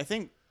 And I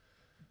think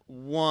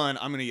one,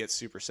 I'm gonna get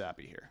super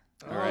sappy here.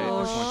 All right.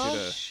 I just want you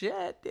to.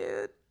 shit,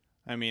 dude.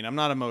 I mean, I'm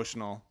not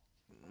emotional.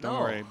 Don't No.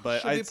 worry.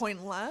 But Should we point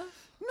and laugh?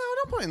 No,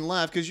 don't point and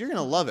laugh because you're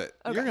gonna love it.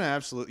 Okay. You're gonna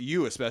absolutely.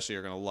 You especially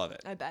are gonna love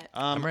it. I bet.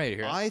 I'm ready to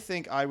hear it. I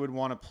think I would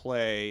want to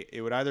play.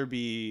 It would either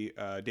be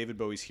David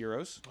Bowie's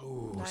Heroes.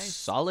 Ooh, Nice.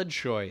 solid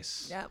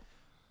choice. Yeah.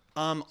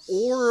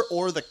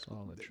 Or the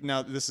Solid.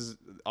 now this is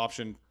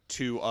option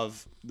 2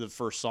 of the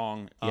first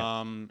song.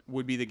 Yeah.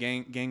 Would be the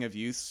Gang of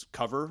Youth's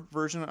cover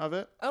version of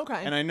it.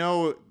 Okay. And I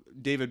know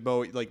David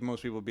Bowie, like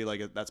most people would be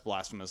like, that's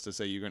blasphemous to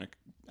say you're gonna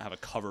have a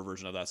cover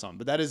version of that song,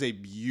 but that is a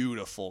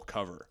beautiful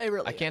cover. It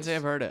really I can't is. say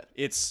I've heard it,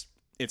 It's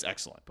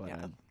excellent. but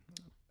Yeah.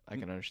 I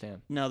can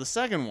understand. Now the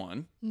second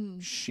one,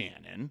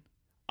 Shannon,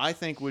 I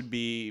think would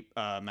be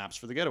Maps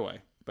for the Getaway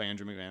by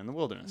Andrew McMahon in the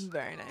Wilderness.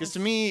 Very nice. Because to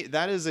me,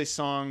 that is a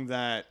song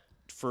that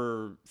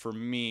for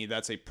me,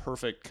 that's a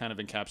perfect kind of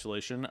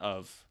encapsulation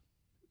of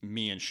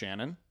me and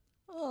Shannon.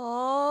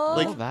 Aww.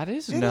 Like, Oh, that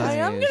is it is. nice. I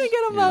am gonna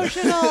get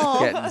emotional.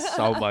 Getting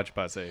so much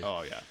pussy.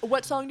 Oh yeah.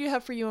 What song do you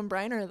have for you and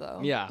Briner though?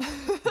 Yeah.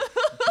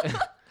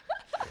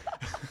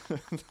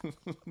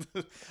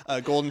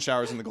 Golden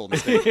Showers in the Golden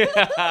State.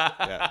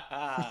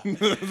 Yeah.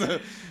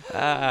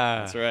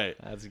 That's right.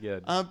 That's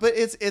good. But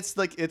it's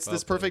like it's Well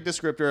this perfect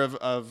descriptor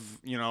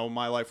of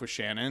my life with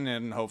Shannon,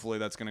 and hopefully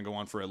that's going to go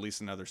on for at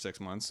least another 6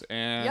 months.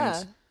 And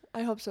Yeah.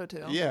 I hope so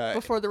too. Yeah.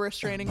 Before the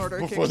restraining order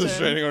before kicks the in.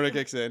 restraining order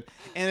kicks in,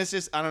 and it's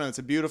just I don't know. It's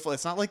a beautiful.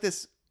 It's not like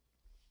this.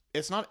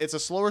 It's a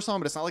slower song,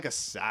 but it's not like a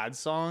sad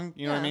song.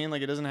 You know what I Yeah. mean?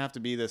 Like it doesn't have to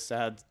be this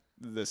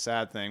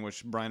sad thing,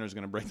 which Briner's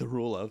going to break the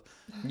rule of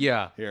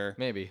yeah. here.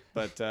 Maybe.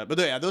 But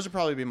yeah, those would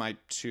probably be my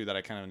 2 that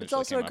I kind of initially It's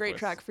also came a up great with.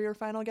 track for your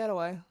final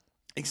getaway.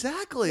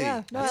 Exactly.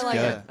 Yeah. No, That's I like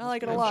good. it. I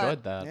like it a I lot.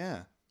 enjoyed that.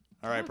 Yeah.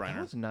 All right, That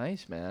Briner. was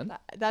nice, man.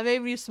 That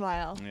made me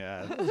smile.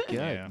 Yeah. Good.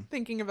 Yeah.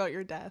 Thinking about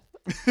your death.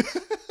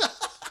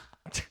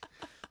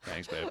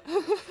 Thanks, babe.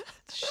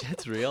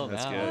 Shit's real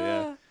That's now. good.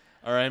 Yeah.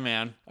 All right,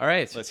 man. All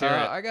right. Let's hear it.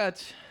 I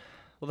got.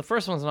 Well, the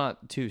first one's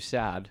not too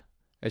sad.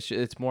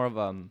 It's more of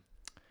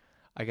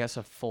I guess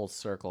a full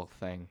circle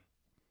thing.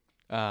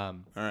 All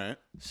right.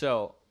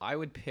 So I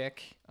would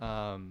pick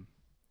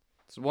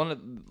it's one of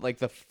like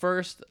the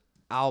first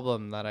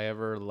album that I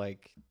ever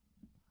like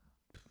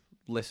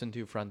listened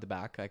to front to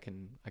back. I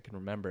can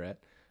remember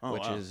it, Oh,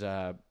 which wow. is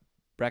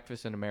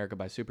Breakfast in America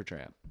by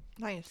Supertramp.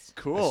 Nice.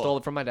 Cool. I stole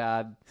it from my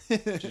dad.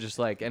 to just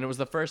like, and it was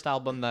the first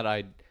album that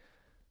I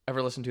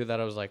ever listened to that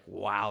I was like,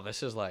 wow,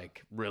 this is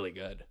like really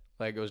good.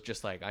 Like it was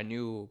just like I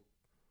knew.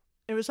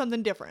 It was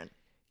something different.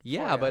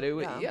 Yeah, you. but it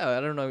was Yeah.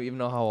 I don't even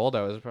know how old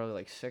I was. Probably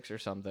like 6 or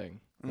something.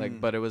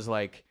 Like, but it was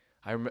like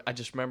I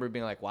just remember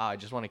being like, wow, I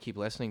just want to keep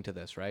listening to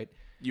this, right?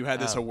 You had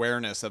this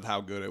awareness of how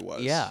good it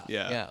was. Yeah,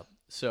 Yeah. yeah.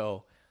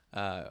 So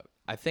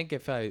I think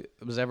if I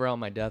was ever on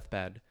my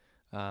deathbed,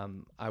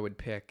 I would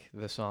pick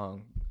the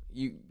song.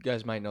 You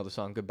guys might know the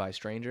song "Goodbye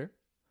Stranger."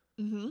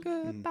 Mm-hmm.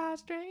 Goodbye,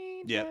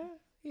 stranger. Yep.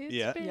 It's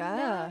Yeah. been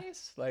Yeah.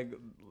 nice. Like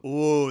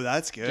Ooh,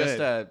 that's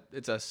good.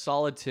 it's a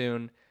solid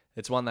tune.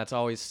 It's one that's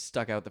always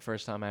stuck out the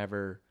first time I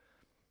ever.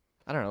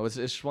 I don't know. It's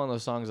just one of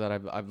those songs that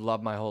I've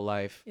loved my whole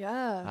life.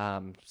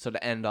 Yeah. So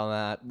to end on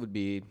that would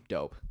be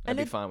dope. I'd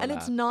be fine with and that.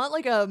 it's not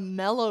like a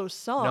mellow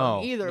song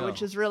No, either, no.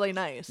 which is really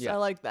nice. Yeah. I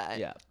like that.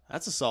 yeah.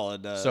 That's a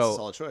solid. So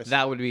solid choice.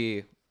 that would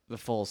be the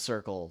full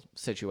circle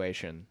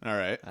situation. All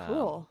right.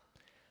 Cool.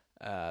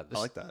 I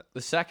like that.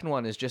 The second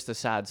one is just a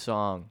sad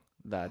song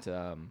that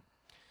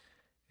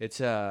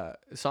it's a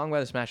song by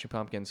the Smashing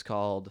Pumpkins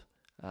called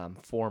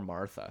 "For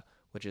Martha,"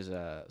 which is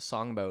a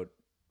song about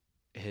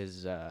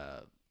his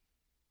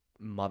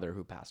mother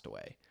who passed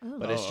away.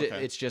 But okay.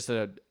 it's just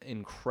an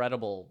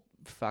incredible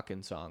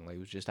fucking song. Like, it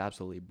was just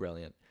absolutely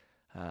brilliant.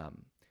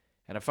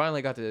 And I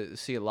finally got to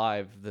see it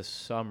live this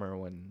summer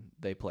when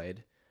they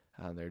played.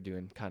 They're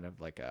doing kind of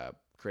like a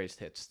greatest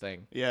hits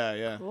thing. Yeah,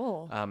 yeah.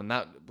 Cool. And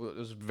that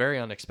was very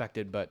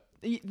unexpected, but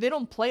They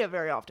don't play it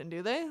very often,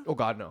 do they? oh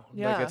god, no!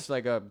 Yeah. Like it's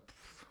like a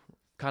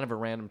kind of a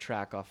random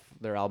track off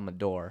their album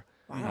Adore.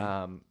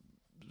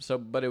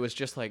 But it was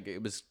just like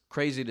it was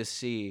crazy to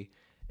see,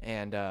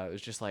 and it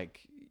was just like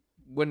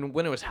when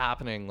it was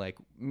happening, like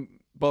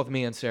both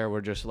me and Sarah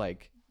were just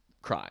like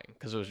crying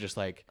because it was just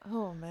like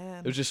Oh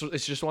man. it's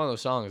just one of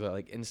those songs that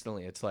like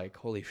instantly it's like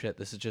holy shit,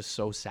 this is just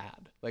so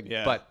sad. Like,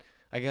 Yeah. but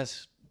I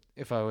guess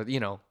if I would,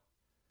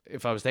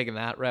 if I was taking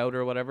that route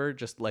or whatever,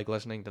 just like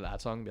listening to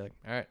that song, and be like,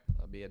 all right,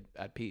 I'll be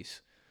at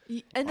peace.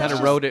 And Kind that's of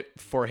just- wrote it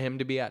for him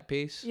to be at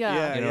peace. Yeah.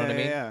 Yeah, You know what I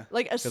mean? Yeah.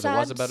 Like a 'Cause it sad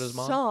was about his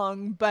mom?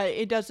 song, but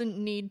it doesn't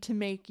need to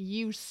make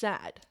you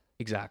sad.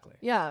 Exactly.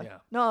 Yeah. Yeah.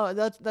 No,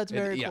 that's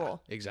very Yeah,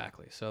 cool.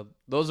 exactly. So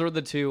those are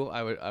the two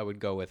I would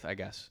go with, I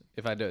guess,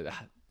 if I did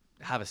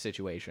have a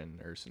situation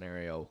or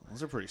scenario.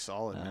 Those are pretty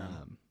solid,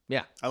 man.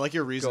 Yeah, I like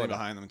your reasoning with it.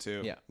 behind them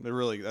too. Yeah.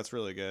 That's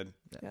really good.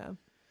 Yeah.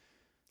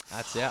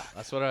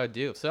 that's what I would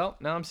do. So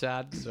now I'm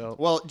sad. So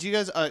Well, do you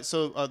guys?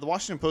 The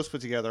Washington Post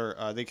put together.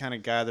 They kind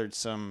of gathered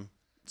some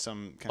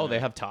kind of. they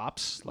have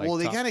tops. Like well,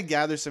 they top- kind of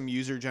gathered some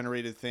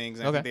user-generated things.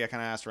 And I think Okay. they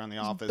kind of asked around the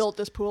office. Built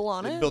this pool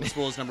on They it. built the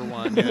school as number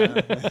one.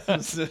 Yeah.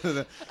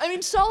 I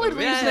mean, solid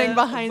Yeah, reasoning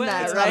behind well,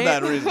 that, it's right? not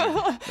a bad reason.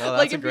 No, that's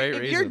like a if, great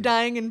if you're reason.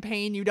 dying in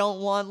pain, you don't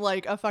want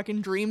like a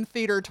fucking Dream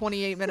Theater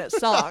 28-minute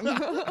song.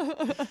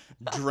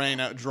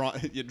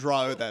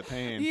 Draw out that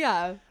pain.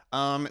 Yeah.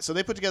 So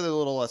they put together a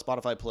little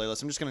Spotify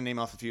playlist. I'm just going to name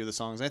off a few of the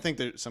songs. I think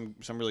there's some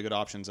really good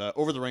options.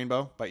 Over the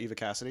Rainbow by Eva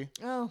Cassidy.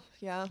 Oh,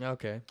 yeah.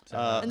 Okay.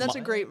 And that's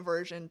a great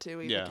version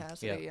too, Eva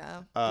Cassidy.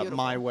 Yeah. Beautiful.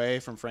 My Way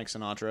from Frank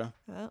Sinatra.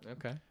 Yeah.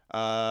 Okay.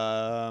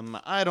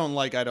 I Don't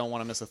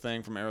Want to Miss a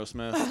Thing from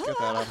Aerosmith. Get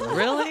that off.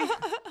 Really?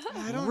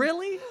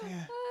 Really?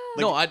 Yeah.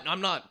 No,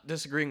 I'm not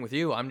disagreeing with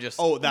you. I'm just.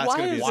 Oh, that's Why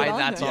going to be is why it on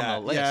that's there?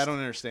 on the list. Yeah, I don't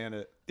understand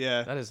it.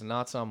 Yeah. That is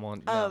not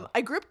someone. Yeah.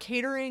 I grew up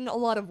catering a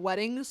lot of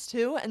weddings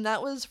too, and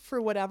that was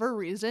for whatever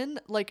reason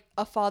like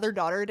a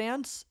father-daughter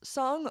dance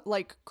song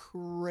like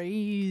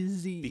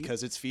crazy.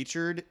 Because it's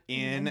featured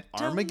in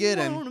Don't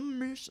Armageddon. wanna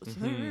miss a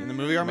thing. In the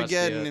movie Must be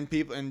Armageddon, it. and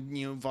people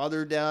and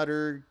father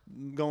daughter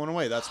going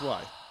away. That's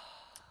why.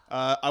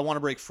 I Want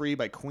to Break Free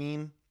by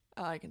Queen.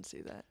 Oh, I can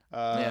see that.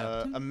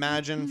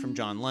 Imagine from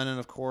John Lennon,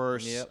 of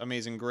course. Yep.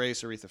 Amazing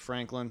Grace, Aretha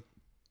Franklin.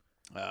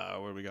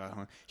 What do we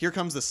got? Here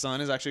Comes the Sun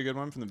is actually a good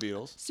one from the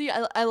Beatles. See,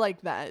 I like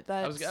that.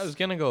 I was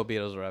gonna go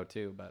Beatles route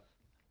too, but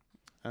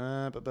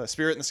But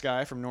Spirit in the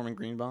Sky from Norman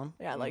Greenbaum.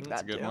 Yeah, I like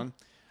That's that a good too. one.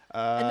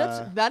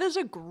 And that is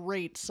a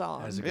great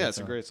song. is a Yeah, it's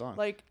a great song.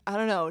 Like, I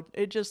don't know,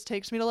 it just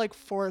takes me to like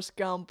Forrest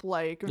Gump,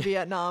 like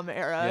Vietnam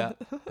era.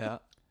 yeah.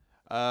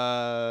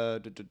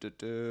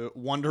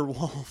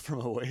 Wonderwall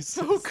from Oasis.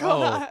 Oh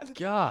god. Oh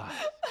God.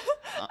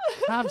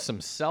 Have some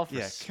Yeah,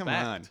 self-respect. come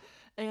on.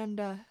 And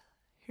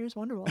here's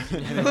Wonderwall.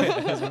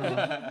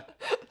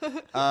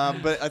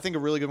 But I think a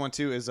really good one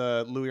too is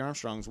Louis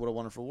Armstrong's "What a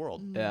Wonderful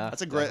World." Yeah.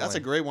 That's a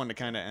great one to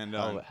kind of end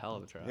on. Hell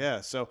of a track.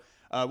 Yeah, so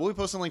we'll be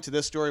posting a link to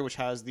this story, which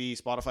has the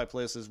Spotify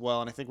playlist as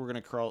well, and I think we're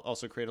going to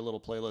also create a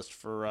little playlist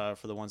for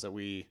the ones that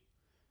we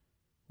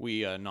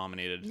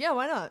nominated. Yeah,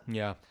 why not?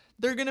 Yeah.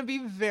 They're gonna be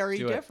very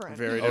Do it. different.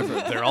 Very Oh,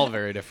 different. they're all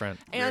very different.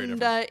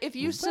 And if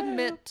you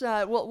submit,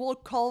 we'll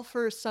call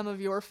for some of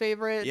your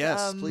favorite.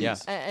 Yes, please. Yeah.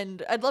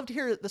 And I'd love to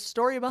hear the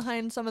story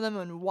behind some of them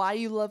and why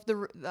you love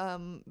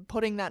the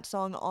putting that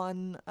song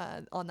on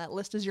that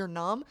list as your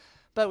nom.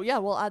 But yeah,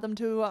 we'll add them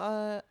to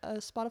a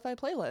Spotify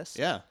playlist.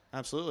 Yeah,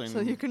 absolutely.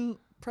 So you can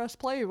press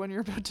play when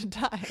you're about to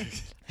die.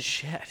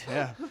 Shit.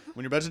 yeah,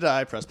 when you're about to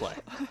die, press play.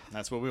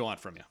 That's what we want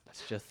from you.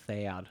 That's just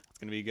sad. It's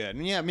gonna be good.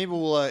 And yeah, maybe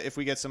we'll if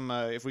we get some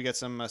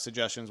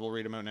suggestions, we'll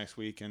read them out next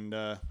week. And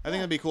I think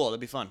that'd be cool. That'd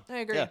be fun. I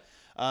agree. Yeah.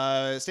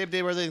 Stay up to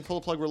date with everything Pull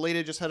the Plug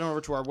related. Just head on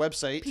over to our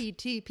website.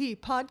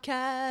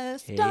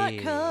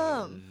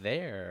 ptppodcast.com.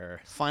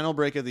 There. Final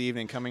break of the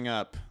evening coming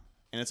up,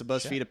 and it's a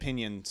BuzzFeed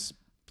opinions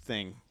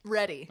thing.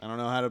 Ready. I don't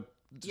know how to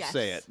Yes.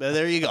 say it, but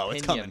there you go.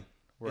 It's coming.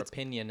 We're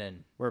opinioning.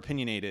 We're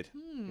opinionated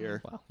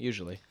here. Well,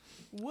 usually.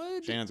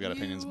 Would Shannon's got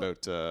opinions you-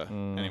 about.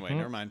 Anyway,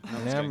 never mind. No,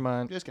 just Never kidding.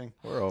 mind. Just kidding.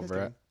 We're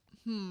over it.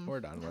 We're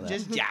done with it.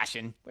 Just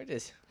joshing. We're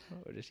just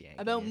yanking.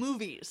 about here.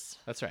 movies.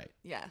 That's right.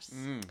 Yes.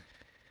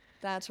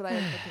 That's what I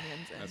have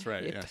opinions in. That's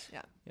right. Yep. Yes.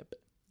 Yeah. Yep.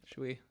 Should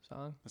we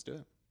song? Let's do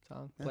it.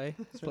 Song? Play?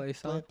 Let's play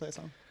song. Play a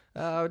song.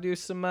 I'll do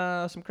some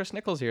Chris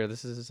Nichols here.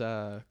 This is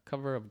a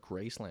cover of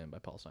Graceland by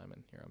Paul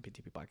Simon here on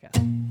PTP Podcast.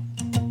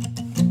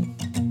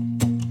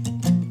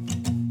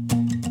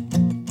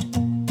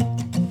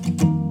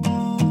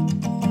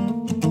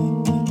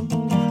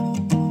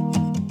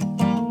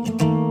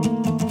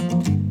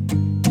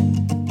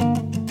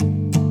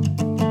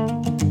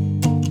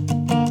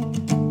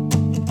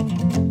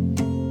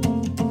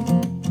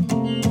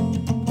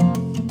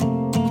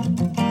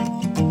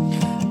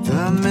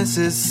 The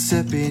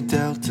Mississippi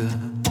Delta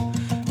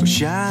was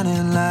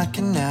shining like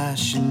a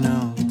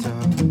national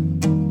top.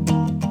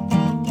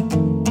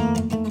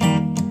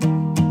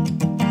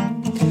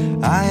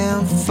 I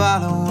am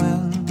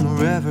following the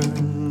river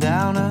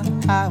down a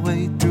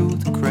highway through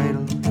the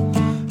cradle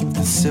of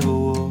the Civil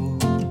War.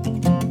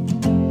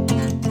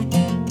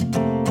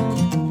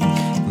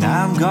 And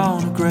I'm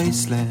going to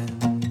Graceland,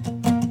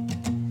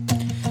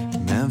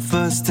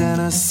 Memphis,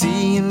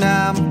 Tennessee, and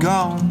I'm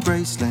going to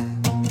Graceland.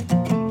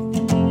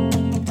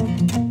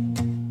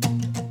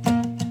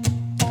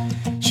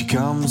 She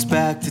comes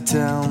back to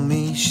tell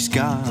me she's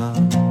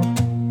gone,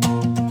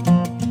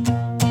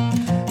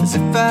 as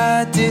if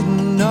I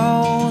didn't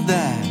know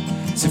that,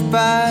 as if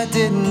I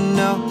didn't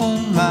know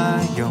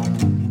my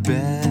own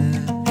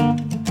bed,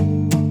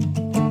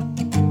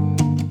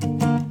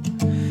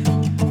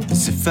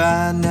 as if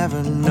I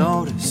never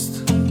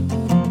noticed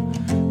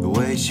the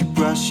way she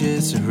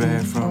brushes her hair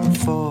from her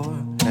forehead.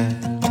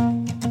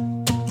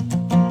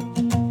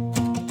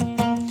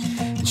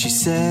 And she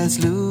says,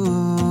 losing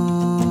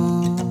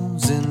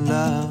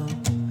love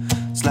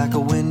is like a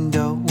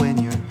window in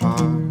your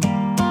heart.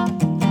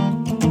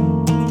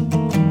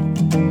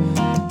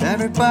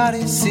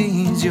 Everybody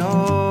sees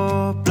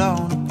you're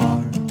blown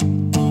apart.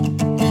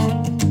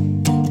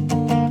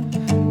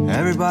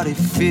 Everybody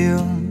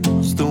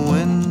feels the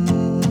wind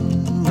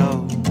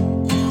blow.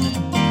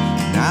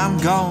 And I'm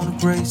going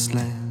to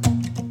Graceland,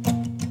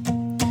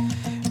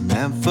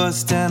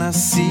 Memphis,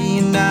 Tennessee,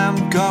 and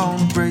I'm going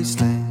to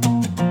Graceland.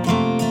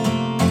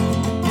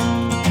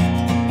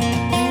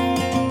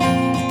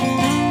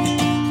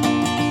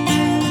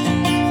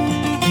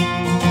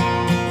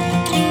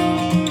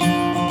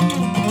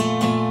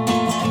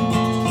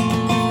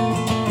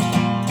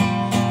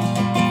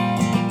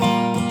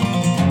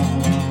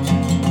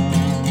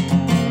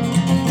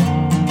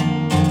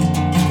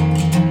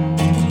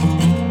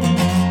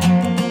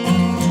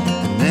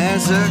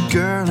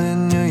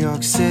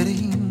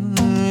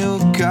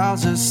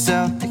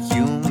 yourself a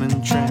human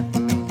trampoline.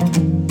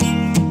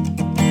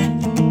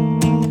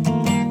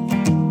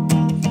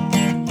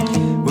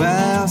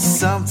 Well,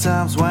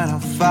 sometimes when I'm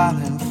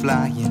falling,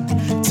 flying,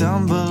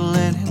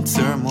 tumbling in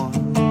turmoil,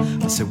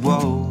 I say,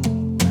 whoa,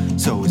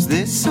 so is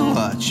this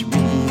what you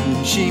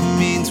mean? She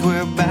means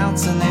we're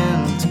bouncing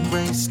into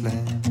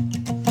Graceland.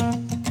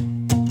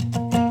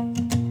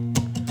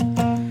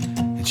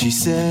 And she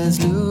says,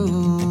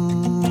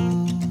 losing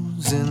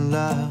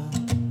love,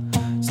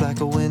 it's like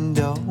a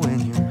window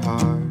in your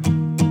heart.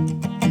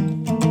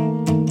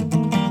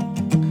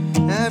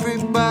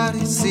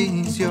 Everybody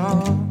sees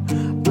you're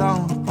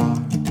blown apart.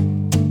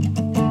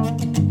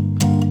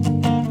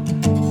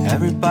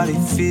 Everybody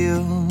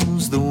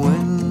feels the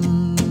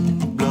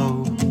wind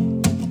blow.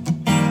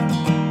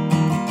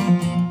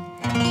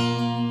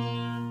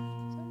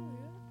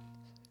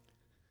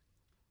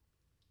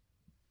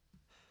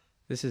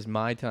 This is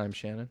my time,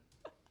 Shannon.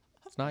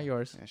 It's not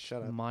yours. Yeah,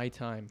 shut up. My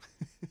time.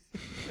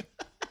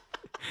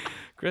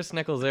 Chris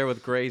Nichols there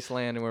with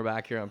Graceland, and we're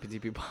back here on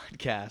PTP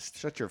Podcast.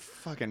 Shut your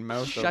fucking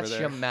mouth over Shut there.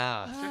 your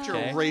mouth. Shut your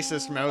okay?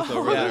 racist mouth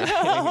over there.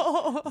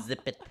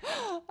 Zip it.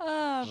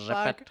 Ah, Zip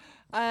fuck. it.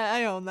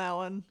 I own that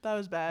one. That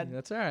was bad.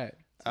 That's all right.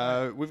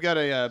 We've got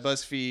a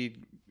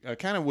BuzzFeed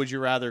kind of would you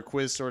rather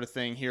quiz sort of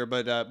thing here,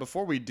 but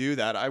before we do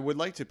that, I would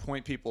like to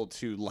point people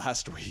to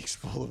last week's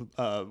full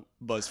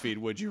BuzzFeed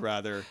would you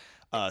rather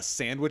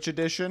sandwich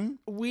edition.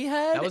 We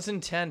had That was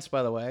intense,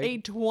 by the way. a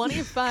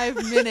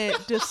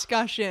 25-minute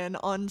discussion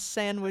on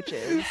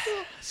sandwiches.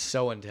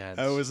 So intense.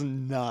 It was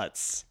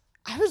nuts.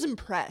 I was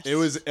impressed.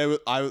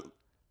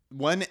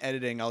 When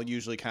editing, I'll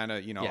usually kind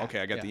of, Yeah, okay,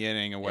 I got yeah. the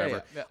inning and Yeah,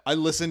 whatever. yeah. I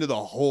listened to the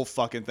whole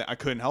fucking thing. I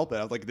couldn't help it.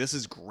 I was like, this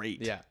is great.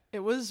 Yeah.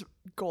 It was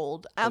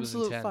gold. was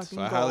Absolute intense. fucking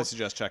So I gold. highly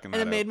suggest checking that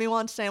and it out. made me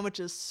want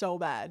sandwiches so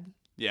bad.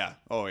 Yeah.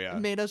 Oh, yeah.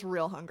 It made us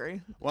real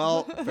hungry.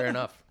 Well, Fair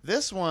enough.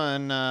 this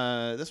one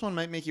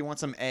might make you want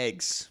some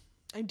eggs.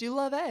 I do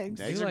love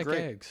eggs. Eggs you are like great.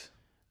 eggs.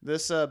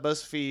 This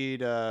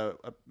BuzzFeed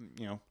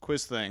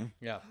quiz thing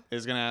Yeah.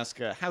 is going to ask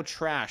how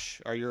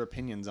trash are your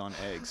opinions on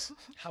eggs?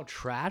 How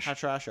trash? How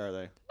trash are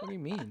they? What do you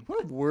mean?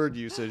 What a word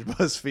usage,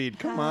 BuzzFeed.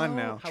 Come on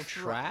now. How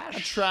trash? How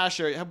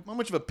trash are you? How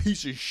much of a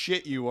piece of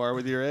shit you are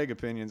with your egg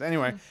opinions.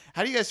 Anyway,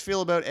 how do you guys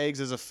feel about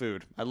eggs as a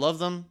food? I love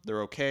them.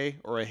 They're okay,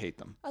 or I hate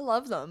them. I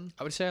love them.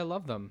 I would say I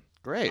love them.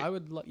 Great. I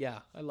would.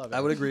 I love it.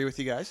 I would agree with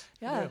you guys.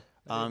 Yeah.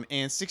 And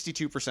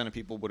 62% of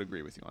people would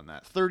agree with you on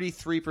that.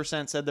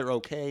 33% said they're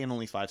okay, and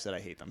only 5% said I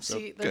hate them. So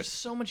See, good. there's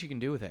so much you can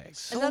do with eggs.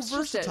 So And that's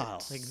just it.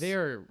 versatile. Like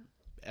they're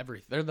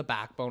everything. They're the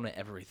backbone of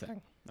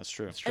everything. That's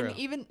true. It's true. And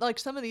even like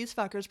some of these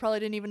fuckers probably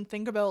didn't even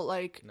think about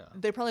like No.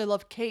 they probably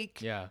love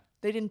cake. Yeah.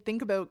 They didn't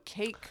think about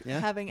cake Yeah.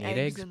 having Eat eggs,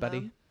 eggs, in buddy.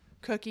 them.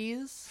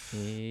 Cookies.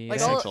 Yeah.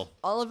 Like Essential.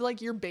 all of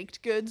like your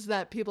baked goods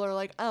that people are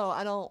like, oh,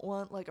 I don't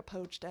want like a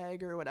poached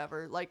egg or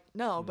whatever. Like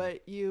no,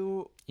 but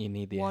you You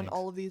need the want eggs.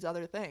 all of these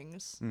other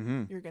things.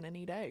 Mm-hmm. You're gonna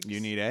need eggs.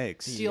 You need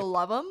eggs. Do you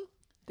love them?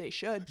 They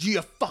should. Do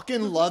you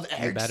fucking love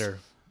eggs? You better.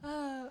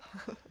 All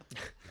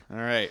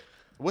right.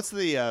 What's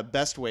the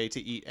best way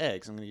to eat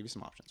eggs? I'm going to give you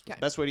some options. Okay.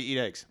 Best way to eat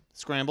eggs: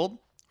 scrambled,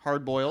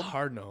 hard-boiled,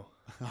 Hard no.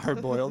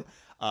 hard-boiled,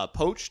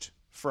 poached,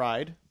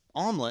 fried,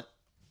 omelet,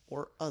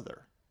 or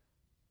other.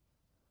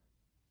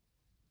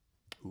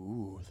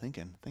 Ooh,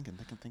 thinking.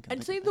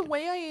 I'd say the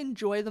way I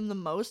enjoy them the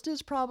most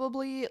is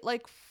probably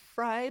like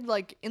fried,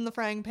 like in the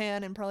frying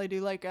pan, and probably do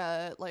like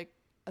a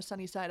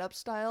sunny side up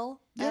style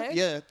egg.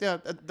 Yeah.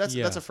 That's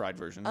Yeah. a fried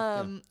version.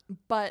 Yeah.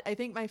 But I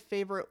think my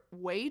favorite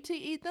way to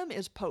eat them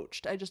is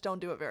poached. I just don't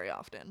do it very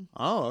often.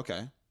 Oh,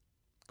 okay.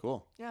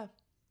 Cool. Yeah.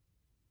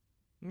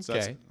 So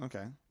Okay.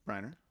 okay.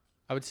 Reiner.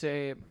 I would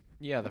say,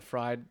 yeah, the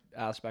fried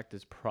aspect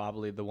is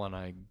probably the one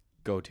I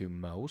go to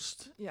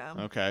most. Yeah.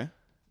 Okay.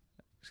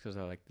 Just because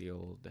I like the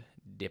old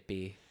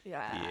dippy.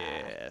 Yeah.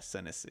 Yes,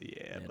 Tennessee.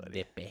 Yeah, buddy.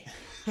 Dippy.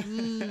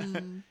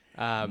 Mm.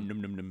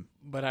 Num num num.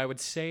 But I would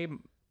say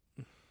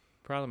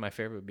probably my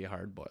favorite would be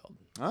hard boiled.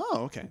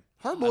 Oh, okay.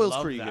 Hard boiled's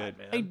love pretty that,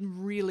 good. I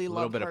really A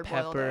little love bit of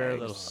hard-boiled pepper, a eggs.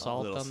 little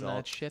salt little on salt.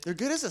 that shit. They're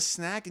good as a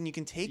snack, and you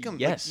can take them.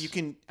 Yes. Like, you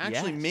can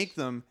actually Yes. make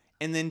them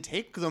and then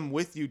take them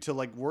with you to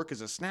like work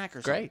as a snack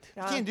or something. Great.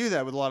 You Yeah. can't do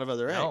that with a lot of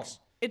other No. eggs.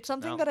 It's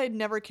something No. that I'd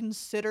never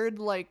considered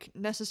like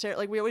necessary.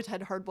 Like we always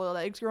had hard-boiled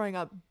eggs growing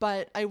up,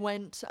 but I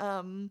went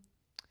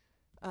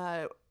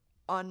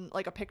on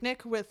like a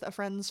picnic with a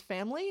friend's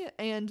family,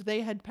 and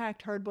they had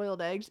packed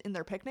hard-boiled eggs in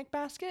their picnic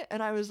basket,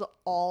 and I was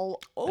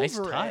all over Nice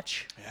it.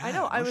 touch. I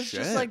know. Yeah, I no was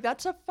just shit. like,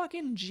 that's a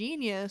fucking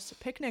genius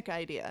picnic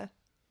idea.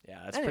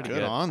 Yeah, that's Anyway. pretty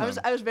Good good. on them.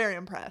 I was very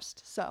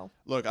impressed. So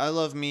Look, I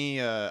love me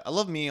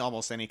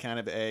almost any kind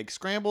of egg.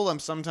 Scrambled, I'm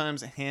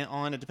sometimes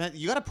on. It depends.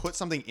 You got to put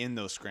something in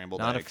those scrambled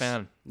Not eggs. a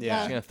fan. Yeah.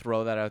 Just gonna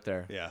throw that out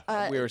there.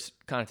 Yeah. We were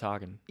kind of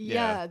talking.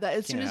 yeah, that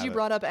as soon can't as you have it.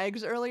 brought up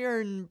eggs earlier,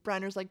 and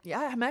Briner's like,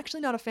 yeah, I'm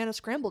actually not a fan of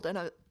scrambled, and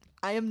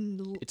I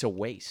am. It's a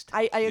waste.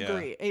 I Yeah.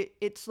 agree.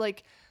 It's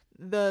like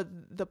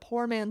the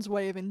poor man's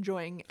way of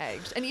enjoying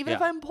eggs, and even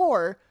if Yeah. I'm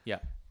poor, Yeah,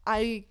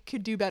 I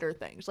could do better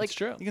things. Like it's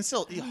true. You can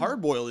still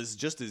hard boil is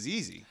just as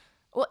easy.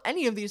 well,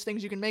 any of these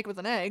things you can make with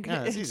an egg.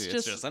 Yeah, it's easy.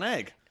 It's just an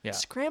egg. Yeah.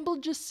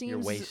 Scrambled just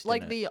seems wasting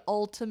like it. the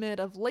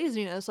ultimate of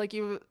laziness. Like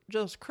you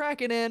just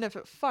crack it in. If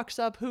it fucks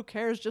up, who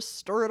cares? Just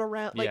stir it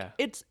around. Like Yeah.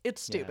 it's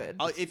stupid.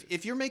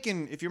 If you're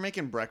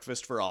making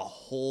breakfast for a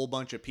whole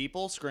bunch of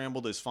people,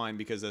 scrambled is fine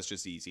because that's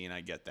just easy, and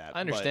I get that.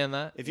 I understand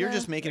that. If you're Yeah.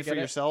 just making I it for get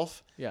it.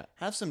 yourself, Yeah.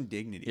 have some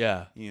dignity.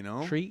 Yeah. you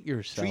know, Treat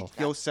yourself. Treat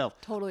yourself.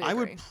 Totally I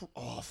would. agree.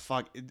 Oh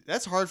fuck,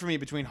 that's hard for me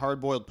between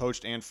hard boiled,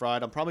 poached, and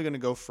fried. I'm probably gonna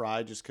go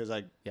fried just because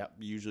I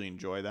usually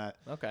enjoy that.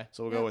 Okay.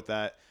 So we'll go with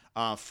that.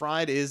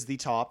 Fried is the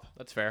top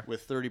That's fair.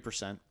 with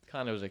 30%.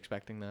 Kind of was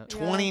expecting that.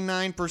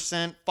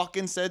 29%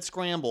 fucking said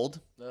scrambled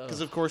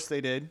because of course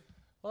they did.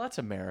 Well, that's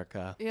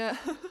America. Yeah.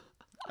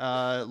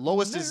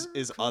 Lowest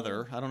is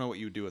other. I don't know what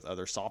you would do with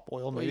other. Soft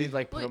boil Well, maybe. you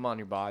like put them on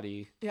your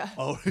body. Yeah.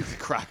 Oh,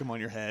 crack them on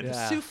your head.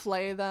 Yeah.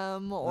 Souffle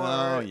them or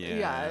Oh,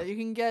 yeah. you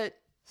can get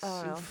I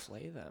don't know.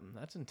 Souffle them.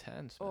 That's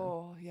intense. Man.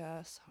 Oh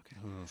yes. Okay.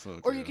 Oh,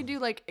 fuck Or yeah. you can do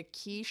like a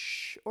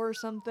quiche or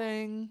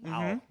something.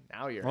 Wow.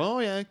 Now you're. Oh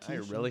yeah. Now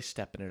you're quiche. really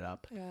stepping it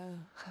up. Yeah.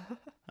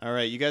 All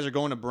right, you guys are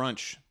going to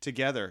brunch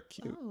together.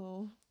 Cute.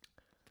 Oh.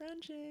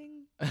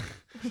 Brunching.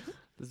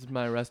 This is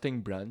my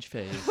resting brunch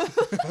phase.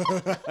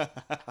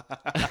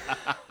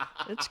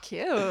 It's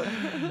cute.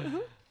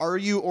 Are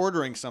you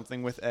ordering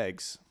something with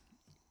eggs?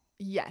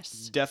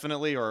 Yes.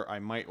 Definitely, or I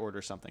might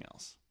order something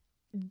else.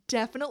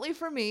 Definitely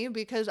for me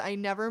because I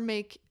never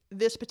make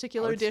this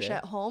particular would dish say.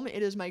 at home.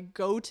 It is my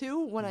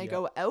go-to when I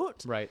go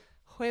out. Right.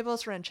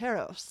 Huevos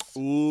rancheros.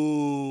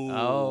 Ooh.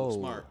 Oh.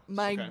 Smart.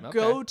 My Okay.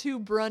 go-to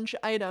brunch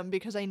item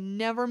because I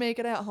never make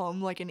it at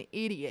home like an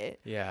idiot.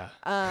 Yeah.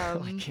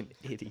 like an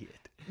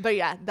idiot. But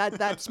yeah,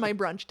 that's my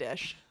brunch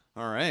dish.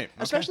 All right. Okay.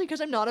 Especially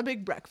because I'm not a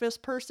big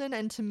breakfast person,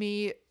 and to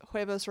me,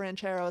 huevos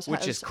rancheros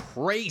Which is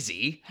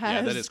crazy. Yeah,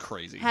 that has- is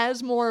crazy.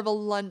 has more of a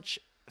lunch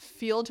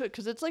feel to it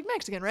because it's like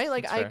Mexican, right?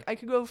 Like That's I, fair. I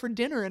could go for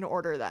dinner and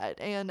order that,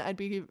 and I'd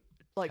be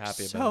like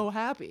Happy about so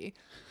happy.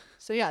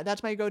 So yeah,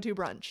 that's my go-to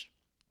brunch.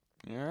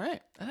 All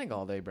right. I think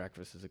all day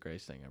breakfast is the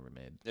greatest thing ever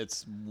made.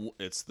 It's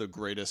the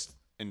greatest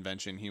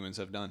invention humans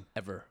have done.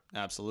 Ever.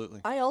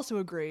 Absolutely. I also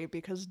agree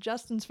because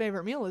Justin's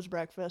favorite meal is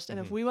breakfast, and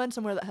if we went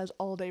somewhere that has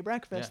all-day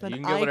breakfast, Yeah, then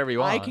you can get whatever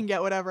you I want, can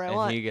get whatever I And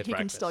want. he gets can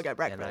breakfast. still get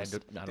And I breakfast.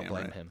 don't Damn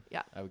blame right. him.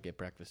 Yeah. I would get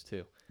breakfast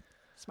too.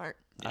 Smart.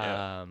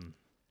 Yeah.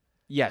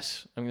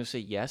 Yes. I'm going to say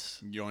yes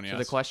You want to the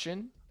yes?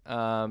 question.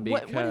 Because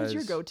What is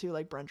your go-to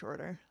like brunch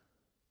order?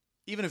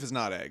 Even if it's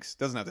not eggs,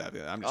 doesn't have to have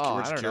it. I'm just Oh,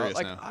 we're I just don't know. curious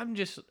Like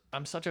now.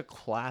 I'm such a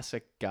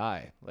classic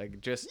guy.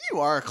 Like just You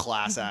are a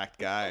class act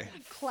guy.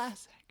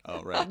 Classic.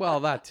 Oh right.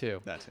 well that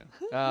too. That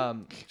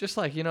too. Just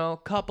like,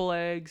 couple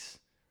eggs,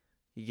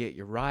 you get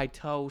your rye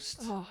toast,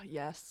 Oh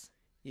yes.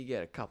 you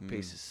get a couple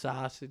pieces of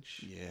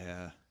sausage,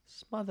 Yeah.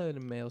 smothered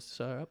in maple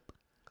syrup,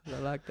 'cause I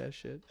like that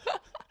shit.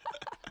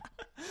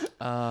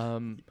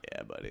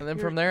 Yeah, buddy. And then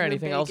Your- from there, your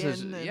anything else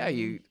is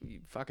bacon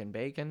you fucking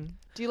bacon.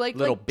 Do you like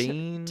Little like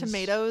beans.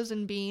 tomatoes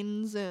and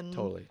beans and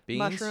Totally. Beans?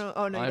 mushroom?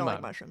 Oh no, you I'm don't like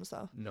a- mushrooms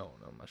though. No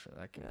mushroom.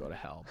 That can go to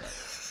hell.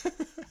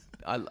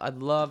 But I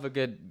love a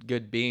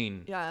good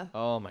bean. Yeah.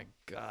 Oh my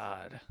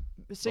god.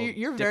 So Well,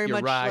 you're dip very your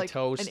much rye like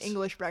toast. an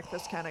English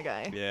breakfast kind of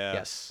guy. Yeah.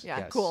 Yes. Yeah,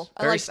 yes. cool.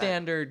 I Very like that.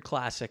 standard,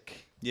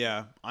 classic.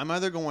 Yeah. I'm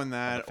either going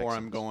that fix or it.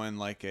 I'm going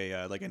like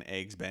an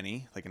eggs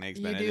Benny, like an eggs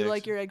You Benedict. do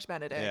like your eggs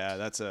Benedict. Yeah,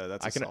 that's a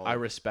solid. I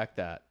respect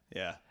that.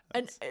 Yeah.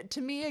 And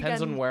to me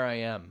Depends again, on where I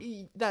am.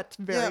 that's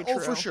very Yeah. true. Oh,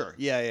 for sure.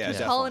 Yeah. Yeah. Because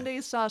Definitely.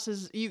 hollandaise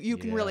sauces, you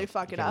can really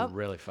fuck you it can up.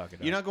 Really fuck it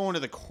up. You're not going to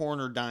the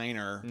corner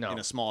diner No. in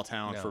a small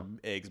town No. for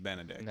eggs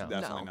Benedict. No.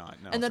 Definitely No.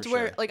 not. No, and that's for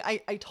where sure. like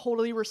I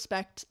totally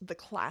respect the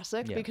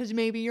classic Yeah. because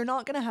maybe you're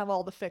not gonna have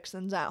all the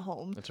fixins at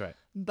home. That's right.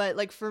 But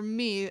like for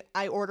me,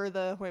 I order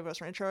the huevos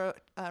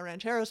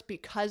rancheros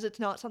because it's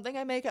not something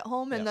I make at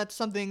home, and Yeah. that's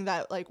something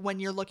that like when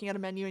you're looking at a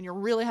menu and you're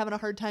really having a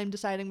hard time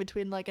deciding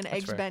between like an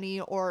eggs fair. Benny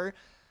or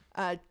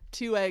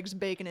 2 eggs,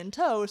 bacon, and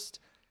toast,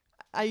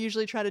 I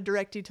usually try to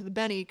direct you to the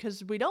Benny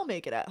because we don't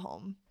make it at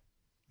home.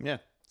 Yeah.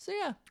 So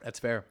yeah, That's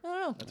fair. I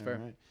don't know. That's fair.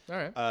 right. All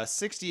right.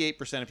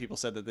 68% of people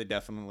said that they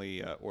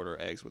definitely order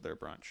eggs with their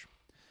brunch.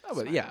 I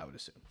would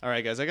assume. All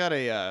right, guys. I got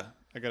a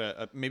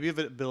maybe a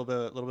little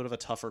bit of a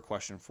tougher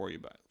question for you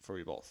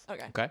both.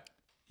 Okay. Okay.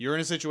 You're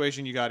in a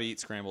situation you got to eat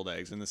scrambled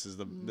eggs, and this is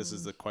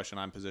the question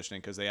I'm positioning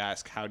because they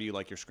ask, how do you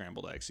like your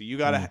scrambled eggs? So you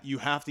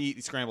have to eat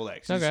the scrambled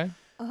eggs. Okay.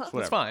 It's That's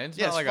whatever. fine. It's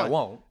Yeah, not like fine. I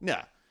won't.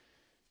 Yeah.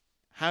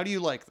 How do you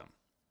like them?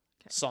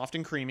 Soft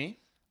and creamy,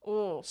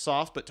 Oh,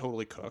 soft but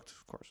totally cooked,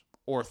 of course,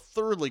 or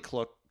thoroughly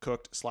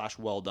cooked /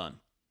 well done.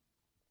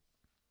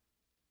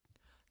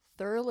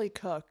 thoroughly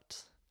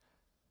cooked.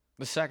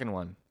 The second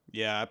one.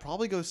 Yeah, I'd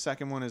probably go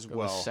second one as Go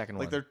with well. second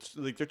like one.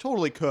 they're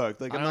totally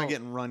cooked. Like I I'm not don't-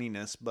 getting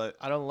runniness, but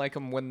I don't like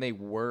them when they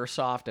were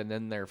soft and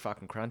then they're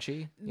fucking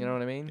crunchy. You know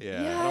what I mean?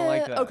 Yeah. I don't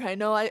like that. Okay,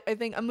 no, I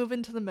think I'm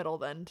moving to the middle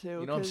then too. You know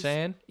what I'm 'cause,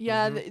 saying?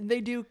 Yeah,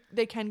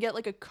 they can get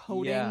like a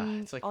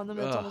coating it's like, on them.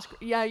 That's ugh. almost,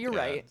 yeah, you're Yeah,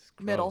 right. It's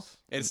Middle. gross.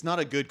 it's not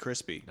a good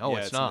crispy. No, Yeah,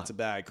 it's not. It's a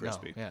bad No,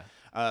 crispy. yeah.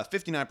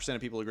 59%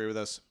 of people agree with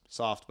us.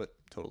 Soft but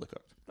totally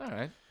cooked. All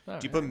right. Do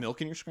you put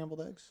milk in your scrambled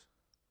eggs?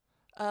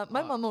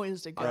 My mom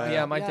always did growing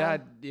Yeah, up, my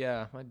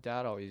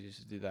dad always used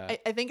to do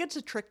that. I think it's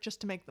a trick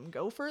just to make them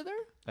go further.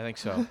 I think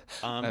so.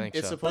 I think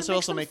It's so. supposed But to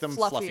makes also make them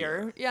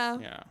fluffier. fluffier. Yeah.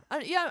 Yeah.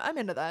 Yeah, I'm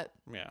into that.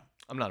 Yeah.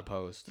 I'm not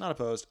opposed. Not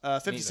opposed.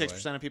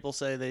 56% of people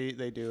say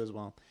they do as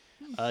well.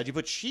 Do you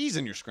put cheese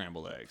in your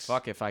scrambled eggs?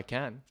 Fuck if I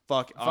can.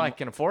 Fuck. If I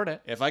can afford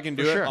it. If I can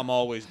do For it, sure. I'm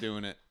always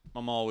doing it.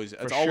 It's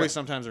sure. always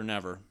sometimes or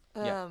never.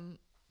 Yeah.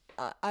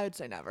 I would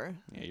say never.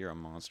 Yeah, you're a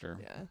monster.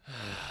 Yeah.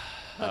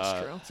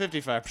 That's true.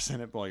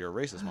 55% of, well, you're a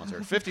racist monster.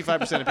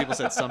 55% of people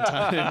said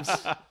sometimes.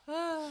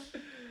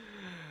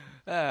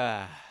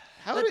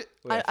 How would it?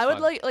 I would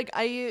like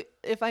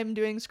if I'm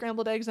doing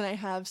scrambled eggs and I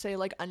have say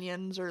like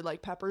onions or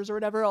like peppers or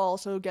whatever, I'll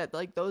also get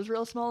like those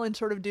real small and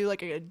sort of do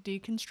like a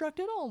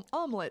deconstructed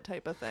omelet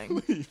type of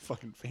thing. You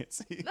fucking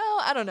fancy. No,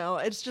 I don't know.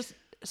 It's just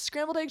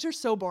scrambled eggs are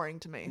so boring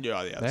to me.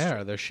 Yeah, yeah. They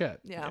are. They're shit.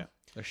 Yeah.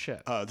 They're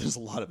shit. There's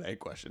a lot of egg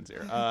questions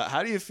here.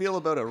 How do you feel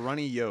about a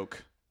runny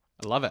yolk?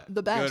 I love it.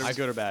 The best.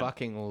 Good or bad?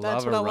 Fucking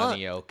That's love what a I want.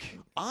 runny yolk.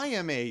 I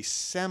am a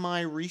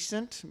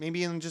semi-recent,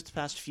 maybe in just the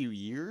past few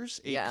years,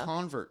 a Yeah.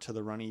 convert to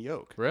the runny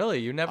yolk. Really?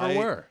 You never I-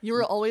 were. You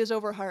were always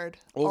over hard.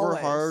 Over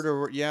Always. hard,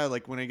 or yeah,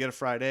 like when I get a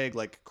fried egg,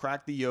 like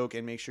crack the yolk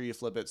and make sure you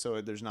flip it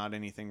so there's not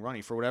anything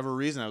runny. For whatever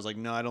reason, I was like,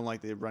 no, I don't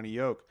like the runny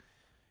yolk.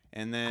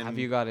 And then Have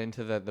you got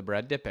into the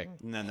bread dipping?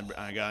 And then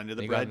I got into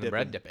the You got bread into dipping.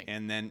 bread dipping.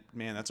 And then,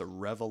 man, that's a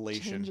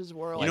revelation. Changes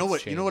world. You know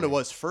what? Life You know what it changing.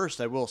 was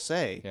first. I will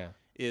say. Yeah.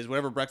 Is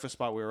whatever breakfast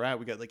spot we were at,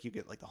 you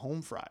get like the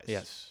home fries.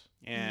 Yes.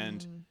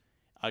 And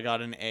I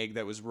got an egg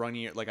that was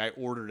runny. Like I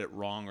ordered it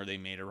wrong, or they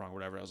made it wrong, or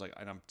whatever. I was like,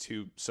 and I'm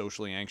too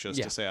socially anxious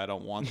Yeah. to say I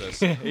don't want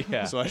this.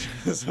 Yeah. So I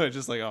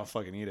just like, oh,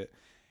 fucking eat it.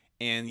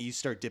 And you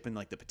start dipping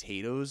like the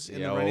potatoes in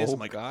the Yeah, runniness. oh I'm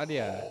like, God,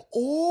 yeah.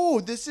 oh,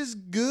 this is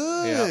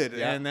good.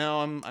 Yeah. And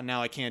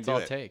now I can't That's do all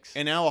it. it takes.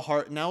 And now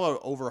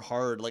over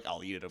hard, like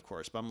I'll eat it, of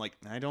course, but I'm like,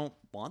 I don't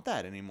want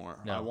that anymore.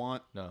 No. I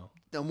want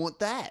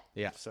that.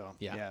 Yeah. So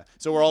Yeah.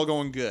 So we're all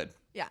going good.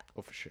 Yeah.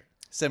 Oh, for sure.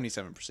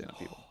 77% of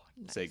people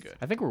say good.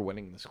 I think we're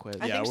winning this quiz.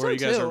 I Yeah, think where so you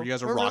guys too. are- you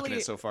guys are We're rocking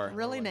really- it so far.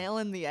 Really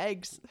nailing the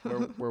eggs.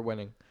 We're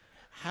winning.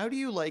 How do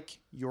you like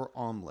your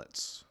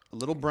omelets? A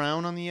little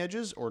brown on the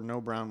edges or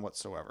no brown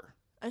whatsoever?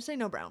 I say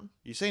no brown.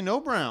 You say no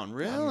brown,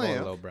 really? I'm going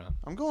a little brown.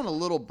 I'm going a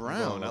little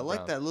brown. little I like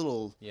brown. that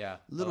little. Yeah.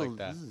 Little. I like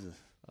that. ugh.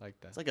 I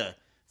like that. It's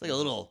like a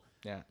little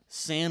Yeah.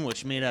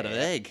 sandwich made out of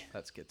egg.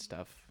 That's good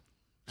stuff.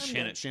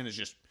 Shannon's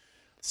just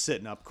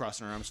sitting up,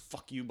 crossing her arms.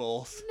 Fuck you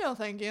both. No,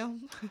 thank you.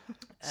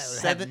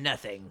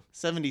 nothing.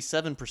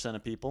 77%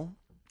 of people,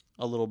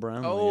 a little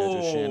brown on the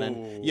edges. Shannon,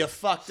 Oh. you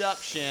fucked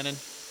up, Shannon.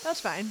 That's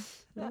fine.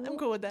 I'm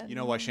cool with that. You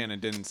know why Shannon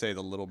didn't say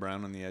the little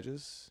brown on the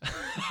edges?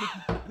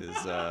 Is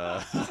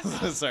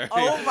sorry.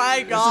 Oh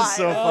my God. This is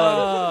so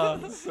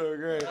fun. This is so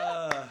great.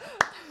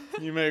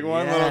 You make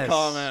one little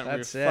comment,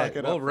 That's we fuck it.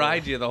 it We'll up.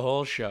 ride you the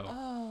whole show.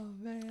 Oh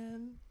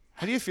man.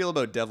 How do you feel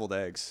about deviled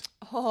eggs?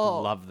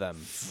 Oh, Love them.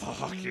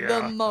 Fuck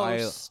the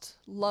most.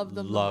 Love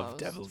the Love most.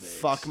 deviled eggs.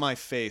 Fuck my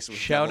face with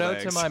Shout deviled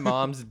out to eggs. my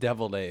mom's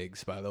deviled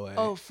eggs, by the way.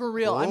 Oh, for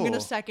real. I'm Oh. gonna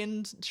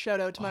second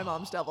shout out to my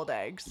mom's deviled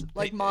eggs.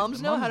 Like They-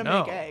 moms know Mom how to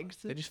know. make eggs.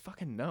 They just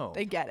fucking know.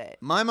 They get it.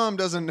 My mom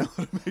doesn't know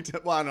how to make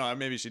well, no,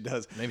 maybe she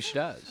does. Maybe she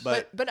does.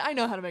 But But I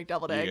know how to make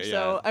deviled You- eggs, yeah.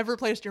 so I've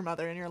replaced your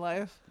mother in your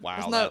life. Wow,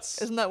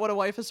 isn't that what a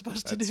wife is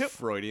supposed to that's do?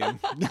 Freudian.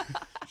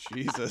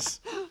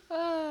 Jesus.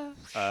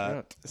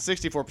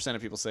 64%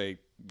 of people say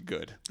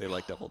good. They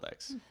like deviled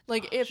eggs.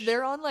 Like if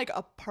they're on like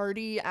a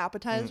party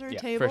appetizer yeah,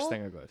 table, first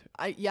thing I go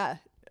to.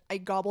 I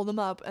gobble them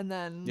up and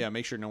then Yeah,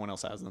 make sure no one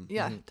else has them.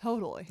 yeah,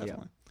 totally.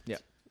 Definitely. Yeah.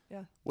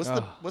 Yeah.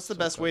 What's the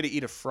best way to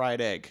eat a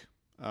fried egg?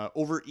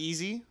 Over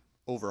easy,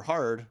 over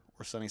hard,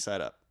 or sunny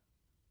side up?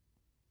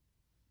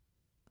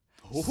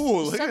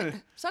 Ooh, look at it.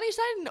 Sunny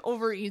side and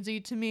over easy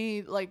to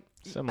me, like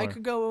Similar. I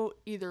could go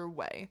either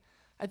way.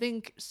 I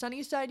think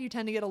sunny side you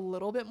tend to get a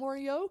little bit more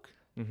yolk,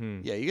 Mm-hmm.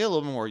 Yeah, you get a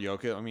little more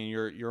yolk. I mean,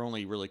 you're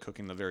only really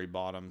cooking the very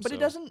bottom. but so. it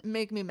doesn't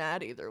make me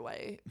mad either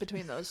way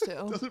between those two.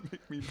 doesn't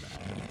make me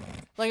mad.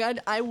 Like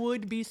I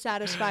would be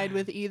satisfied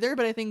with either,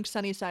 but I think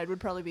sunny side would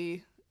probably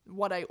be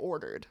what I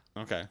ordered.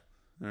 Okay.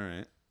 All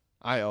right.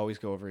 I always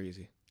go over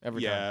easy.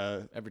 Every Yeah.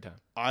 time. Every time.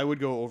 I would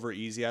go over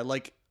easy. I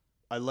like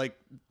a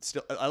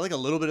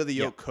little bit of the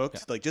yolk Yeah,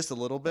 cooked, like just a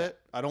little bit.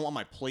 I don't want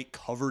my plate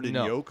covered in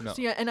No, yolk. no.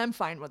 So yeah, and I'm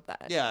fine with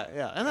that. Yeah,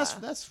 and that's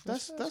Yeah.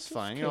 that's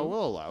fine. You know,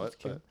 we'll allow it.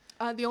 But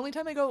The only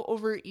time I go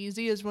over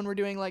easy is when we're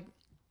doing like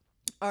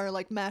our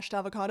like mashed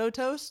avocado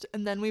toast,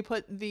 and then we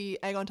put the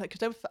egg on top.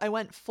 Because if I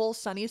went full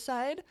sunny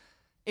side,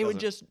 it would Doesn't-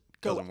 just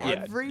go doesn't work.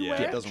 everywhere.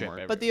 Yeah, it doesn't Drip work.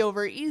 everywhere. But the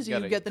over easy, you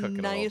gotta get the cook it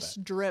a little nice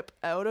bit. drip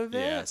out of it.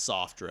 Yeah,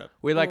 soft drip.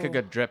 We like a Oh.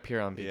 good drip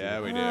here on BD. Yeah,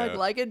 we do. I'd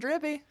like it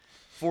drippy.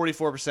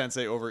 44%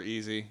 say over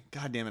easy.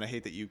 God damn it! I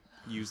hate that you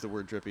use the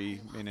word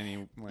drippy in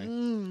any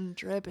way.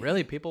 Drippy.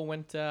 Really? People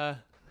went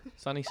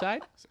sunny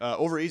side?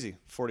 Over easy.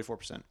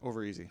 44%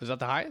 over easy. Is that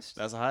the highest?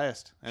 That's the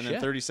highest. And then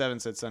Shit. 37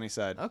 said sunny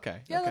side.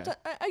 Okay. Yeah, okay.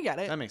 I get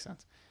it. That makes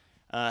sense.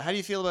 How do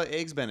you feel about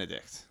eggs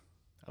Benedict?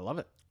 I love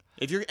it.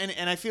 If you're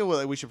and I feel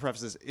like we should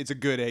preface this. It's a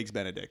good eggs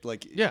Benedict.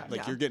 Like Yeah.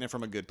 like Yeah. you're getting it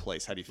from a good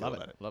place. How do you feel Love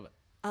about it. it? Love it.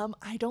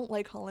 I don't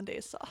like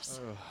hollandaise sauce.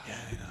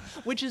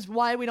 Which is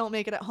why we don't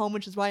make it at home,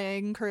 which is why I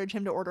encourage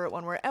him to order it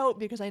when we're out,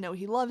 because I know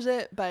he loves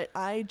it, but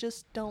I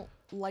just don't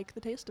like the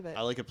taste of it.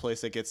 I like a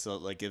place that gets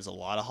gives a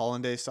lot of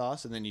hollandaise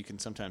sauce, and then you can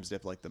sometimes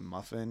dip like the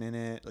muffin in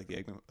it, like the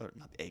egg, or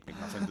not the egg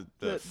McMuffin,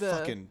 the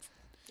fucking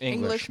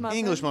English muffin.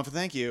 English muffin.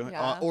 Thank you.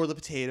 Yeah. Or the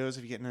potatoes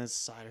if you get in a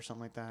side or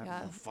something like that.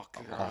 Yeah. Oh, fuck.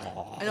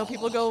 I know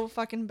people go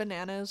fucking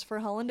bananas for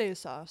hollandaise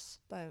sauce,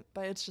 but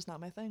it's just not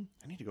my thing.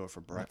 I need to go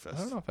for breakfast.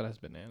 I don't know if it has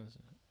bananas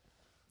in it.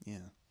 Yeah,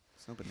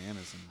 there's no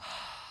bananas in.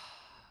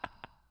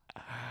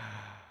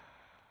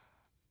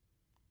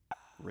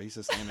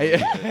 Racist.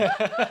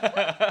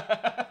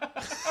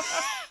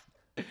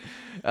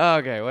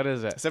 Okay, what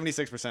is it?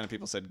 76% of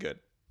people said good.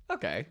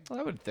 Okay, well,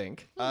 I would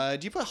think. Do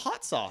you put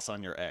hot sauce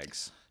on your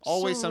eggs?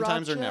 Always,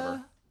 sometimes, or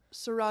never?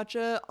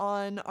 Sriracha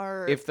on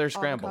our If they're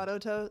scrambled. avocado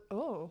toast.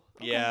 Oh,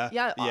 okay. Yeah.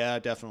 yeah, Yeah,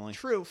 definitely.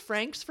 True.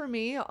 Frank's for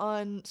me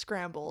on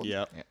scrambled.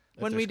 Yep. Yeah,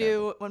 if When they're we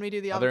scrambled.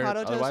 do the Other- avocado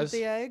toast with otherwise,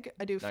 the egg,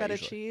 I do not feta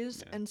usually.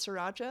 cheese and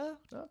sriracha.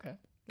 Okay.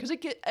 Because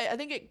I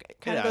think it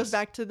kind of does. goes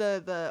back to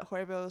the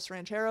huevos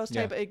rancheros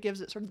type. Yeah. It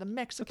gives it sort of the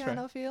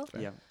Mexicano feel.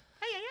 Yeah.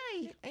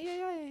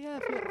 Yeah,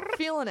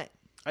 feeling it.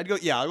 I'll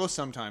go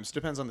sometimes.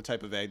 Depends on the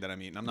type of egg that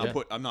I'm eating.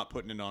 I'm not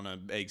putting it on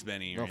an eggs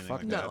Benny or No, anything fuck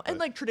like no. that. No, and but-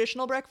 like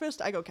traditional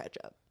breakfast, I go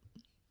ketchup.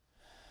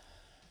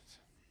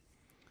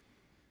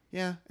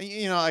 Yeah,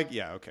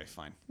 okay,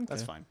 fine.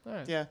 That's fine. All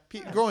right. Yeah,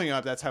 growing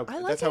up, that's how I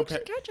like that's how eggs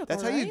and ketchup,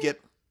 that's how you alright.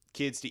 get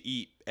kids to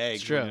eat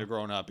eggs true. when they're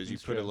growing up. Is you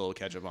It's put a true. little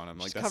ketchup on them,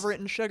 like Just that's cover it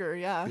in sugar,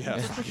 yeah. yeah.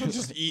 Fucking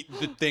just eat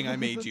the thing I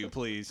made you,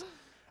 please.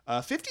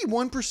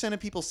 51% of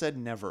people said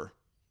never.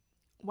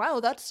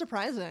 Wow, that's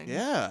surprising.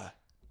 Yeah,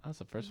 That's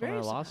the first Very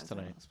one I lost surprising.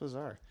 tonight. that's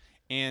bizarre.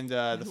 And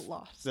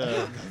lost.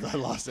 I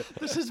lost it.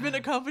 This has been a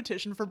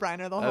competition for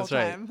Briner the whole That's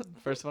right. time.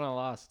 First one I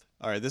lost.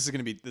 All right, this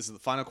is the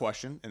final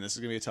question, and this is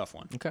gonna be a tough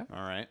one. Okay.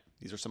 All right,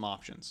 these are some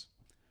options.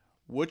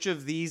 Which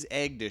of these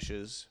egg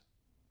dishes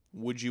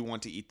would you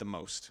want to eat the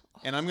most?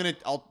 And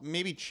I'll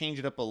maybe change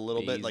it up a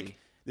little bit. Easy. Like,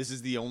 this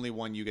is the only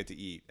one you get to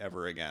eat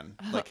ever again.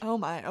 Like, Oh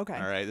my, okay.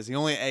 all right, this is the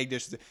only egg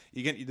dish that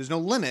you get. There's no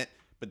limit,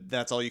 but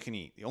that's all you can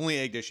eat. The only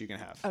egg dish you can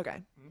have.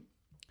 Okay.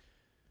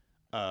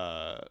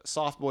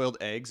 Soft-boiled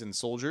eggs and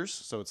soldiers.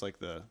 So it's like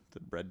the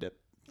bread dip,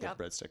 the Yep.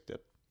 breadstick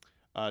dip.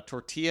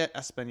 Tortilla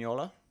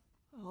española,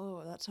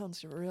 Oh, that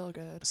sounds real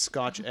good.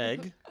 Scotch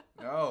egg,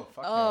 Oh,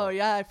 fuck Oh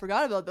yeah, I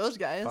forgot about those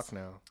guys. Fuck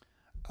no.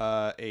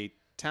 a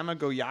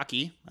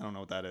tamagoyaki. I don't know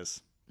what that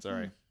is.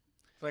 Sorry.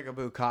 It's like a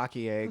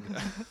bukkake egg.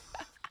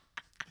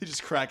 You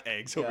just crack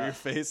eggs over your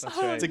face.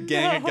 right. It's a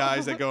gang of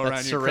guys that go That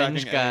around.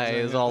 syringe cracking guy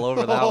eggs is all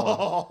over that one.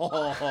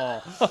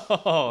 Oh.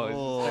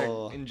 Oh,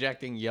 start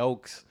injecting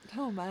yolks.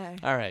 Oh my.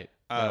 All right.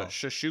 go.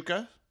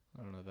 Shashuka.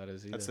 I don't know what that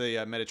is either. That's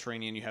the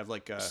Mediterranean. You have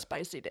like a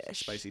Spicy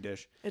dish. spicy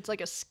dish. It's like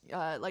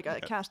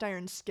a cast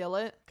iron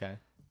skillet okay.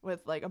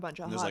 with like a bunch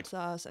of And there's, hot like-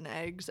 sauce and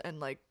eggs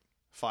and like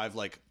 5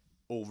 like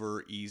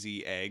over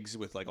easy eggs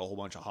with like a whole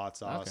bunch of hot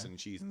sauce Okay. and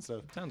cheese and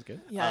stuff. Sounds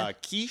good. yeah.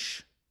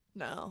 Quiche,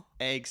 No.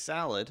 egg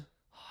salad,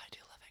 Oh, I do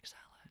love egg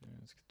salad. Yeah,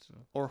 that's good stuff.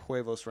 or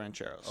huevos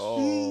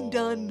rancheros.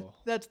 Done.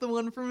 That's the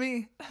one for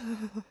me.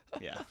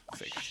 Yeah.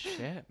 Sick.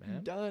 Shit,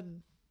 man.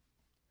 Done.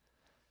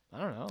 I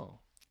don't know.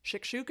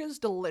 Shakshuka's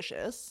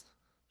delicious.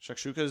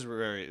 Shakshuka is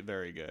very,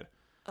 very good.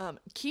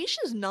 Quiche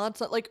is not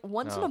so, like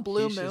once in No, a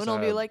blue quiche is, moon I'll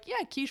be like,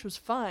 yeah, quiche was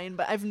fine,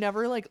 but I've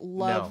never like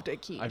loved No, a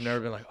quiche. I've never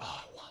been like,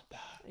 oh, I want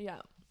that. Yeah.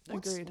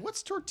 What's, Agreed.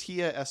 what's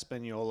tortilla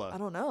española? I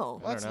don't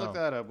know. Let's know. look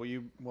that up. Will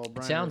you? Well, It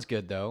Brian, sounds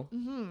good though.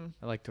 Mm-hmm.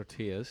 I like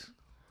tortillas.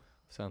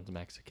 Sounds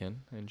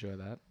Mexican. I enjoy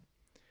that.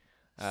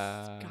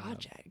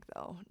 Scotch egg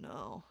though.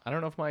 No. I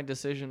don't know if my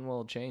decision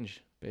will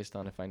change based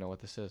on if I know what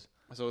this is.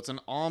 So it's an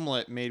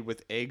omelet made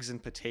with eggs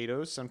and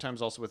potatoes,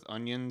 sometimes also with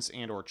onions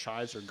and or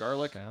chives or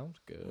garlic, Sounds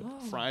good.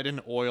 fried in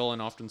oil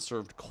and often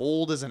served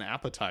cold as an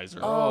appetizer.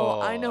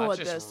 Oh, I know that what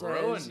just this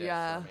ruined is. it for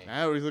Yeah. me.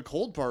 Ah, the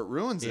cold part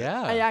ruins it.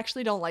 Yeah. I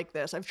actually don't like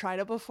this. I've tried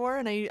it before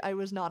and I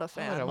was not a God,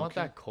 fan. I want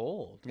that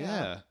cold.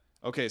 Yeah.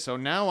 Okay, so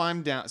now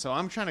I'm down. So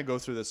I'm trying to go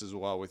through this as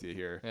well with you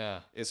here.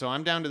 Yeah. So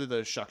I'm down to the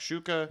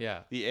shakshuka,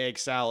 Yeah. the egg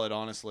salad,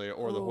 honestly,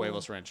 or the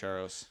huevos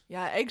rancheros.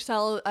 Yeah, egg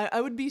salad.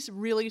 I would be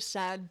really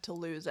sad to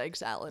lose egg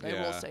salad. I will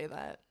Yeah. say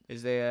that.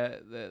 Is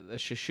the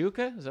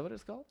shashuka? Is that what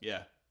it's called?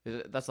 Yeah.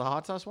 That's the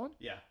hot sauce one?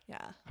 Yeah. Yeah.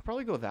 I'll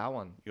probably go with that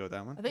one. You go with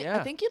that one? I think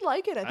Yeah. I think you'd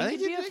like it. I think, think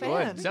you'd be you'd a dig it.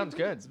 fan. Good. Sounds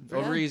good.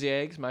 Over easy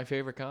eggs, my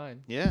favorite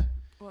kind. Yeah.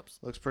 Whoops.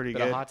 Looks pretty Bit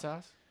good. of hot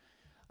sauce?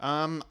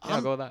 Yeah,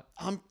 I'll go with that.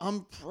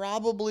 I'm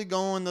probably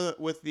going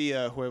with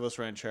the huevos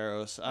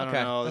rancheros. I don't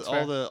Okay, know, that's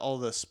all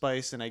fair. the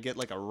spice, and I get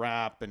like a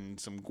wrap and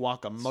some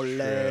guacamole.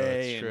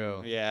 It's and-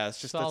 true. Yeah,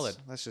 it's just Solid.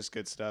 That's just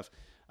good stuff.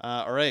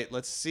 All right,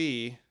 let's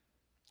see.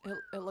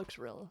 It looks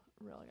real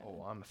good.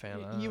 Oh, I'm a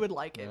fan of You that. would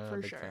like it Yeah, for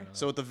big sure. fan of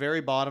So at the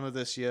very bottom of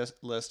this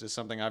list is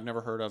something I've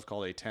never heard of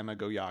called a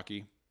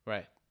tamagoyaki. that.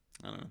 Right.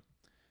 I don't know.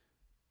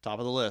 Top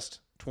of the list,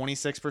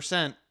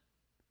 26%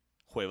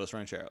 huevos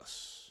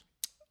rancheros.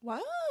 Wow.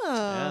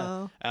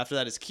 Yeah. After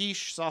that is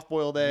quiche,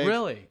 soft-boiled egg,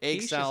 Really? egg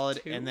Quiche is salad,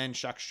 2? and then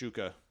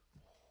shakshuka.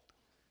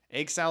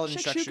 Egg salad and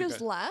Shakshuka's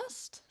shakshuka.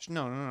 last?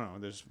 No.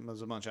 There's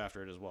a bunch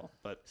after it as well.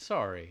 But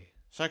Sorry.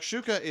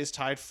 shakshuka is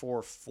tied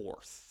for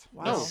 4th.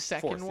 Wow. The No,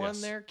 second fourth, one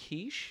yes. there,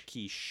 quiche.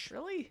 Quiche.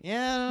 Really?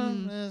 Yeah,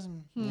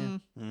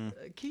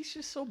 Quiche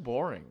is so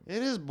boring.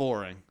 it is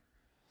boring.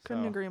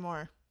 Couldn't So- agree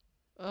more.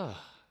 Ugh.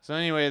 So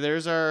anyway,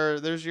 there's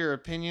your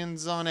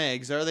opinions on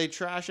eggs. Are they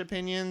trash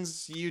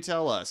opinions? You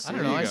tell us. I don't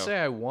Here know. you I go. say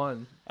I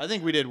won. I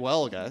think we did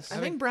well, guys. I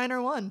think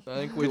Briner won. I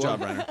think we Good won.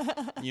 job,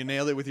 Brenner. You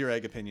nailed it with your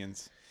egg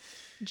opinions.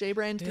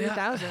 J-Brain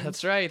 3000.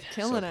 That's right.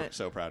 Killing so, it.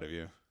 So proud of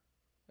you.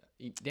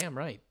 Damn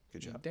right.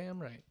 Good job.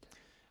 Damn right.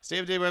 Stay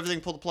updated with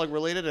everything Pull the Plug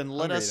related, and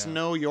let Hungry us now.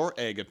 know your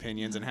egg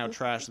opinions and how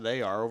trash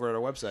they are over at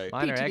our website.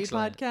 Mine are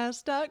excellent.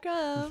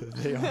 PTBpodcast.com.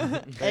 They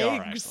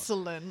are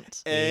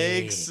Excellent.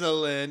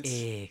 excellent. Excellent.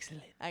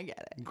 I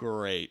get it.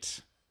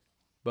 Great.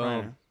 Boom.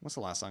 Brian, what's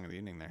the last song of the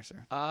evening there,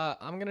 sir?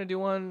 I'm gonna do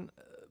one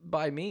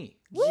by me.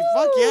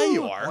 Fuck yeah,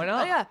 you are. Why Oh,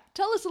 not? yeah.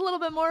 Tell us a little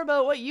bit more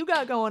about what you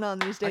got going on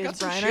these days, I got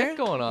some Briner. shit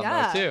going on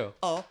Yeah. though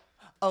too.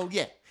 Oh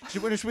yeah.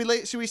 Should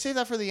we save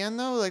that for the end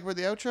though, like for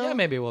the outro? Yeah,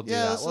 maybe we'll do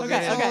that. let's We'll look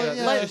get at Okay, some- okay.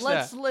 yeah, Let- just-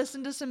 Let's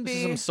listen to some This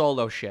is B. some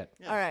solo shit.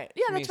 All right.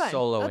 Yeah, Me that's fine.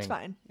 soloing. That's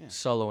fine.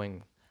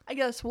 Soloing. I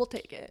guess we'll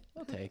take it.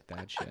 I'll take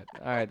that shit.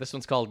 All right, this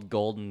one's called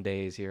Golden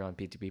Days here on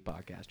PTP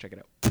Podcast. Check it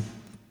out.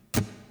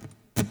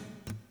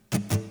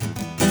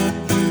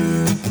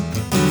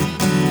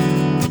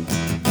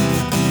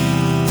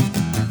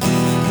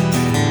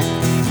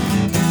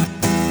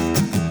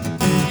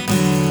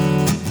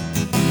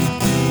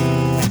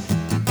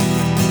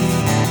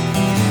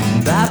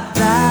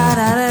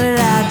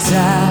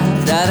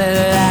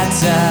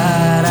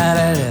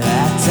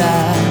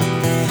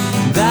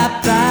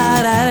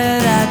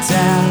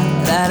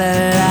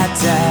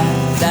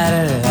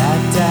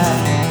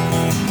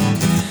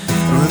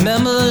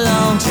 Remember the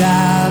long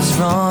drives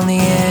from the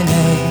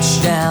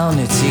NH down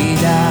to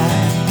T-Dot.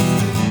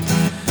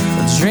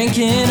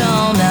 Drinking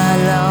all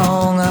night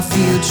long, our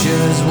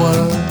futures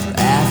were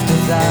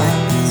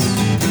afterthoughts.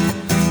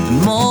 The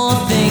more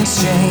things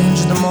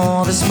change, the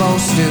more they're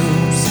supposed to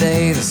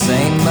stay the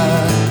same.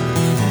 But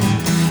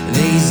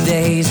these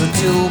days we're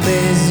too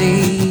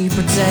busy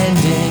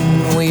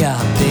pretending we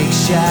are big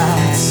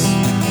shots.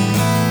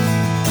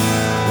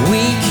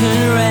 We can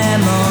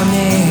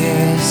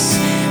reminisce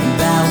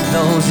about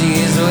those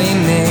years we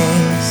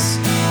miss,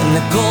 and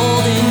the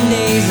golden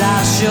days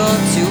are sure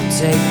to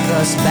take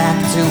us back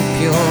to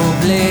pure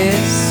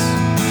bliss.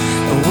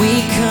 We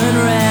can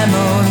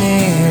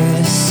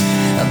reminisce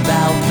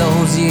about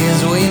those years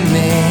we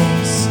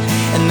miss,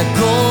 and the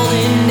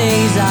golden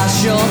days are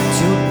sure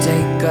to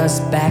take us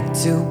back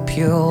to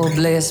pure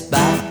bliss.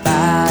 Ba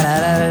ba da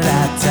da da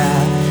da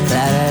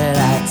da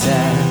da da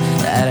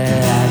da da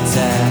da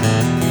da.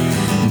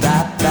 Ba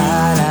ba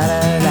da da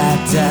da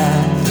da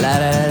la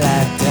da da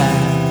da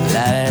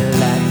la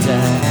da da da.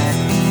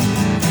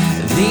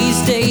 These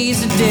days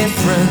are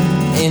different,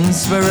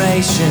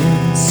 inspiration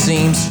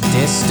seems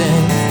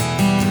distant.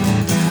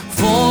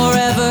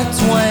 Forever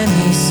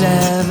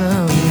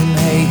 27,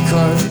 hey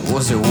Kurt,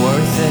 was it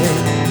worth it?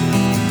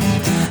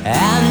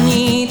 I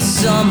need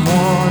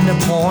someone to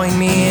point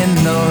me in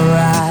the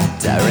right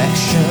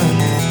direction.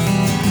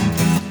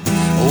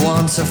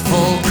 Once a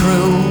full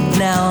crew,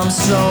 now I'm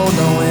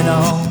soloing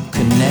all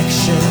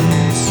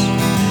connections.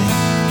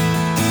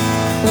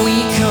 We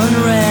can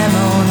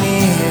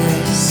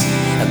reminisce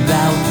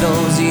about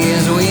those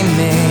years we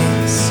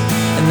miss,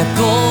 and the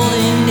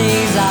golden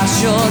days are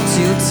sure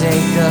to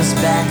take us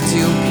back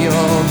to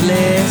pure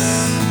bliss.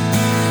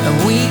 And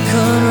we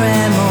can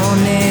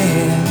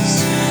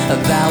reminisce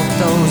about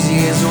those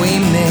years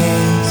we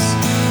miss,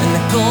 and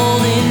the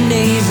golden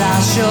days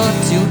are sure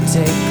to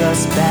take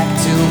us back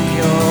to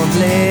pure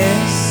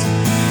bliss.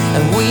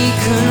 And we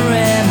can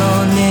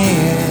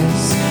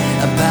reminisce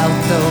about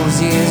those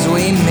years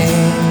we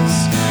miss,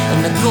 and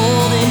the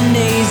golden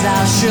days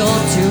are sure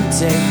to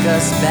take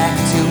us back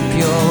to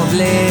pure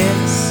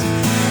bliss.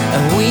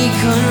 And we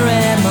can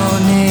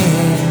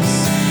reminisce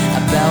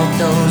about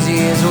those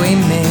years we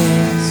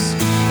miss,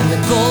 and the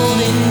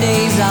golden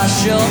days are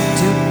sure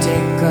to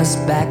take us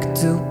back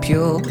to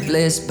pure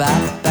bliss. Ba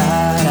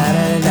ba da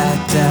da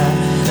da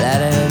da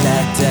da da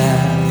da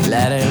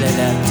da da da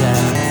da da.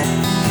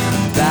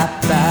 Ba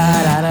ba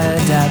da da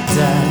da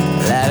da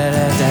da da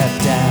da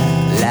da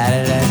da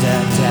da da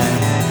da.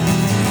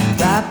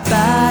 Ba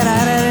ba da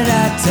da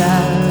da da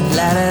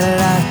da da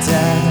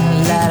da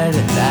da da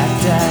da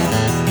da.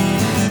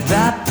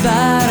 Ba ba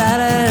da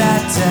da da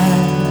da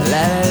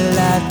da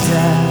da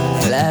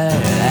da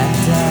da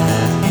da.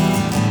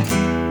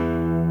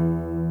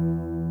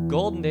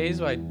 Golden Days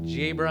by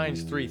J.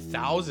 Brian's I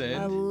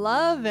 3000.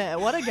 love it.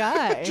 What a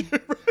guy.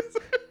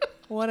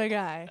 What a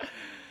guy.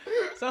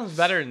 Sounds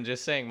better than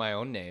just saying my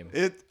own name. I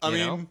You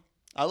mean, know?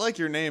 I like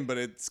your name, but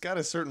it's got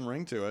a certain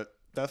ring to it.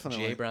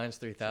 Definitely. J. Brian's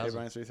 3000. J.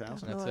 Brian's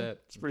 3000. That's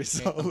it. It's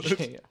pretty I'm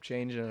solid.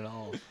 changing it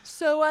all.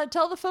 So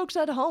tell the folks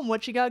at home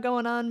what you got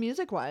going on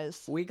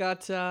music-wise. We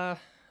got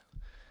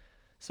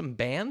some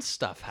band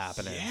stuff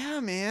happening. Yeah,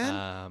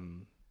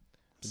 man.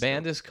 The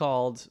band is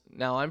called.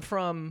 Now I'm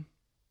from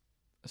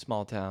a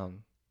small town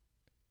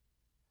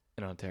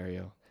in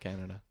Ontario,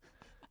 Canada,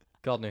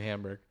 called New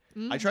Hamburg.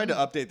 I tried to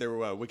update their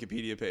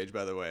Wikipedia page,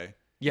 by the way,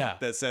 Yeah.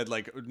 that said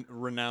like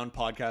renowned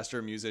podcaster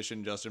and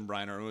musician Justin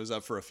Briner was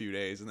up for a few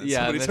days, and then Yeah,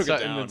 somebody and took then, it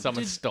down. and then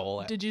someone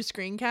stole it. Did you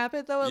screen cap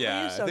it though? At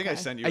yeah, least? I think I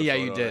Okay. sent you. A Yeah,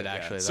 you photo of did, it,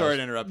 actually. That Sorry was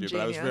to interrupt you, but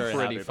I was genius. very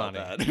Pretty happy funny.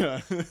 about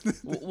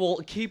that. We'll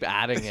keep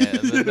adding it,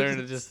 and then they're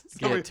just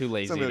Somebody- get too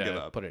lazy somebody will give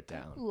to up. put it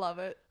down. Love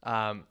it.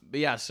 But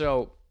yeah,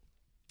 so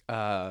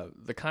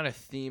the kind of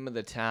theme of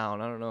the town,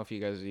 I don't know if you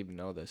guys even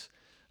know this.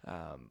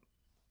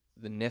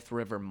 The Nith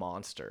River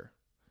Monster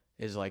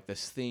is like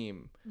this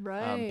theme.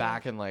 Right.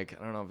 Back in like,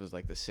 I don't know if it was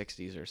like the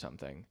 60s or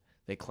something.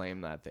 They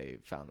claim that they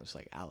found this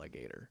like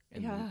alligator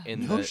in Yeah.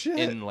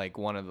 in like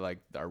one of like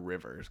our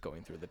rivers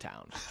going through the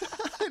town.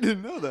 I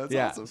didn't know that. That's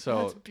yeah, awesome.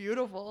 so That's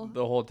beautiful.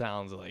 the whole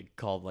town's like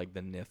called like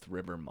the Nith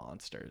River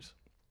Monsters.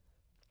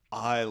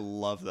 I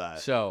love that.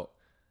 So,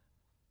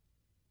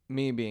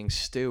 me being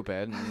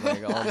stupid, and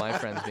like all my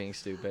friends being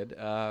stupid,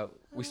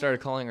 we started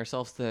calling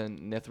ourselves the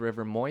Nith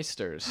River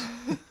Moisters.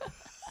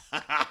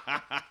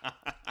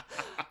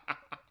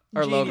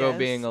 Our logo Genius.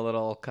 being a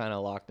little kind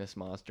of Loch Ness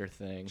Monster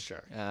thing.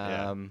 Sure,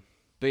 yeah.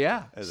 But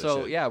yeah, As it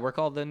so should. yeah, we're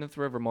called the Nith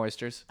River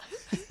Moisters.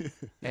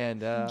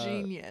 And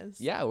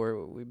Genius. yeah,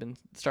 we've been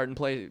starting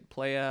to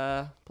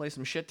play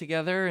some shit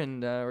together,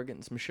 and we're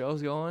getting some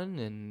shows going,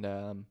 and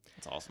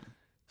That's awesome.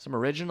 some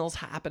originals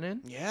happening.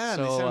 Yeah,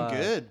 So, they sound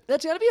good.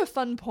 That's got to be a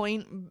fun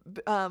point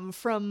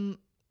from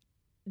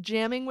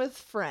jamming with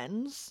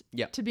friends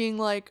Yep. to being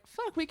like,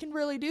 fuck, we can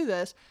really do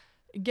this.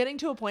 Getting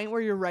to a point where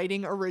you're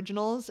writing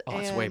originals Oh,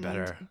 and it's way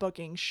better.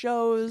 booking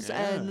shows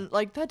Yeah. and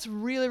like that's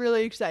really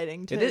really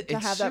exciting to It's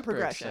have that super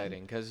progression.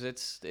 exciting because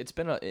it's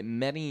been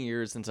many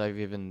years since I've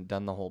even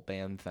done the whole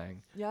band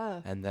thing,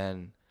 Yeah. and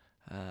then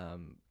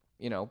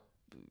you know,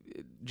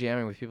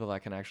 jamming with people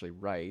that can actually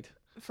write,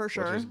 For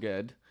sure. which is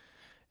good.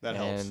 That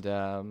helps.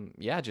 And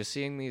yeah, just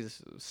seeing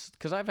these,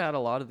 because I've had a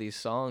lot of these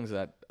songs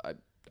that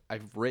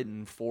I've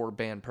written for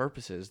band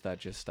purposes that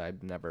just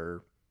I've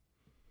never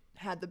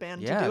Had the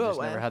band yeah to do it just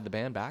with. never had the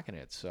band back in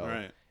it. So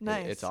Right.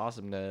 Nice. it's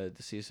awesome to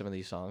see some of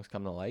these songs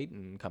come to light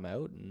and come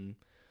out, and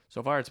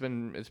so far it's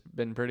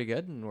been pretty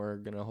good, and we're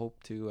gonna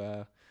hope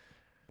to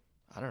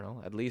I don't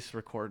know, at least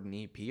record an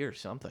EP or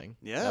something.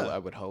 Yeah. I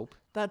would hope.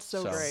 That's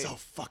so, So- great. So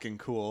fucking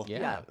cool.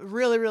 Yeah,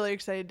 Really, really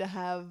excited to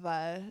have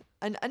a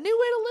new way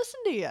to listen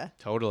to you.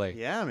 totally.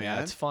 Yeah, man.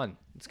 Yeah, it's fun.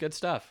 It's good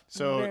stuff.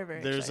 So Very,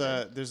 very there's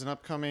excited. there's an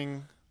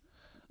upcoming.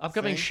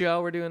 Upcoming Thing?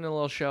 show, we're doing a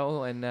little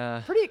show, and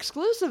Pretty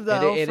exclusive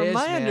though, it from is,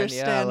 my man.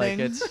 understanding. Yeah, like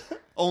it's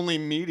Only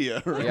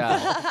media. Right?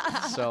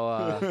 yeah.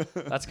 So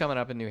that's coming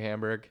up in New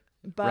Hamburg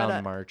But,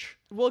 around March.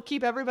 We'll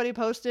keep everybody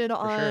posted sure.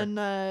 on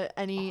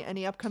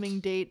any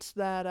upcoming dates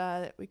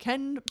that we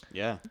can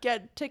Yeah.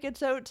 get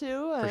tickets out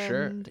to. For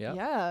sure. and Yeah.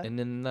 Yeah. And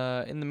in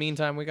the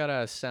meantime, we got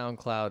a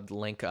SoundCloud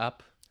link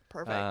up.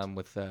 Perfect.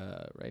 With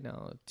right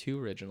now 2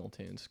 original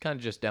tunes, kind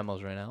of just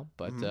demos right now,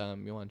 but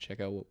you want to check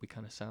out what we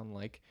kind of sound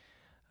like.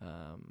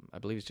 I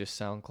believe it's just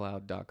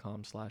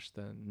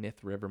soundcloud.com/the Nith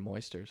River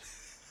Moisters.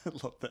 I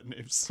love that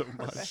name so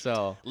much.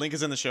 So Link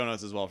is in the show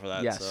notes as well for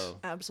that. Yes. So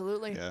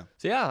Absolutely. yeah,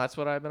 yeah, that's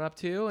what I've been up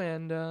to,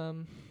 and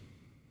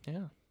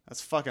yeah,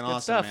 that's fucking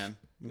awesome, stuff. man.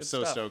 I'm Good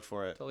so stuff. stoked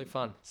for it. totally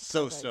fun.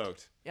 So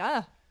stoked.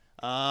 Yeah.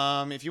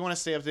 If you want to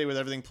stay up to date with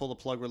everything pull the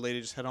plug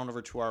related, just head on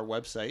over to our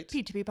website.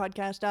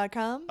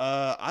 P2Ppodcast.com.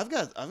 I've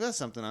got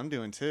something I'm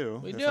doing too.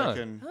 What you if I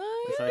doing? can,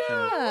 Oh, if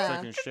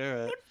I can share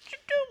it.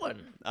 What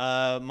you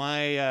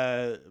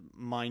doing?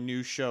 My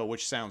new show,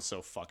 which sounds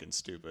so fucking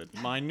stupid.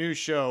 My new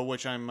show,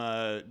 which I'm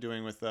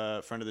doing with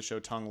a friend of the show,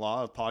 Tongue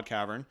Law of Pod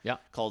Cavern, Yeah.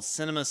 called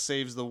Cinema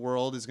Saves the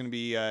World, is going to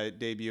be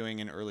debuting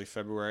in early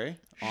February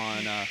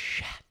on.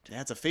 Yeah,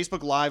 it's a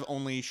Facebook Live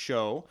only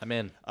show. I'm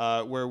in.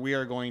 Where we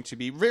are going to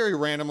be very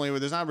randomly, where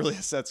there's not really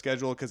a set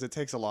schedule because it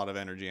takes a lot of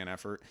energy and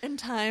effort. In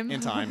time.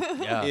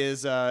 Yeah.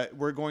 Is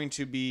we're going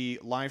to be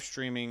live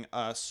streaming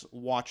us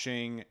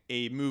watching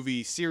a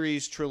movie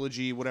series,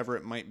 trilogy, whatever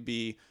it might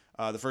be.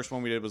 The first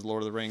one we did was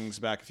Lord of the Rings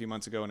back a few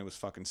months ago, and it was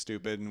fucking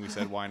stupid. And we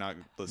said, why not?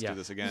 Let's Yeah. do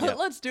this again.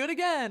 Let's do it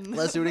again.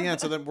 Let's do it again.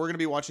 So then we're going to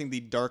be watching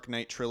the Dark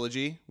Knight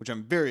trilogy, which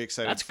I'm very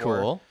excited That's for.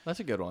 cool. That's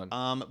a good one.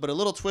 But a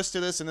little twist to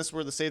this, and this is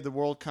where the Save the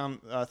World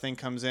thing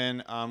comes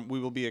in. We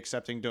will be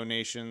accepting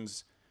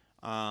donations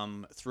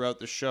throughout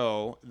the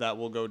show that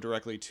will go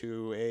directly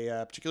to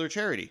a particular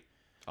charity.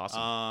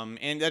 Awesome.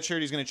 And that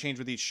charity is going to change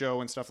with each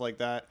show and stuff like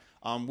that.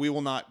 We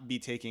will not be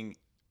taking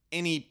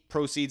any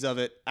proceeds of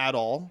it at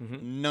all.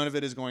 None of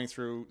it is going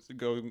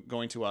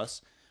to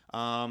us.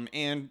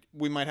 And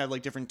we might have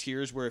like different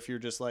tiers where if you're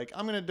just like,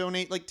 I'm going to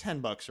donate like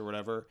 $10 or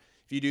whatever.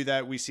 If you do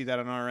that, we see that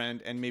on our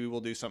end, and maybe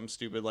we'll do something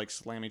stupid like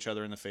slam each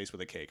other in the face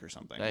with a cake or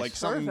something. Nice. Like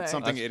something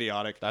Perfect.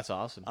 idiotic. That's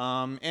awesome.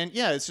 And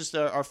yeah, it's just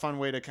our fun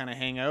way to kind of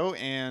hang out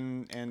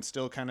and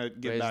still kind of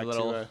get raise back a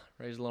little, to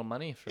raise a little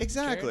money for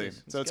exactly.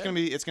 charities. So it's good.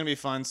 gonna be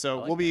fun. So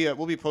like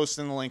we'll be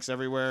posting the links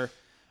everywhere.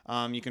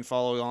 You can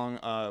follow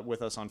along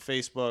with us on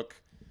Facebook.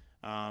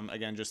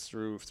 Again, just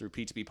through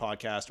P2P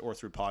Podcast or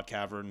through Pod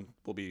Cavern.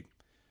 We'll be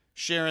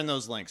sharing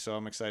those links. So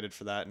I'm excited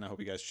for that, and I hope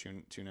you guys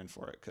tune in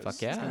for it because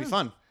Fuck yeah. it's gonna be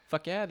fun.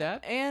 Fuck yeah, Dad.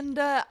 And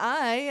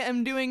I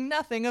am doing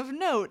nothing of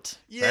note.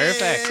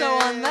 Perfect. So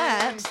on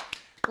that,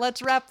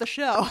 let's wrap the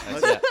show.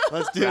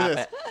 Let's do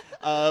Wrap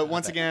this.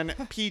 Once again,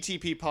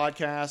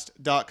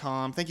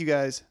 ptppodcast.com. Thank you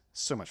guys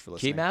so much for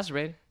listening. Keep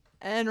masturbating.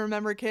 And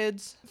remember,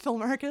 kids, Phil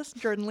Marcus,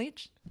 Jordan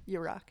Leach,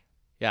 you rock.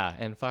 Yeah,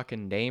 and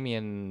fucking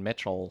Damian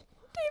Mitchell.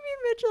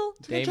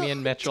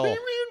 Damian Mitchell. Damian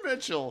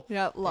Mitchell.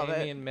 Yeah, love it.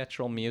 Damian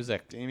Mitchell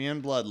music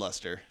Damian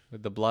Bloodluster.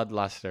 with the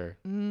bloodluster.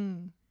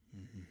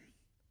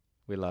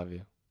 We love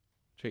you.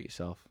 Treat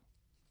yourself.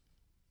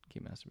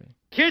 Keep masturbating.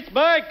 Kiss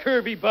my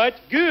curvy butt.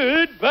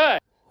 Goodbye.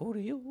 Who do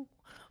you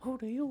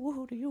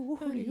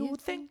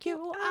think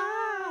you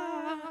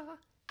are?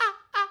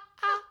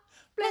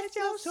 Bless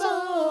your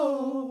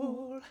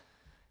soul.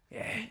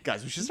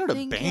 Guys, we should start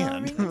a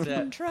band.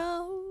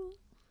 Control.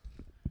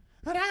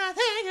 But I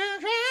think you're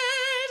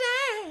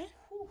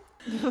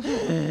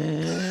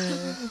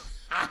crazy.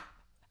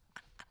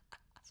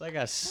 It's like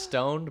a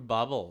stoned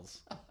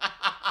Bubbles.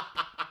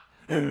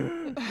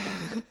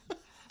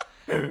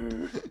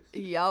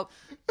 Yup.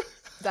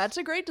 That's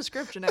a great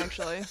description,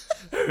 actually.